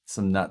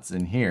nuts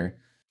in here,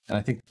 and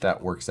I think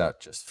that works out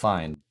just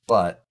fine.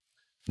 But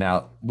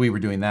now we were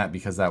doing that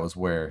because that was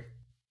where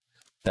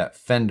that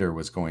fender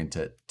was going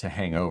to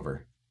hang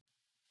over.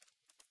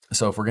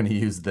 So if we're going to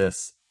use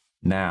this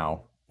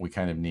now, we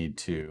kind of need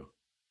to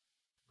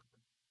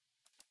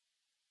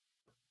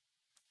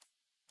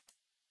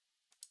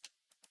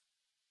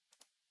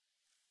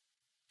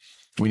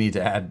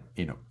add,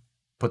 you know,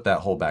 put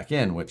that hole back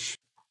in, which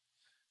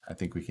I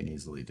think we can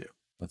easily do.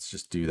 Let's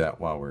just do that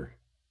while we're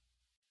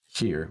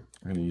here.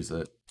 We're going to use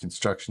a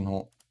construction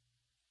hole.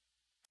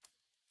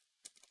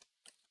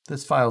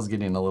 This file is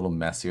getting a little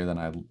messier than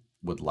I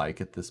would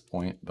like at this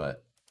point,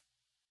 but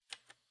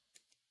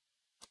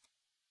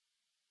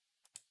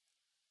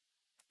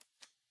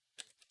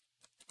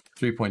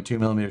 .2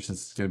 millimeters,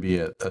 since it's going to be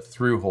a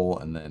through hole,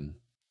 and then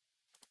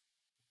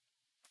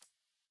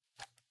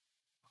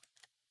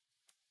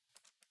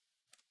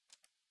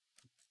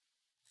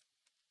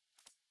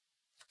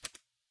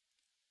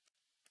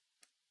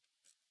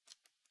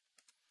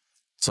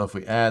so if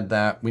we add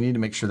that, we need to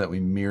make sure that we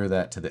mirror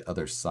that to the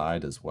other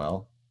side as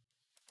well.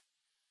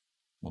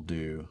 We'll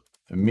do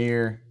a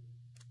mirror.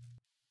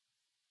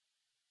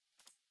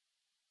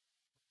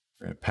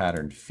 We're going to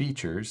pattern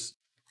features.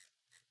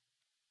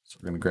 So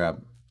we're going to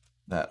grab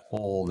that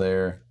hole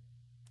there.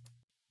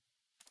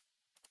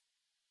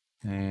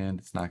 And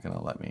it's not going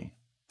to let me.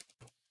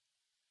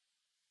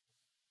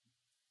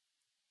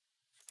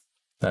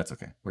 That's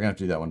okay. We're going to have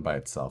to do that one by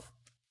itself.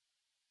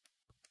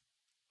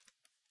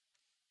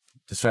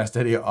 Does Fast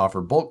Eddie offer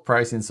bulk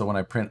pricing, so when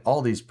I print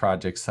all these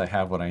projects, I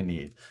have what I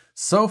need?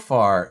 So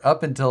far,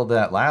 up until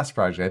that last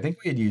project, I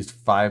think we had used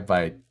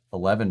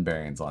 5x11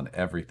 bearings on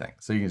everything.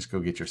 So you can just go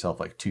get yourself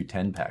like 2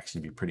 10-packs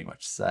and you'd be pretty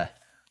much set.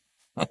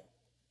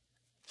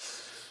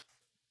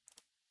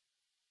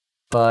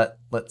 But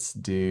let's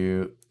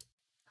do...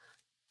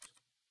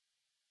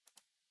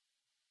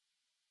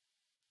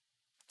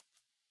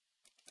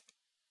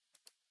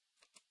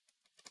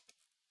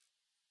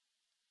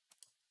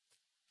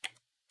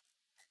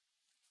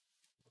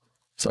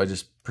 So I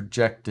just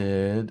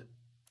projected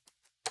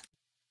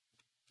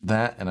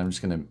that, and I'm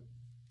just going to,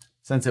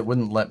 since it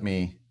wouldn't let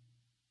me,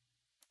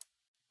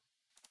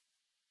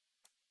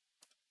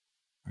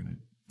 we're going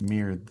to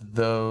mirror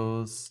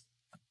those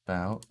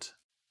about.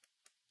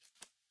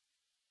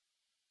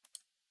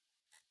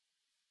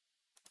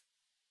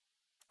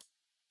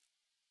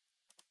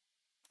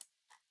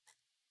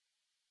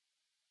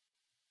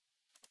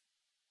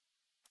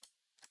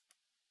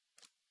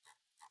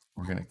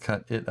 We're going to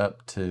cut it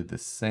up to the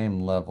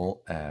same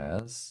level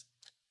as,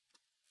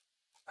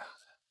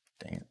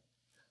 dang it.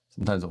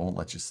 Sometimes it won't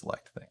let you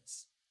select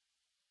things.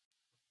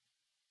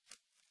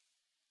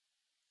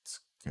 Let's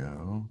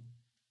go.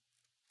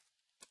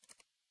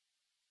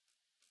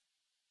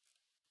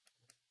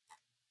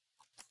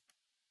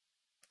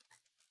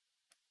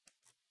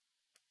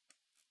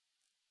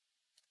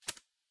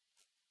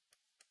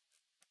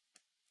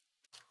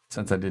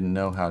 Since I didn't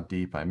know how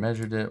deep I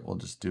measured it, we'll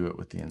just do it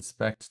with the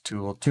inspect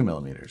tool, 2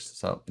 millimeters.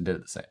 So I did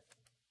it the same.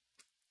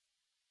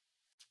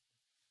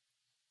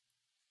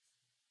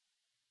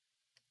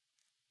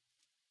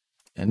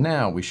 And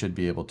now we should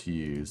be able to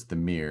use the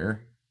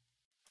mirror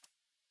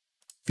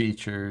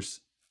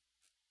features,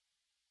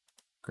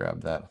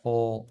 grab that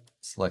hole,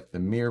 select the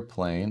mirror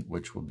plane,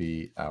 which will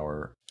be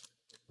our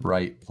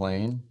right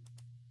plane,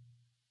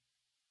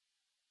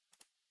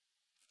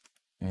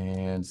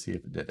 and see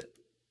if it did it,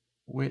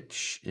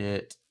 which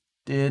it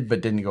did,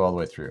 but didn't go all the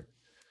way through.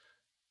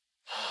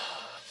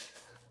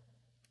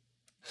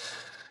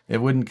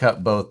 It wouldn't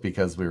cut both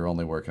because we were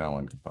only working on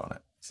one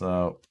component.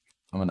 So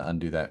I'm going to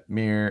undo that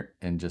mirror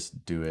and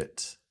just do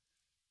it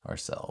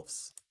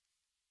ourselves.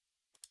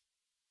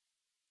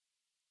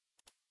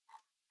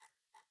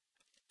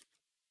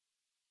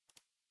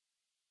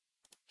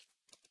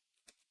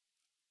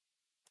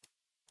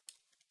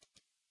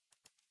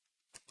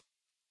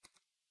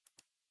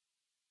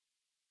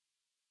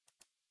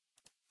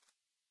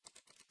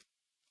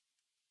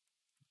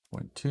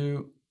 Point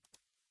 2.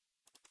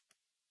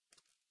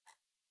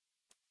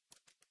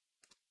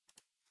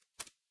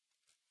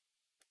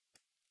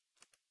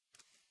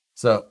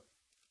 So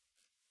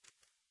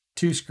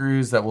 2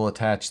 screws that will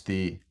attach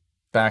the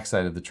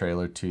backside of the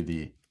trailer to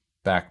the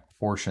back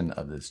portion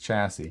of this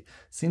chassis.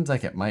 Seems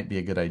like it might be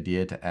a good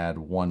idea to add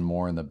one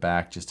more in the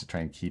back just to try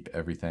and keep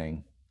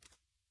everything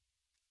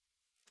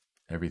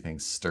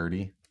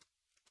sturdy.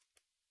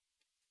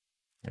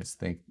 I just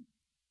think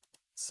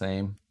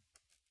same.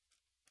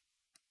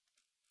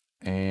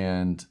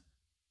 And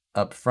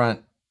up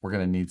front, we're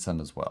going to need some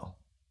as well.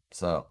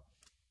 So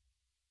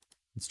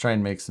let's try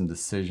and make some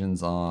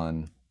decisions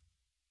on,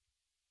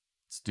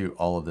 let's do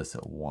all of this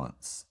at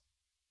once.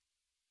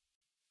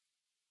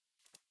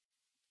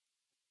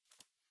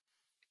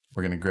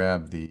 We're going to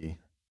grab the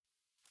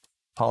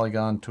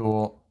polygon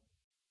tool.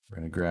 We're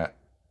going to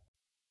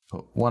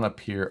put one up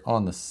here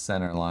on the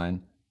center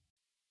line.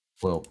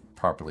 We'll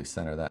properly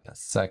center that in a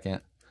second.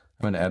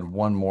 I'm going to add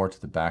one more to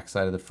the back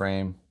side of the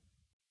frame.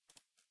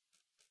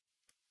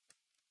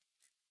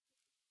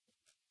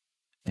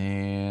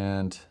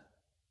 And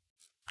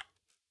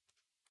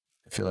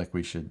I feel like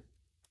we should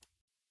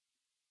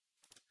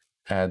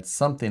add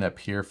something up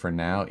here for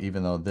now,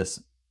 even though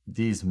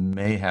these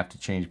may have to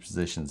change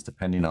positions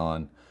depending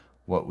on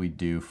what we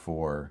do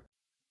for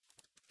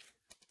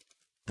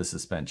the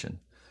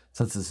suspension,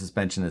 since the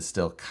suspension is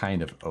still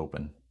kind of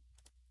open.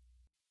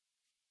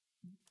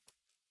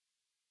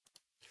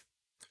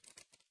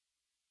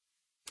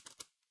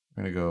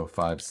 I'm going to go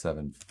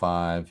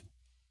 575.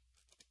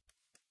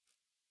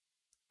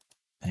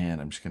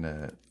 And I'm just going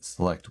to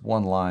select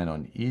one line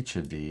on each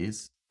of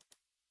these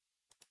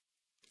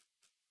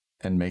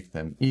and make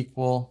them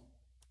equal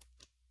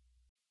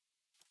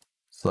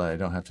so that I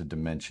don't have to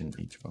dimension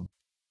each of them.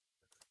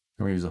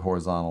 I'm going to use a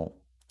horizontal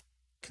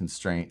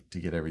constraint to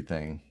get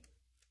everything.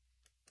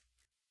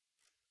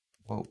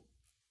 Whoa.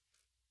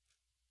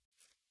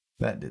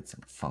 That did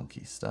some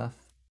funky stuff.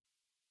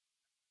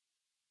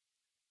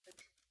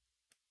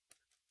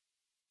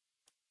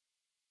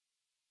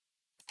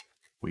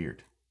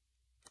 Weird.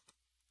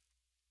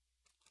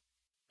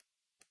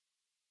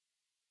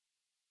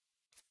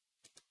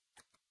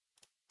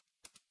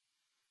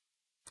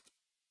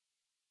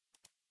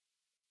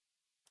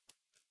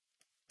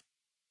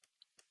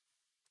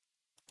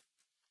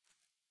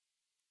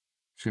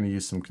 Just going to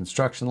use some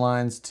construction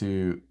lines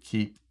to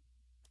keep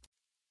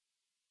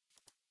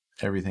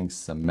everything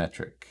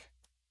symmetric.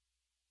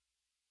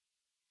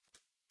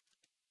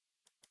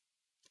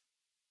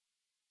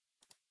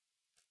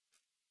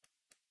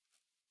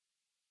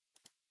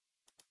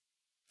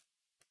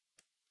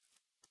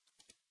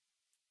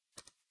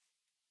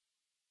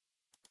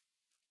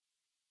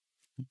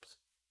 Oops.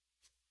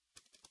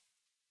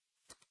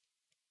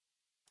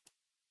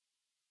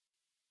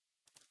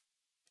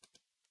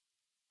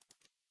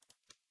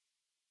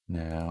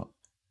 Now,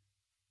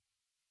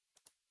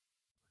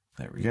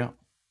 there we go.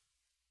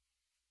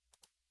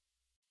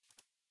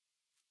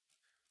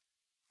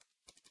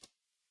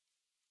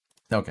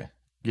 Okay,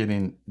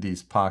 getting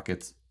these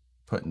pockets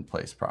put in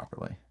place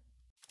properly.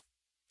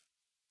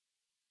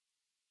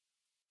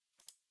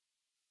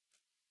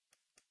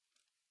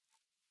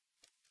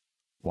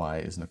 Why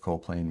is Nicole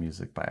playing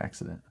music by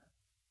accident?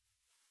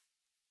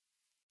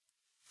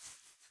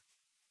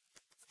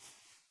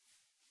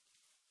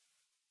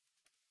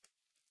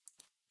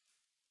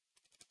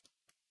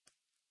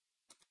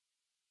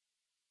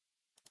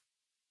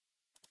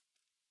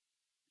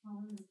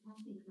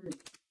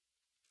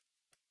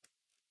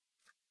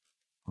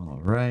 All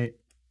right.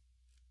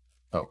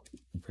 Oh,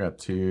 I forgot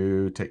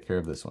to take care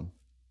of this one.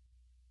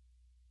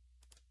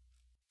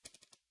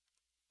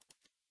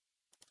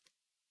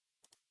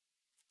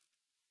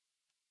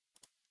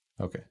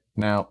 Okay,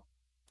 now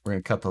we're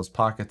going to cut those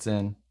pockets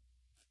in.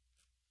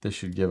 This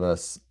should give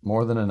us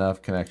more than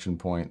enough connection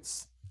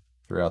points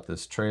throughout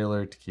this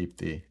trailer to keep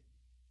the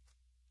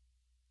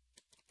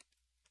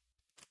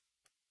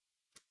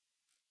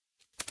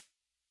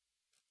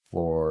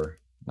floor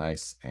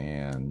nice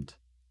and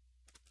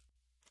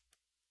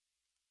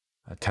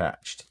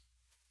attached.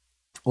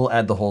 We'll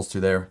add the holes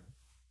through there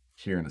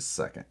here in a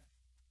second,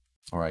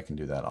 or I can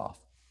do that off.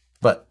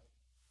 But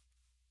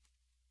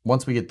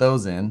once we get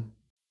those in,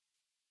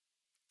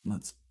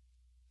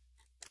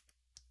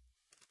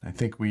 I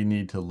think we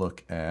need to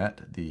look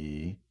at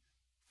the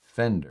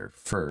fender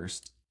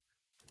first.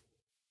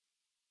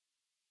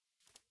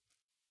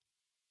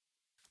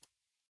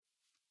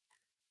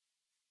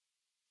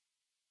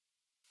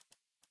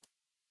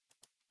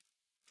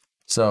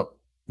 So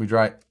we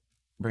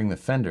bring the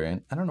fender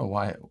in. I don't know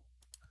why.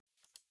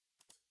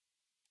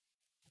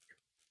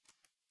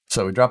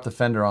 So we drop the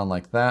fender on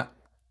like that.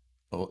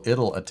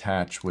 It'll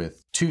attach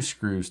with 2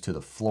 screws to the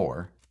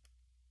floor.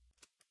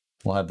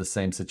 We'll have the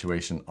same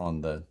situation on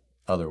the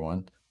other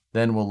one.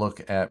 Then we'll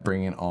look at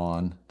bringing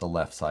on the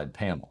left side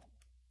panel.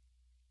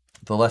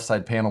 The left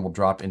side panel will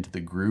drop into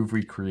the groove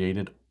we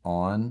created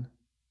on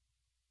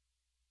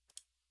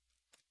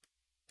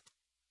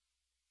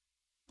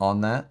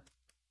that.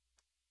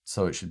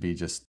 So it should be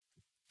just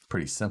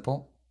pretty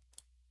simple.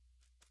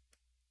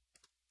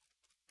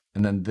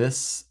 And then the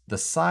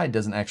side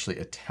doesn't actually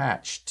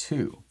attach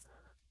to.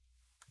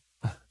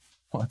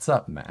 What's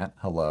up, Matt?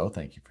 Hello,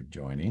 thank you for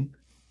joining.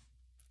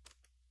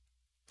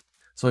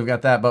 So we've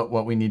got that, but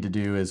what we need to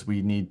do is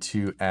we need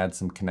to add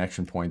some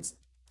connection points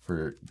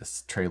for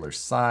this trailer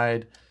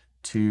side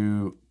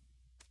to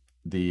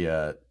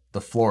the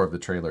floor of the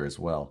trailer as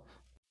well.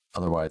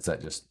 Otherwise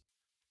that just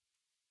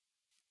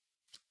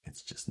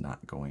it's just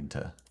not going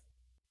to.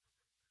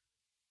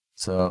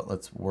 So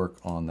let's work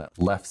on that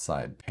left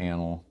side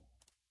panel.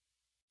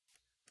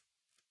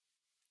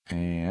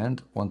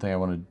 And one thing I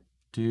want to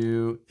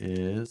do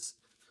is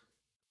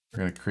we're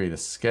going to create a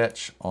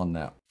sketch on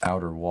that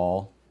outer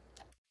wall.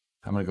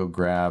 I'm going to go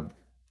grab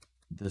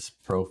this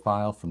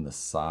profile from the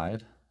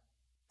side.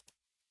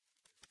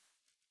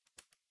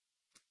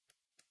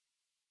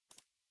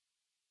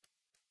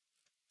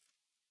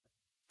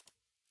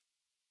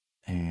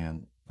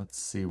 And let's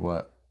see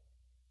what,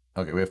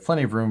 okay, we have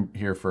plenty of room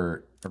here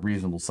for a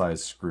reasonable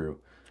size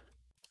screw.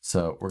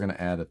 So we're going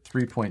to add a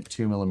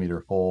 3.2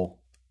 millimeter hole.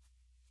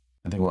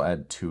 I think we'll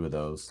add 2 of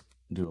those.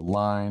 Do a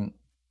line.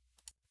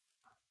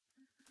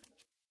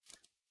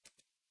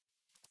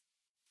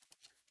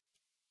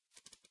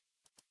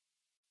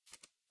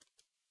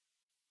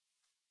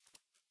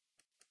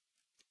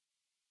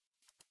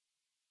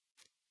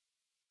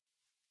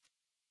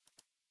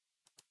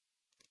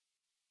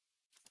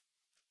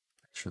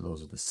 Make sure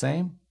those are the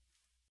same.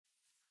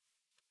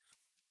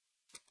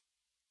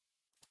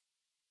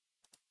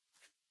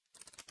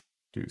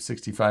 Do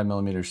 65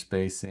 millimeter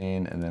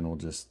spacing, and then we'll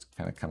just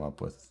kind of come up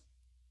with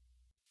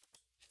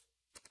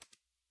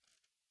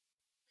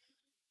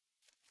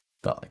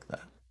about like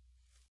that.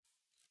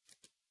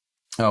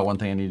 Oh, one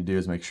thing I need to do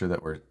is make sure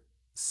that we're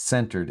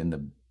centered in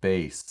the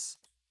base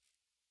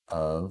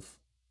of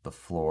the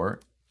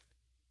floor.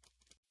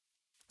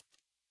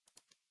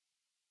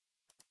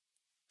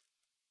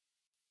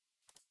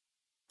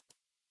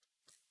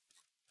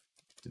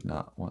 Did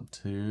not want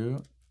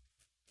to.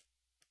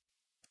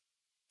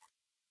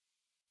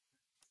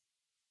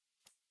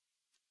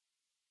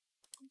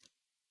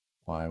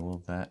 Why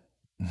will that?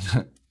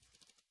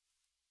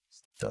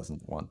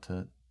 Doesn't want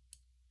to.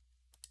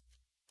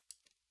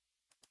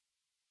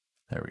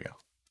 There we go.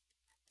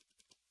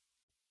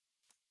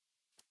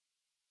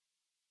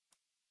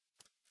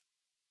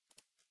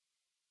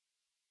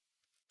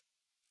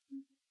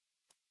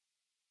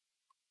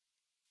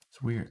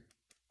 It's weird.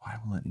 Why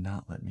will it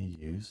not let me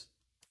use?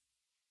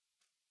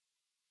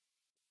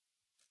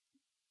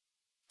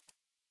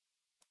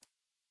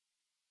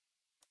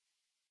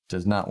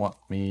 Does not want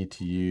me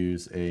to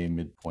use a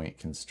midpoint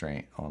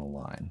constraint on a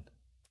line.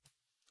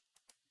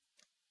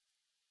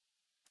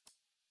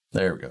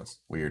 There it goes.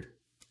 Weird.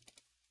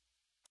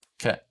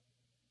 Okay.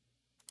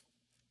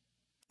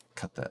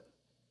 Cut that.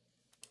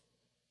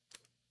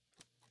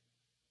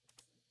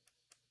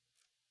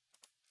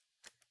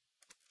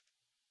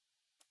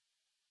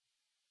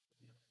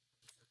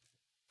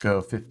 Go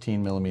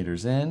 15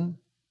 millimeters in.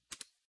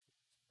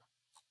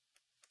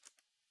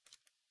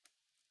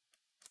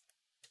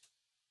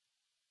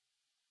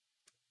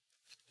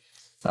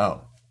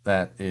 Oh,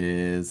 that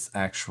is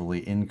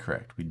actually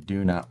incorrect. We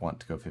do not want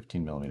to go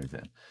 15 millimeters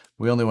in.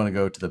 We only want to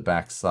go to the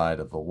back side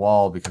of the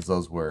wall because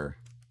those were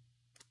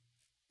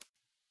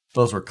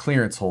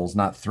clearance holes,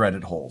 not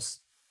threaded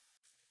holes.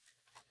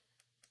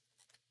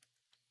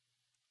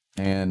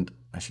 And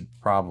I should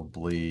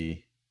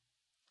probably,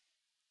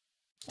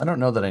 I don't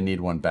know that I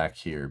need one back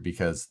here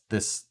because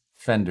this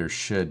fender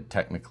should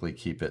technically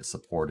keep it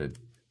supported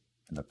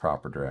in the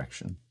proper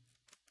direction.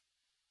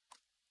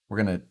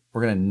 We're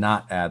gonna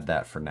not add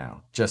that for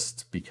now,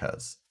 just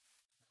because.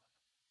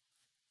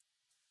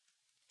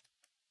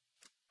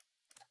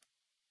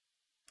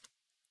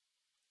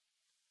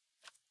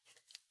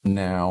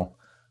 Now,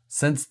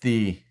 since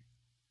the,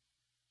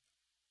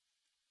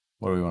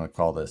 what do we want to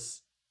call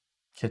this?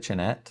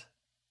 Kitchenette?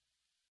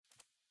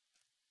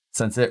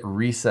 Since it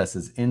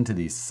recesses into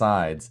these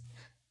sides,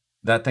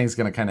 that thing's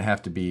going to kind of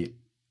have to be,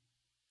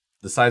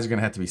 the sides are going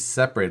to have to be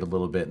separated a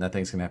little bit, and that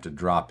thing's going to have to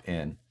drop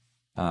in.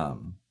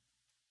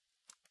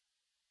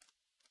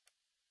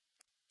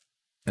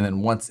 And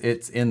then once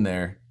it's in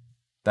there,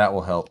 that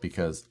will help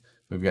because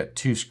we've got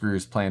 2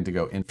 screws planned to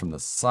go in from the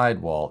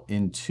sidewall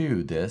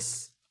into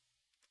this,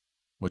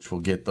 which will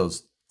get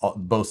those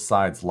both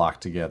sides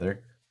locked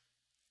together.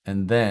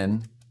 And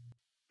then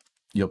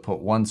you'll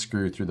put 1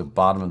 screw through the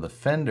bottom of the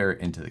fender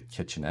into the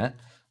kitchenette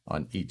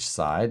on each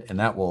side, and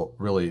that will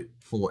really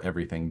pull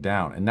everything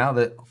down. And now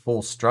that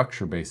whole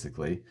structure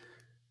basically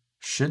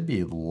should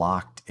be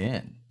locked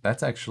in.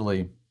 That's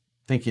actually,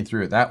 thinking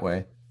through it that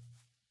way,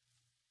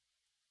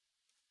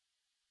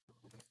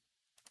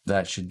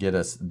 that should get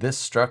us this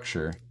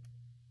structure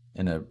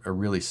in a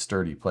really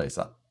sturdy place,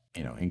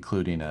 you know,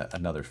 including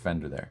another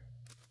fender there.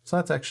 So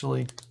that's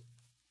actually,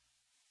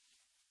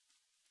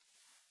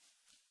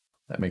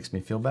 that makes me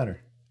feel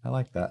better. I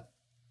like that.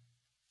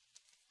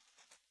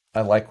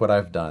 I like what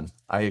I've done.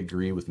 I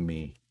agree with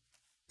me.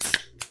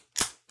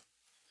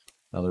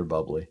 Another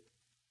bubbly.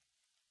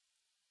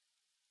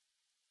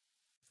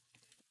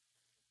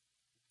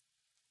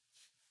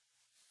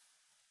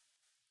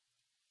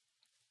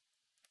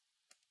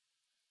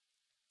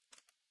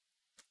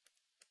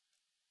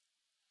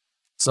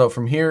 So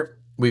from here,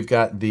 we've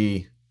got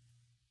the,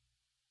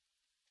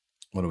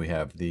 what do we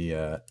have? The,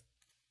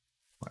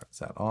 why was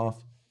that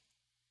off?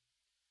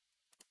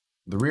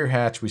 The rear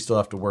hatch we still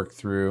have to work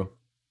through.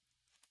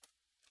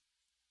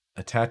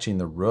 Attaching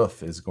the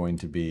roof is going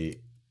to be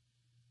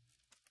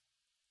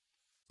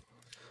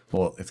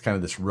well, it's kind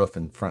of this roof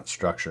and front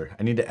structure.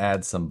 I need to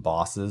add some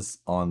bosses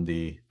on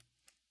the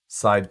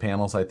side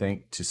panels, I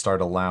think, to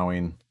start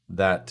allowing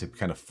that to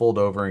kind of fold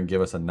over and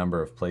give us a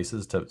number of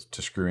places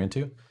to screw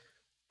into.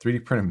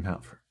 3D printed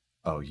mount for,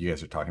 oh, you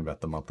guys are talking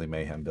about the monthly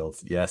mayhem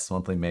builds. Yes,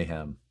 monthly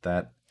mayhem.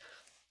 That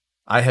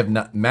I have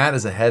not, Matt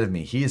is ahead of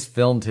me. He has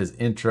filmed his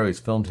intro, he's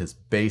filmed his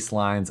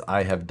baselines.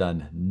 I have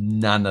done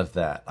none of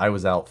that. I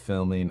was out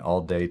filming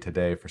all day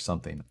today for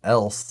something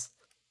else.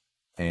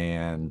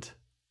 And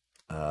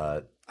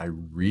I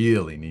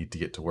really need to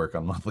get to work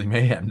on monthly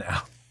mayhem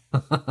now.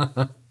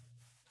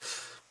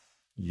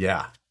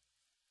 Yeah.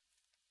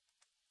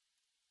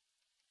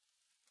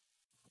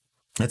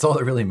 That's all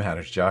that really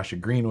matters, Josh.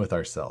 Agreeing with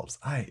ourselves.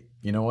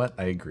 You know what?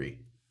 I agree.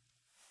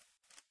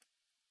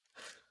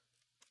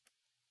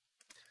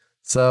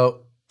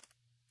 So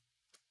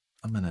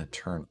I'm going to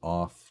turn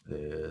off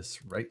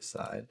this right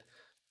side.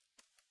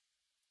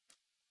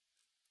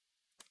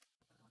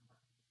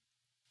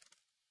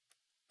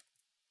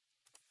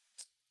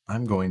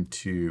 I'm going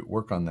to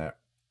work on that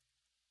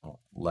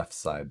left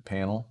side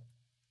panel.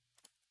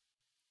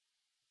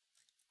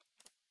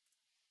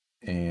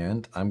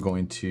 And I'm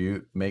going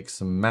to make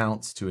some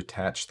mounts to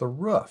attach the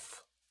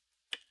roof.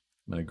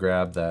 I'm going to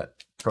grab that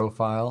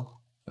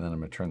profile and then I'm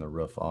going to turn the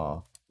roof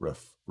off.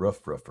 Roof.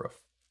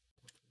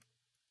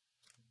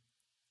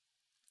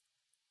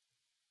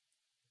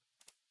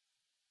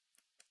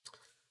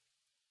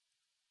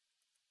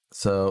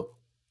 So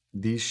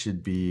these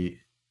should be,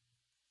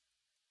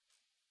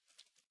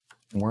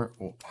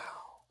 oh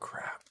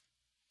crap.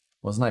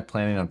 Wasn't I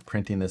planning on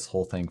printing this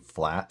whole thing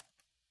flat?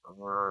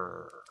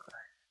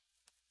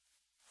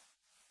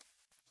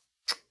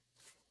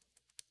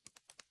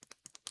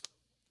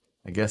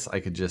 I guess I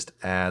could just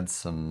add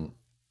some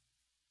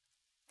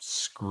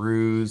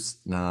screws,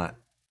 not,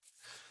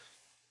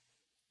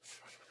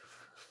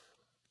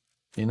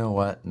 you know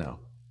what? No.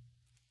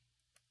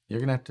 You're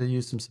gonna have to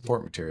use some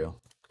support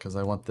material because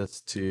I want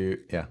this to,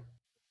 yeah.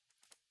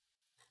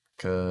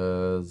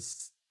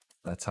 Because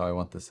that's how I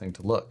want this thing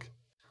to look.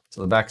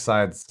 So the back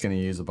side's gonna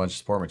use a bunch of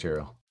support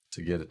material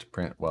to get it to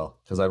print well.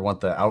 Because I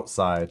want the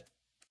outside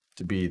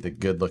to be the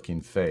good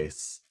looking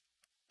face.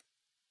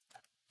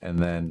 And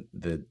then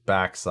the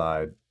back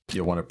side,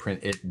 you'll want to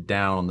print it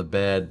down on the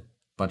bed,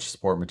 bunch of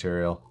support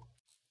material.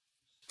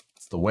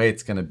 It's the way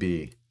it's gonna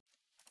be.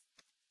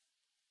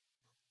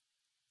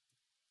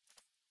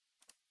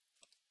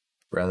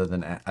 Rather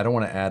than, I don't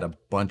want to add a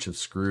bunch of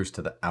screws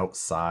to the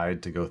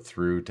outside to go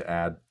through to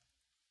add.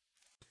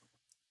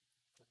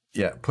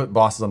 Yeah, put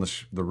bosses on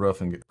the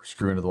roof and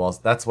screw into the walls.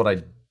 That's what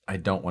I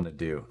don't want to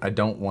do. I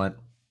don't want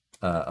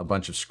a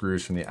bunch of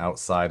screws from the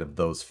outside of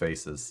those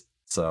faces.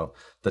 So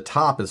the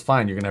top is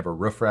fine. You're gonna have a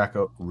roof rack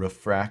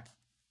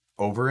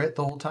over it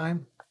the whole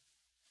time.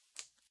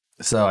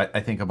 So I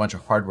think a bunch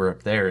of hardware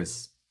up there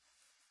is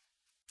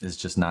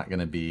just not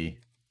gonna be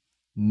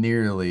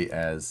nearly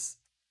as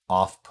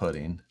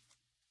off-putting.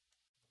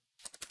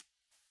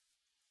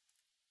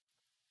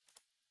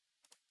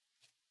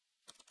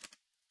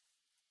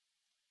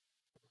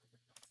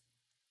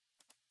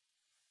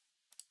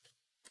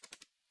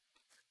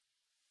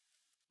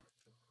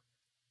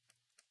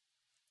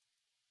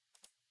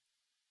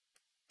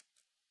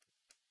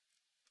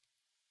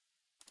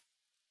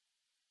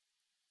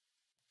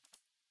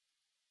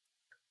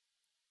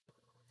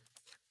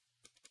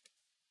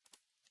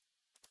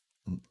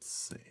 Let's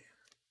see.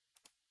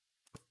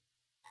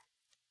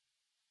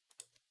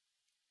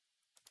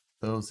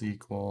 Those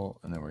equal,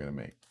 and then we're going to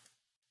make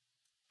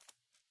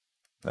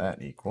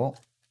that equal.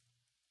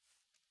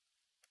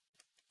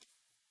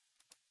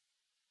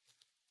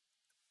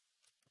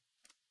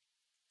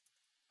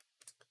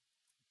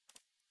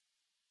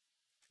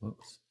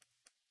 Oops.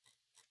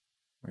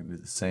 We're going to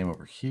do the same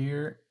over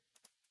here.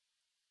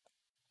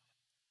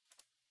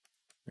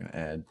 We're going to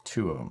add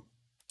 2 of them.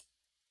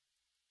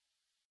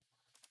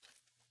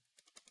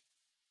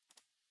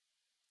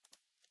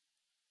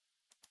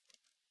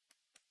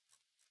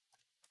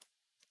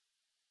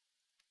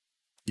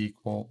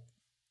 Equal.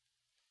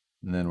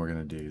 And then we're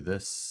going to do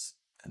this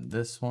and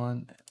this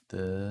one, and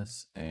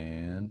this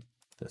and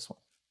this one.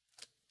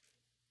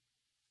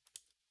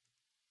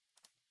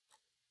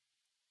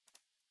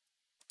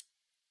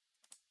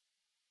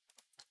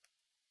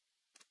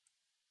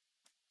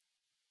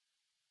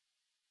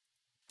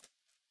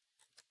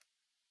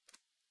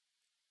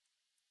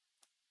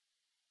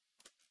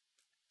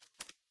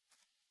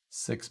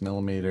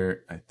 $6mm.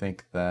 I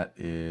think that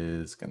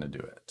is going to do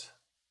it.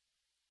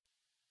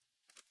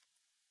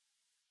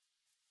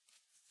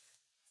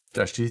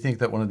 Josh, do you think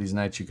that one of these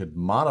nights you could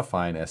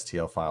modify an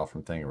STL file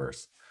from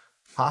Thingiverse?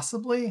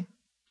 Possibly.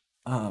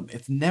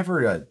 It's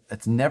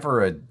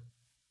never a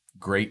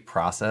great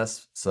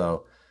process.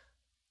 So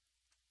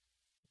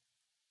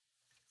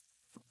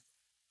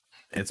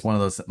it's one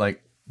of those,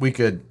 like, we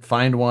could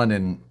find one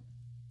and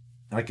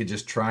I could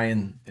just try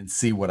and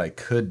see what I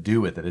could do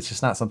with it. It's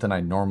just not something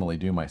I normally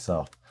do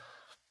myself.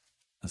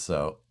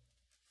 So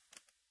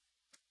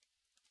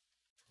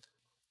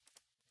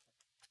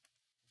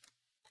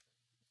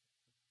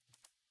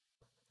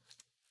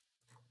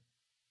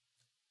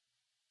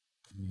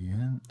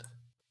And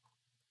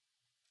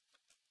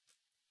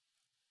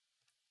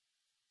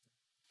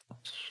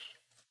let's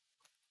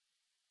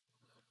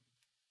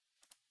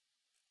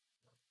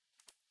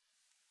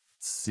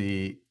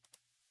see.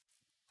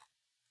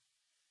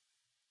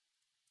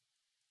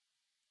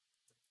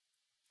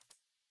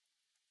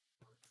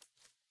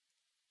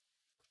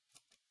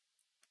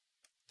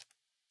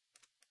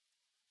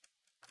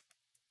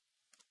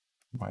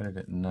 Why did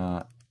it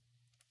not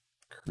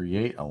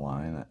create a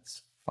line?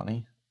 That's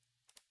funny.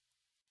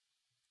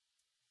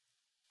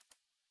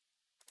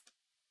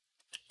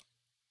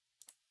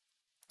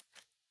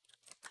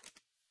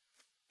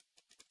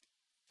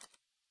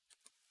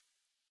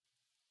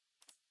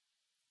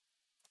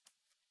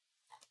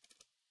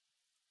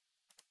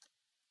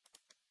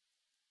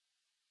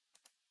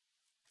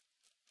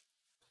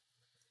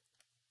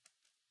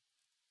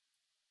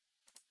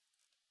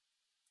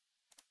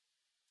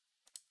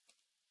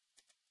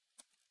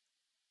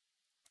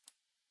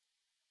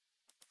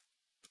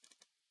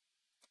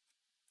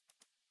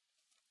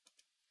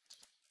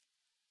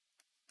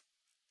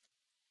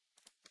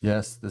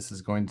 Yes, this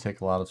is going to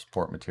take a lot of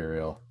support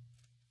material,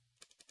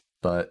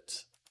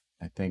 but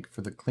I think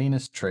for the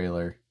cleanest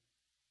trailer,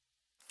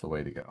 it's the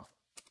way to go.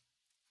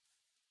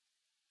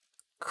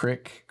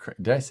 Crick,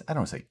 did I say, I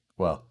don't say,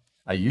 well,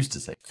 I used to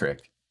say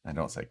crick. I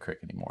don't say crick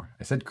anymore.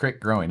 I said crick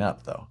growing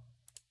up though.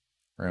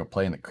 We're gonna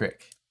play in the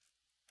crick.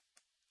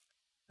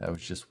 That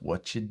was just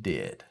what you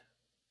did.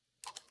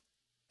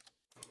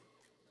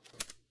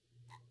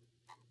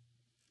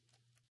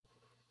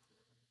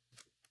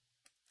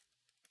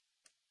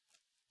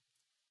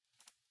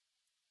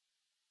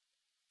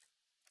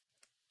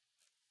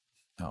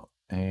 Oh,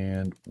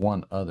 and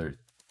one other.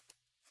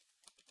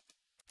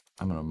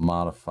 I'm gonna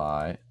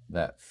modify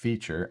that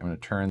feature. I'm gonna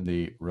turn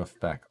the roof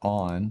back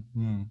on.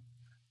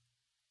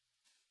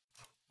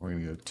 We're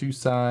gonna go 2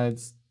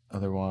 sides.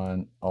 Other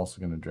one, also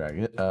gonna drag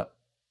it up.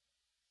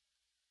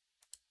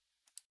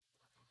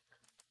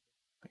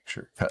 Make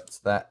sure it cuts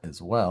that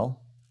as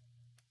well.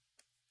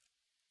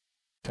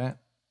 Okay.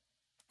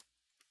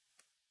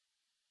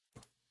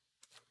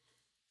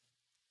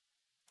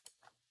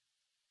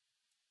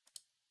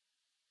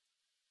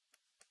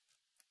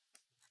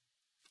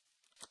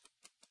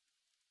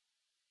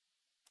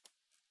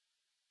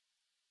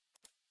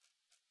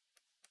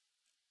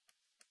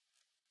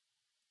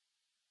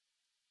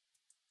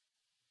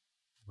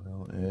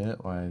 Will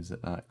it? Why is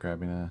it not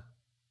grabbing a?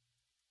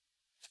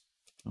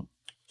 Oh,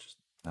 just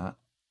not.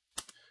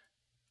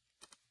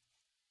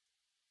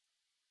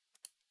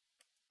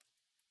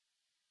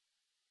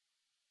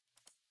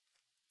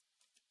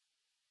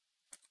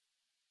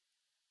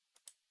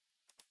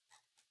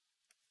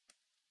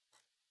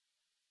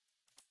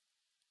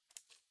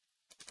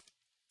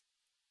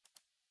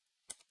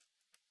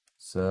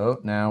 So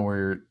now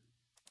we're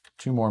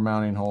 2 more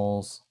mounting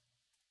holes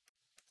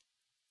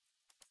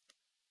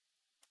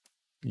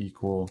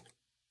equal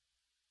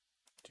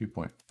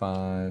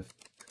 2.5.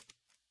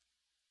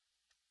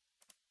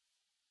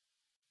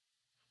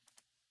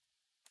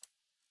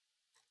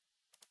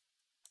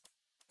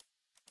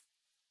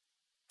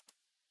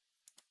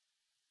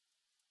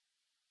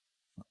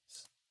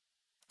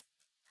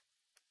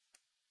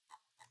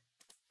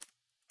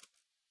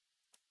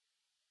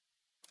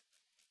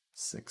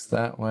 Six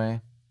that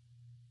way.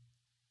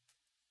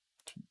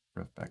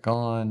 Roof back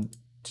on,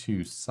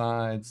 2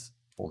 sides,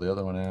 pull the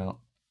other one out.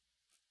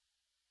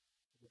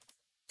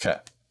 Okay.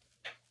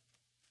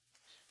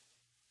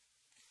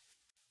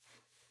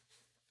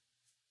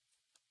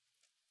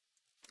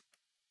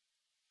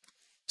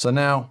 So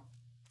now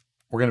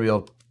we're going to be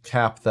able to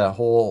cap that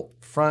whole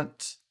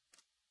front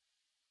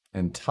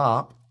and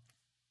top.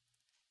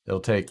 It'll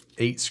take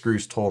 8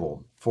 screws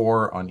total,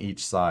 4 on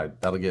each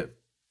side. That'll get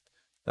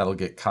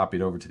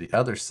copied over to the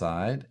other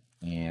side,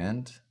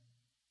 and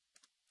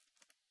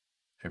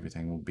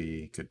everything will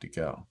be good to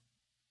go.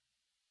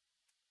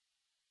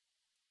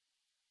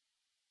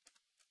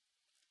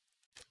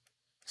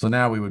 So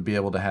now we would be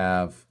able to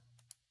have,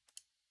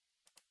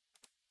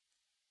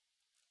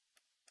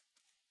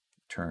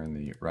 turn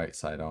the right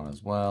side on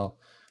as well.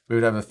 We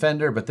would have a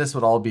fender, but this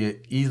would all be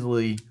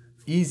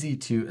easy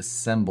to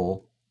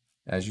assemble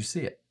as you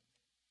see it.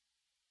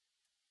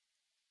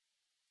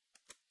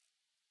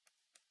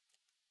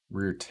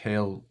 Rear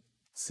tail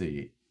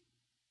seat.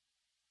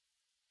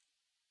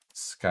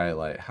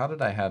 Skylight. How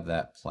did I have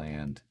that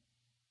planned?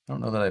 I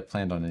don't know that I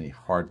planned on any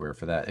hardware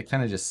for that. It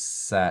kind of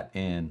just sat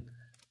in.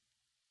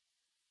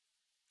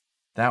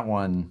 That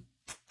one.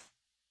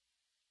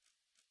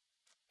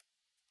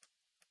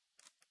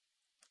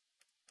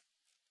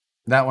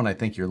 That one I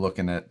think you're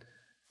looking at,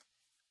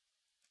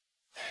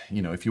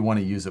 you know, if you want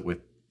to use it with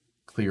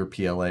clear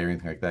PLA or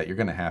anything like that, you're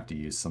going to have to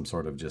use some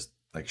sort of just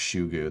like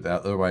shoe goo.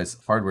 That, otherwise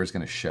hardware is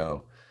going to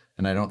show.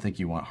 And I don't think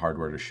you want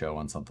hardware to show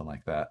on something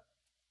like that.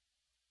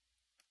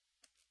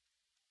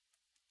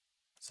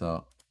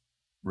 So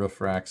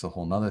roof rack's a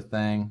whole nother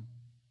thing.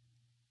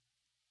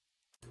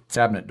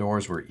 Cabinet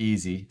doors were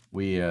easy.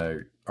 We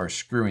are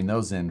screwing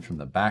those in from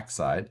the back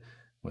side.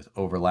 with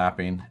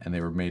overlapping, and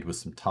they were made with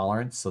some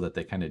tolerance so that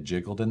they kind of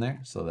jiggled in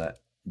there, so that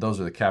those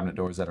are the cabinet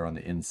doors that are on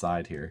the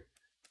inside here.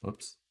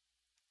 Whoops.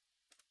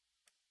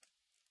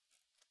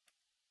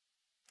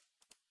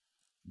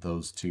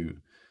 Those two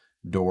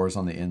doors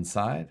on the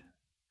inside.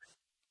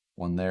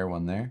 One there,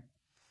 one there.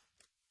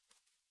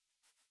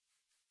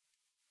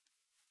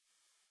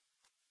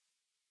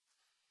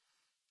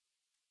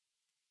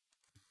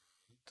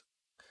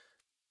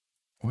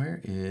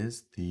 Where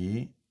is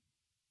the...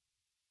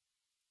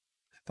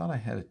 I thought I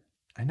had a...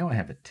 I know I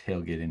have a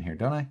tailgate in here,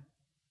 don't I?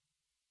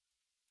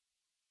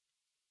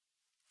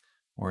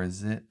 Or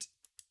is it...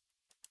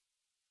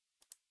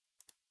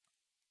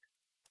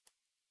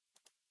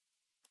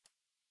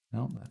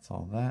 No, that's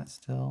all that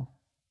still.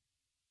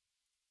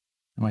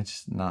 Am I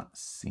just not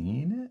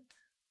seeing it?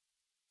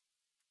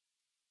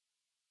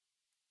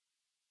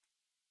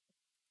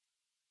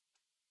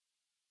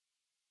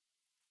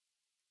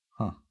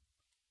 Huh.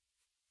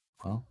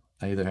 Well,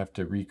 I either have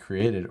to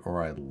recreate it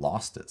or I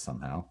lost it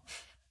somehow.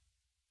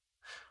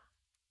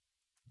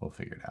 We'll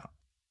figure it out.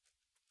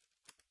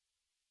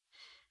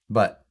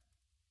 But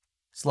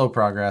slow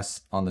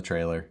progress on the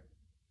trailer.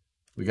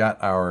 We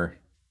got our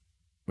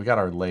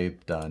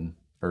lathe done,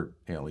 or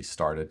at least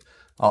started.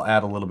 I'll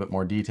add a little bit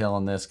more detail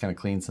on this, kind of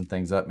clean some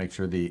things up, make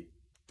sure the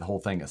whole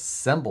thing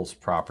assembles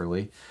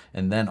properly,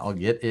 and then I'll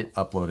get it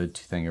uploaded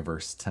to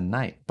Thingiverse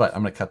tonight. But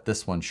I'm gonna cut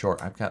this one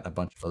short. I've got a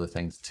bunch of other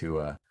things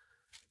to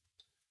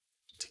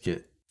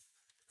get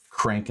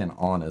cranking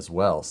on as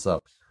well. So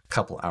a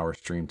couple hour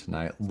stream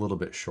tonight, a little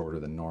bit shorter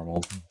than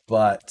normal,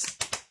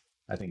 but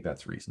I think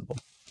that's reasonable.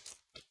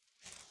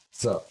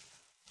 So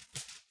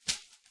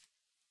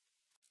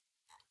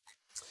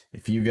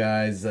if you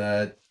guys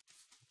have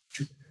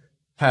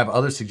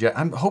other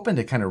suggestions, I'm hoping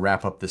to kind of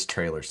wrap up this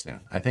trailer soon.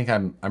 I think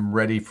I'm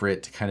ready for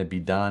it to kind of be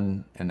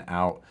done and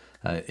out.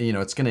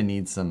 It's going to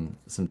need some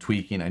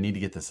tweaking. I need to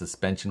get the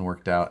suspension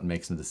worked out and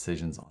make some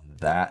decisions on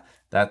that.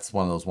 That's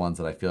one of those ones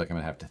that I feel like I'm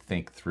going to have to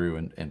think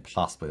through, and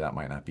possibly that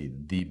might not be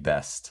the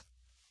best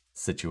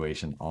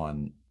situation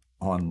on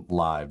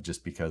live,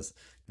 just because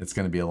it's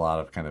going to be a lot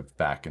of kind of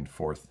back and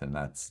forth, and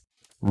that's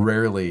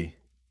rarely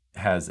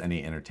has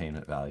any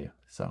entertainment value.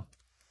 So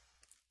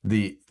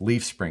the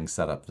leaf spring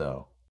setup,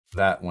 though,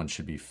 that one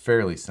should be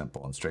fairly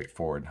simple and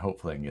straightforward.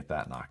 Hopefully I can get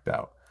that knocked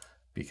out,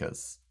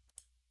 because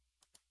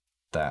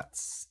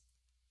that's...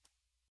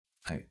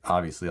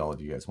 obviously all of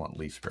you guys want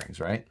leaf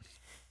springs, right?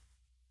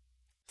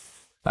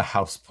 A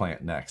house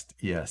plant next.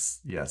 Yes,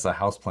 a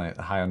house plant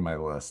high on my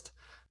list.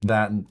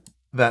 That and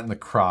the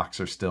Crocs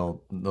are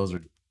still, those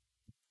are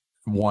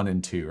 1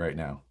 and 2 right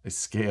now. A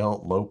scale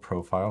low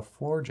profile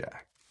floor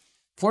jack.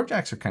 Floor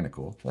jacks are kind of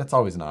cool. That's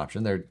always an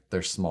option.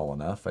 They're small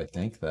enough, I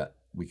think, that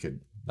we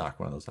could knock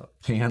one of those out.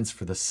 Pans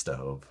for the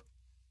stove.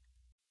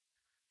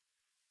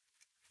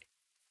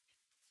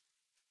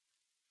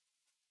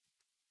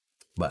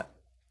 But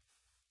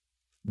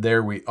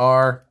there we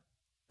are.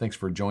 Thanks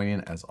for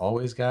joining as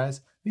always, guys.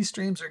 These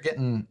streams are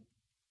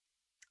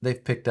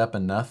they've picked up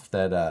enough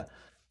that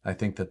I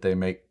think that they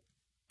make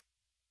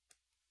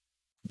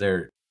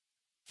their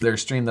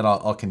stream that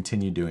I'll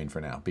continue doing for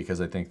now,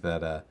 because I think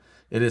that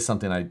it is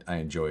something I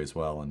enjoy as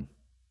well, and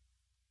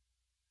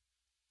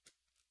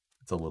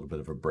it's a little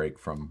bit of a break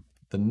from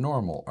the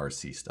normal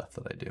RC stuff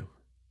that I do.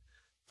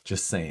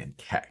 Just saying,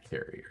 cat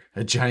carrier,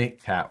 a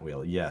giant cat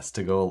wheel. Yes,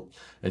 to go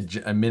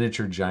a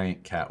miniature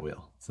giant cat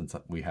wheel, since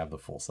we have the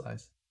full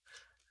size.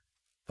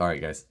 All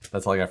right, guys,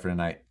 that's all I got for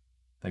tonight.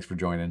 Thanks for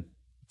joining.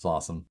 It's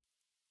awesome.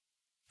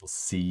 We'll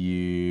see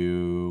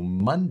you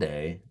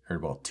Monday, or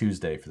well,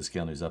 Tuesday for the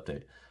Scale News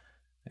update.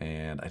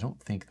 And I don't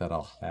think that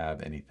I'll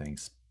have anything.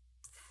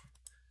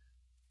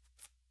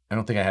 I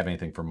don't think I have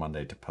anything for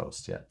Monday to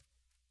post yet.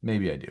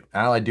 Maybe I do.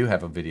 I do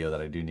have a video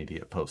that I do need to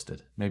get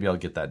posted. Maybe I'll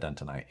get that done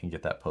tonight and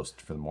get that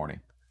posted for the morning.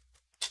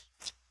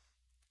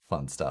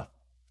 Fun stuff.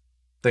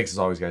 Thanks as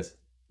always, guys.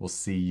 We'll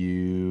see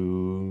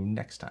you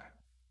next time.